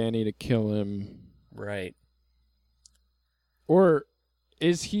wanting Danny to kill him. Right. Or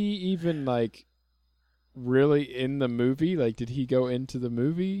is he even, really in the movie? Did he go into the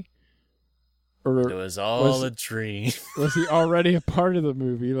movie? Or it was all a dream. Was he already a part of the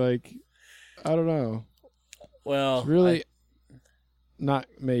movie? I don't know. Well, it's really not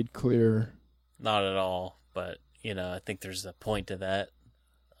made clear. Not at all. But, I think there's a point to that.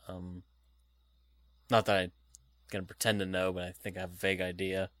 Not that I'm gonna pretend to know, but I think I have a vague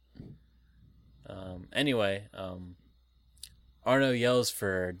idea. Anyway, Arno yells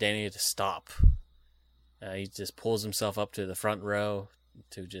for Danny to stop. He just pulls himself up to the front row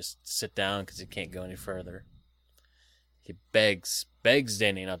to just sit down because he can't go any further. He begs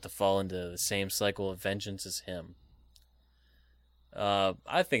Danny not to fall into the same cycle of vengeance as him.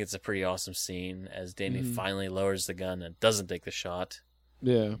 I think it's a pretty awesome scene as Danny finally lowers the gun and doesn't take the shot.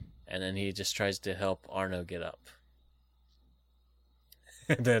 Yeah. And then he just tries to help Arno get up.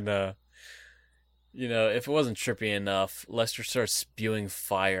 And then, if it wasn't trippy enough, Lester starts spewing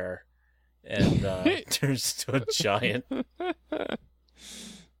fire and turns into a giant.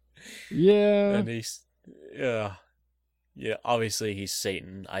 Yeah. And he's, obviously he's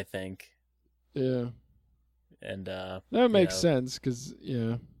Satan, I think. Yeah. And that makes sense, because,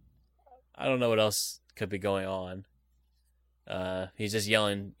 I don't know what else could be going on. He's just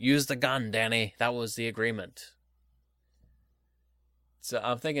yelling, "Use the gun, Danny. That was the agreement." So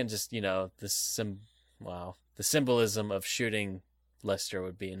I'm thinking just, the symbolism of shooting Lester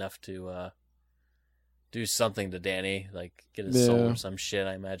would be enough to do something to Danny, like get his soul or some shit,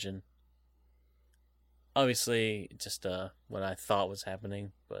 I imagine. Obviously, just what I thought was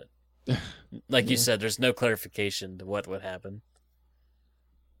happening, but like you said, there's no clarification to what would happen.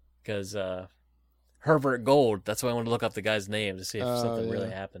 Because Herbert Gold, that's why I wanted to look up the guy's name to see if something really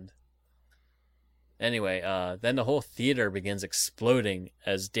happened. Anyway, then the whole theater begins exploding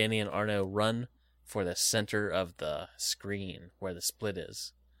as Danny and Arno run for the center of the screen where the split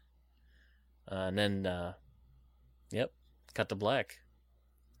is. And then, cut to black.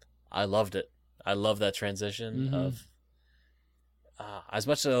 I loved it. I love that transition of... as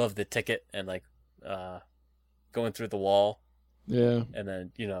much as I love the ticket and, going through the wall. Yeah. And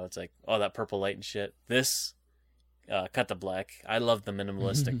then, it's like, all that purple light and shit. This, cut to black. I love the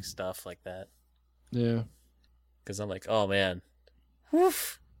minimalistic stuff like that. Yeah. Because I'm like, oh, man.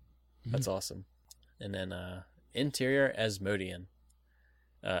 Woof. That's awesome. And then, interior Asmodean.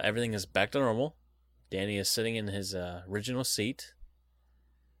 Everything is back to normal. Danny is sitting in his original seat.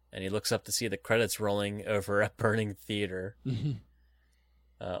 And he looks up to see the credits rolling over a burning theater.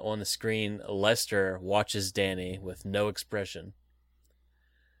 On the screen, Lester watches Danny with no expression.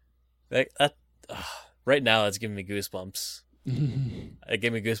 Right now, it's giving me goosebumps. It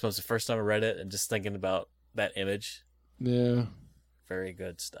gave me goosebumps the first time I read it, and just thinking about that image. Yeah. Very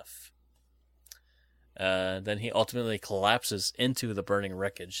good stuff. Then he ultimately collapses into the burning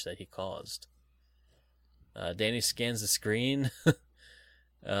wreckage that he caused. Danny scans the screen,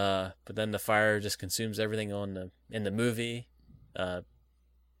 but then the fire just consumes everything in the movie. Cut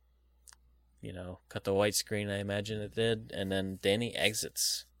the white screen, I imagine it did, and then Danny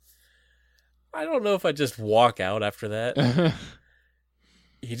exits. I don't know if I just walk out after that.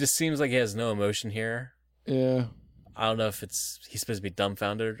 He just seems like he has no emotion here. Yeah. I don't know if he's supposed to be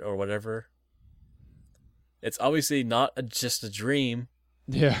dumbfounded or whatever. It's obviously not just a dream.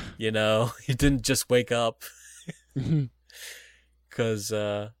 Yeah. He didn't just wake up. Because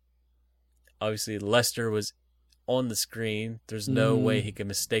obviously Lester was on the screen. There's no way he could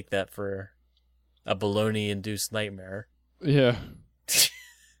mistake that for a baloney-induced nightmare. Yeah.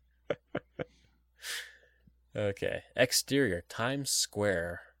 Okay. Exterior, Times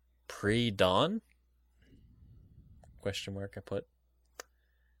Square. Pre-dawn? Question mark I put.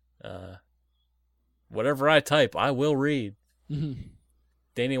 Whatever I type, I will read.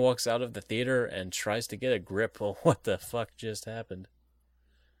 Danny walks out of the theater and tries to get a grip on what the fuck just happened.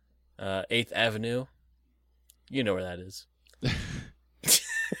 8th Avenue. You know where that is.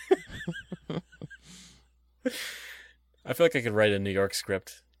 I feel like I could write a New York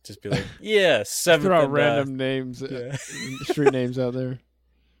script. Just be like, yeah, 7th. Throw out random names, street names out there.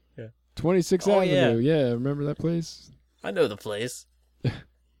 Yeah. 26th Avenue. Yeah, remember that place? I know the place.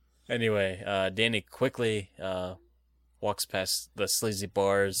 Anyway, Danny quickly walks past the sleazy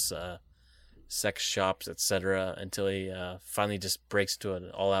bars, sex shops, etc., until he finally just breaks into an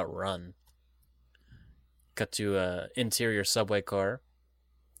all-out run. Cut to an interior subway car.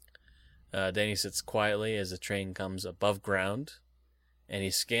 Danny sits quietly as the train comes above ground, and he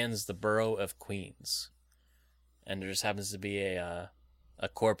scans the borough of Queens. And there just happens to be a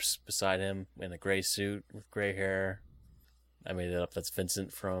corpse beside him in a gray suit with gray hair. I made it up. That's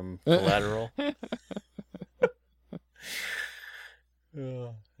Vincent from Collateral.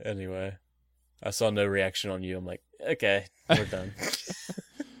 Anyway, I saw no reaction on you. I'm like, okay, we're done.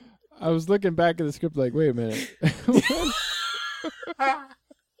 I was looking back at the script like, wait a minute. I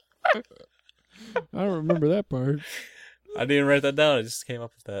don't remember that part. I didn't write that down. I just came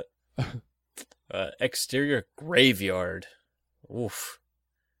up with that. Exterior graveyard. Oof.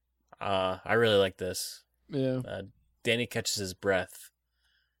 I really like this. Yeah. Danny catches his breath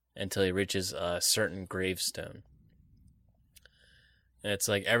until he reaches a certain gravestone. And it's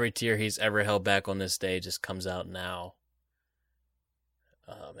like every tear he's ever held back on this day just comes out now.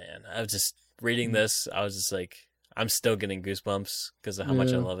 Oh, man. I was just reading this. I was just like, I'm still getting goosebumps because of how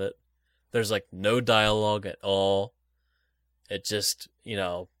much I love it. There's like no dialogue at all. It just,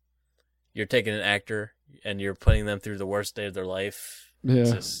 you're taking an actor and you're putting them through the worst day of their life. Yeah.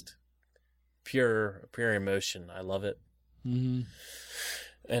 It's just pure emotion. I love it. Mm-hmm.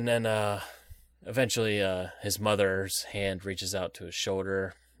 And then eventually his mother's hand reaches out to his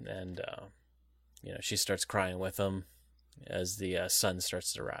shoulder and, she starts crying with him as the sun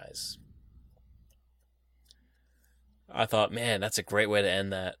starts to rise. I thought, man, that's a great way to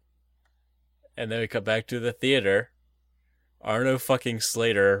end that. And then we come back to the theater. Arno fucking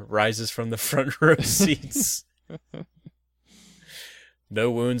Slater rises from the front row seats.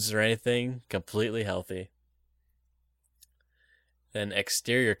 No wounds or anything. Completely healthy. Then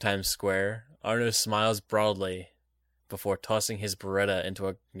exterior Times Square. Arno smiles broadly before tossing his Beretta into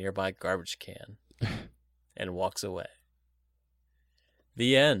a nearby garbage can and walks away.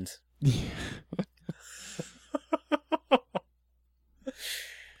 The end.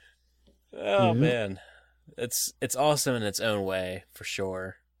 Oh, man. It's awesome in its own way, for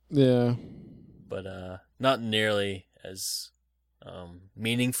sure. Yeah. But not nearly as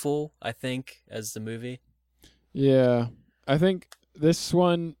meaningful, I think, as the movie. Yeah. I think this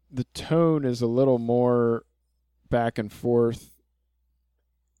one, the tone is a little more back and forth,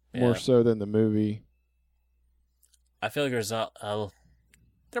 more so than the movie. I feel like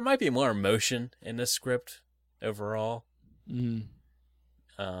there might be more emotion in this script overall. Mm.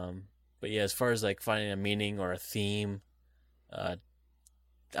 But yeah, as far as like finding a meaning or a theme, I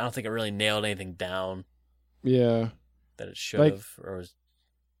don't think it really nailed anything down. Yeah. That it should have,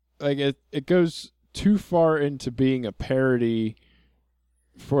 it goes too far into being a parody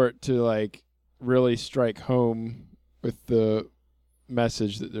for it to like really strike home with the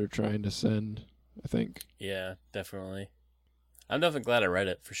message that they're trying to send, I think. Yeah, definitely. I'm definitely glad I read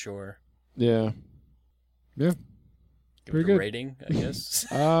it for sure. Yeah. Yeah. Give Pretty it a good. rating, I guess.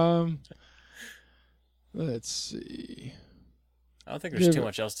 Let's see. I don't think there's too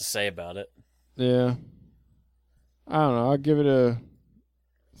much else to say about it. Yeah. I don't know. I'll give it a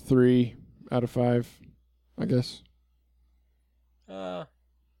 3 out of 5, I guess. I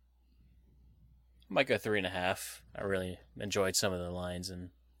might go 3.5. I really enjoyed some of the lines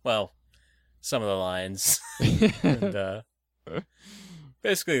and and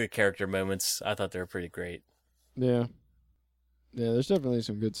basically the character moments. I thought they were pretty great. Yeah. Yeah, there's definitely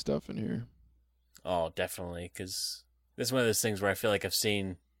some good stuff in here. Oh, definitely, because this is one of those things where I feel like I've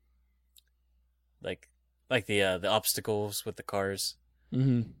seen, like the obstacles with the cars.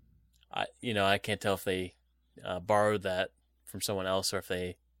 Mm-hmm. I can't tell if they borrowed that from someone else or if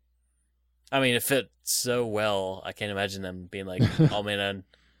they. I mean, it fit so well. I can't imagine them being like, "Oh man,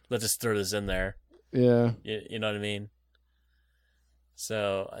 let's just throw this in there." Yeah. You know what I mean?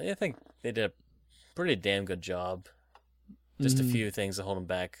 So I think they did a pretty damn good job. Just a few things to hold them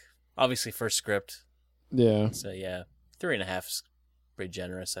back. Obviously, first script. Yeah. So yeah, 3.5 is pretty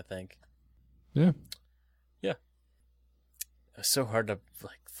generous, I think. Yeah. Yeah. It's so hard to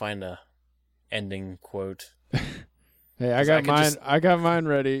find a ending quote. Hey, I got mine. I got mine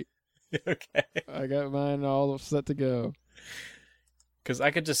ready. Okay. I got mine all set to go. Because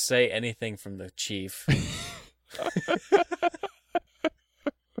I could just say anything from the chief.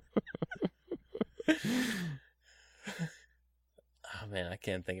 Oh man, I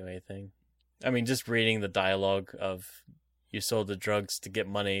can't think of anything. I mean, just reading the dialogue of "You sold the drugs to get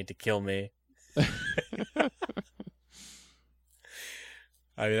money to kill me."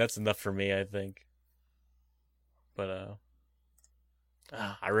 I mean, that's enough for me, I think. But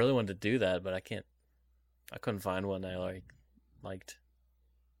I really wanted to do that, but I can't. I couldn't find one I liked.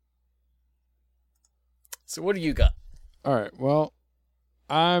 So what do you got? All right. Well,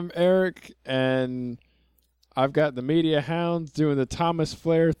 I'm Eric, and I've got the Media Hounds doing the Thomas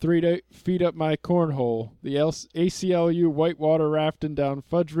Flair 3 feet up my cornhole, the ACLU whitewater rafting down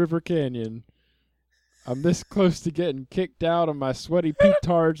Fudge River Canyon. I'm this close to getting kicked out of my sweaty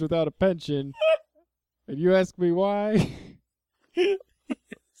petards without a pension, and you ask me why?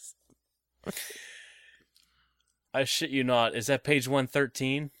 I shit you not. Is that page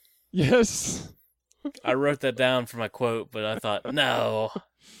 113? Yes. I wrote that down for my quote, but I thought, no,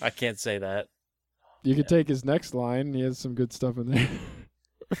 I can't say that. You could take his next line. He has some good stuff in there.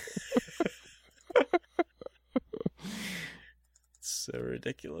 So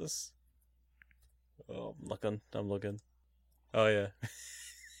ridiculous. Oh, I'm looking. Oh, yeah.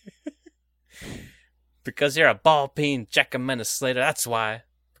 Because you're a ball-peen jack-a-menace-slater, that's why.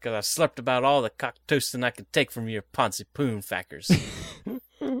 Because I've slept about all the cock toasting I can take from your poncy-poon fackers.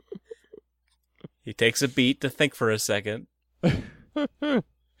 He takes a beat to think for a second.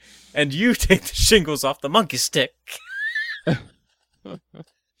 And you take the shingles off the monkey stick.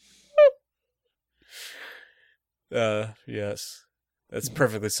 Yes. That's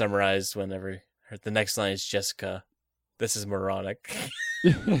perfectly summarized whenever the next line is Jessica. This is moronic.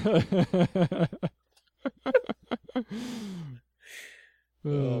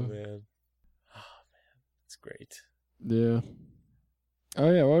 Oh, man. It's great. Yeah.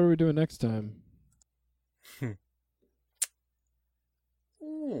 Oh, yeah, what are we doing next time?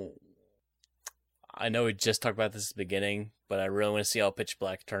 I know we just talked about this at the beginning, but I really want to see how Pitch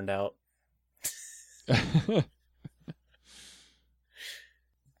Black turned out.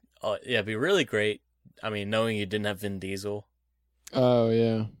 Oh, yeah, it'd be really great. I mean, knowing you didn't have Vin Diesel. Oh,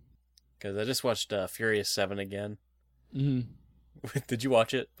 yeah. Because I just watched Furious 7 again. Mm-hmm. Did you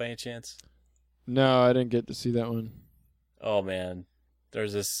watch it by any chance? No, I didn't get to see that one. Oh, man.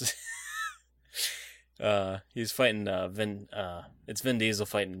 There's this... he's fighting it's Vin Diesel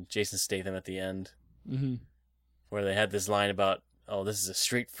fighting Jason Statham at the end. Mm-hmm. Where they had this line about, oh, this is a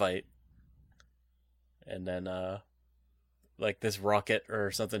street fight. And then, like this rocket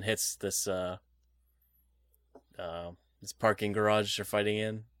or something hits this parking garage they're fighting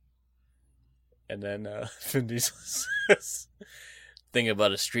in. And then Vin Diesel says, thing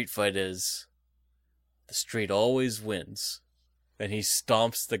about a street fight is the street always wins. And he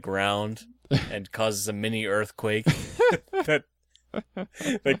stomps the ground and causes a mini earthquake that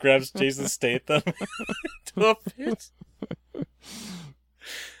grabs Jason Statham to a pit.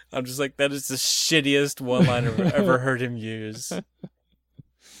 I'm just like, that is the shittiest one-liner I've ever heard him use.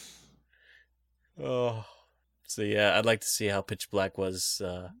 Oh. So yeah, I'd like to see how Pitch Black was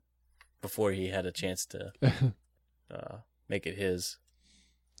before he had a chance to make it his.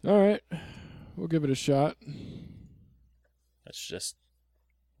 All right. We'll give it a shot. That's just,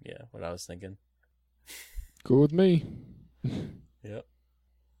 yeah, what I was thinking. Cool with me. Yep.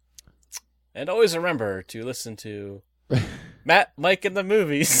 And always remember to listen to Matt, Mike, and the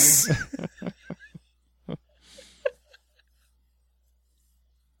Movies.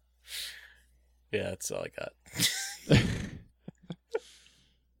 Yeah, that's all I got.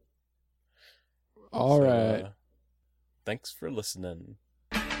 All right. Thanks for listening.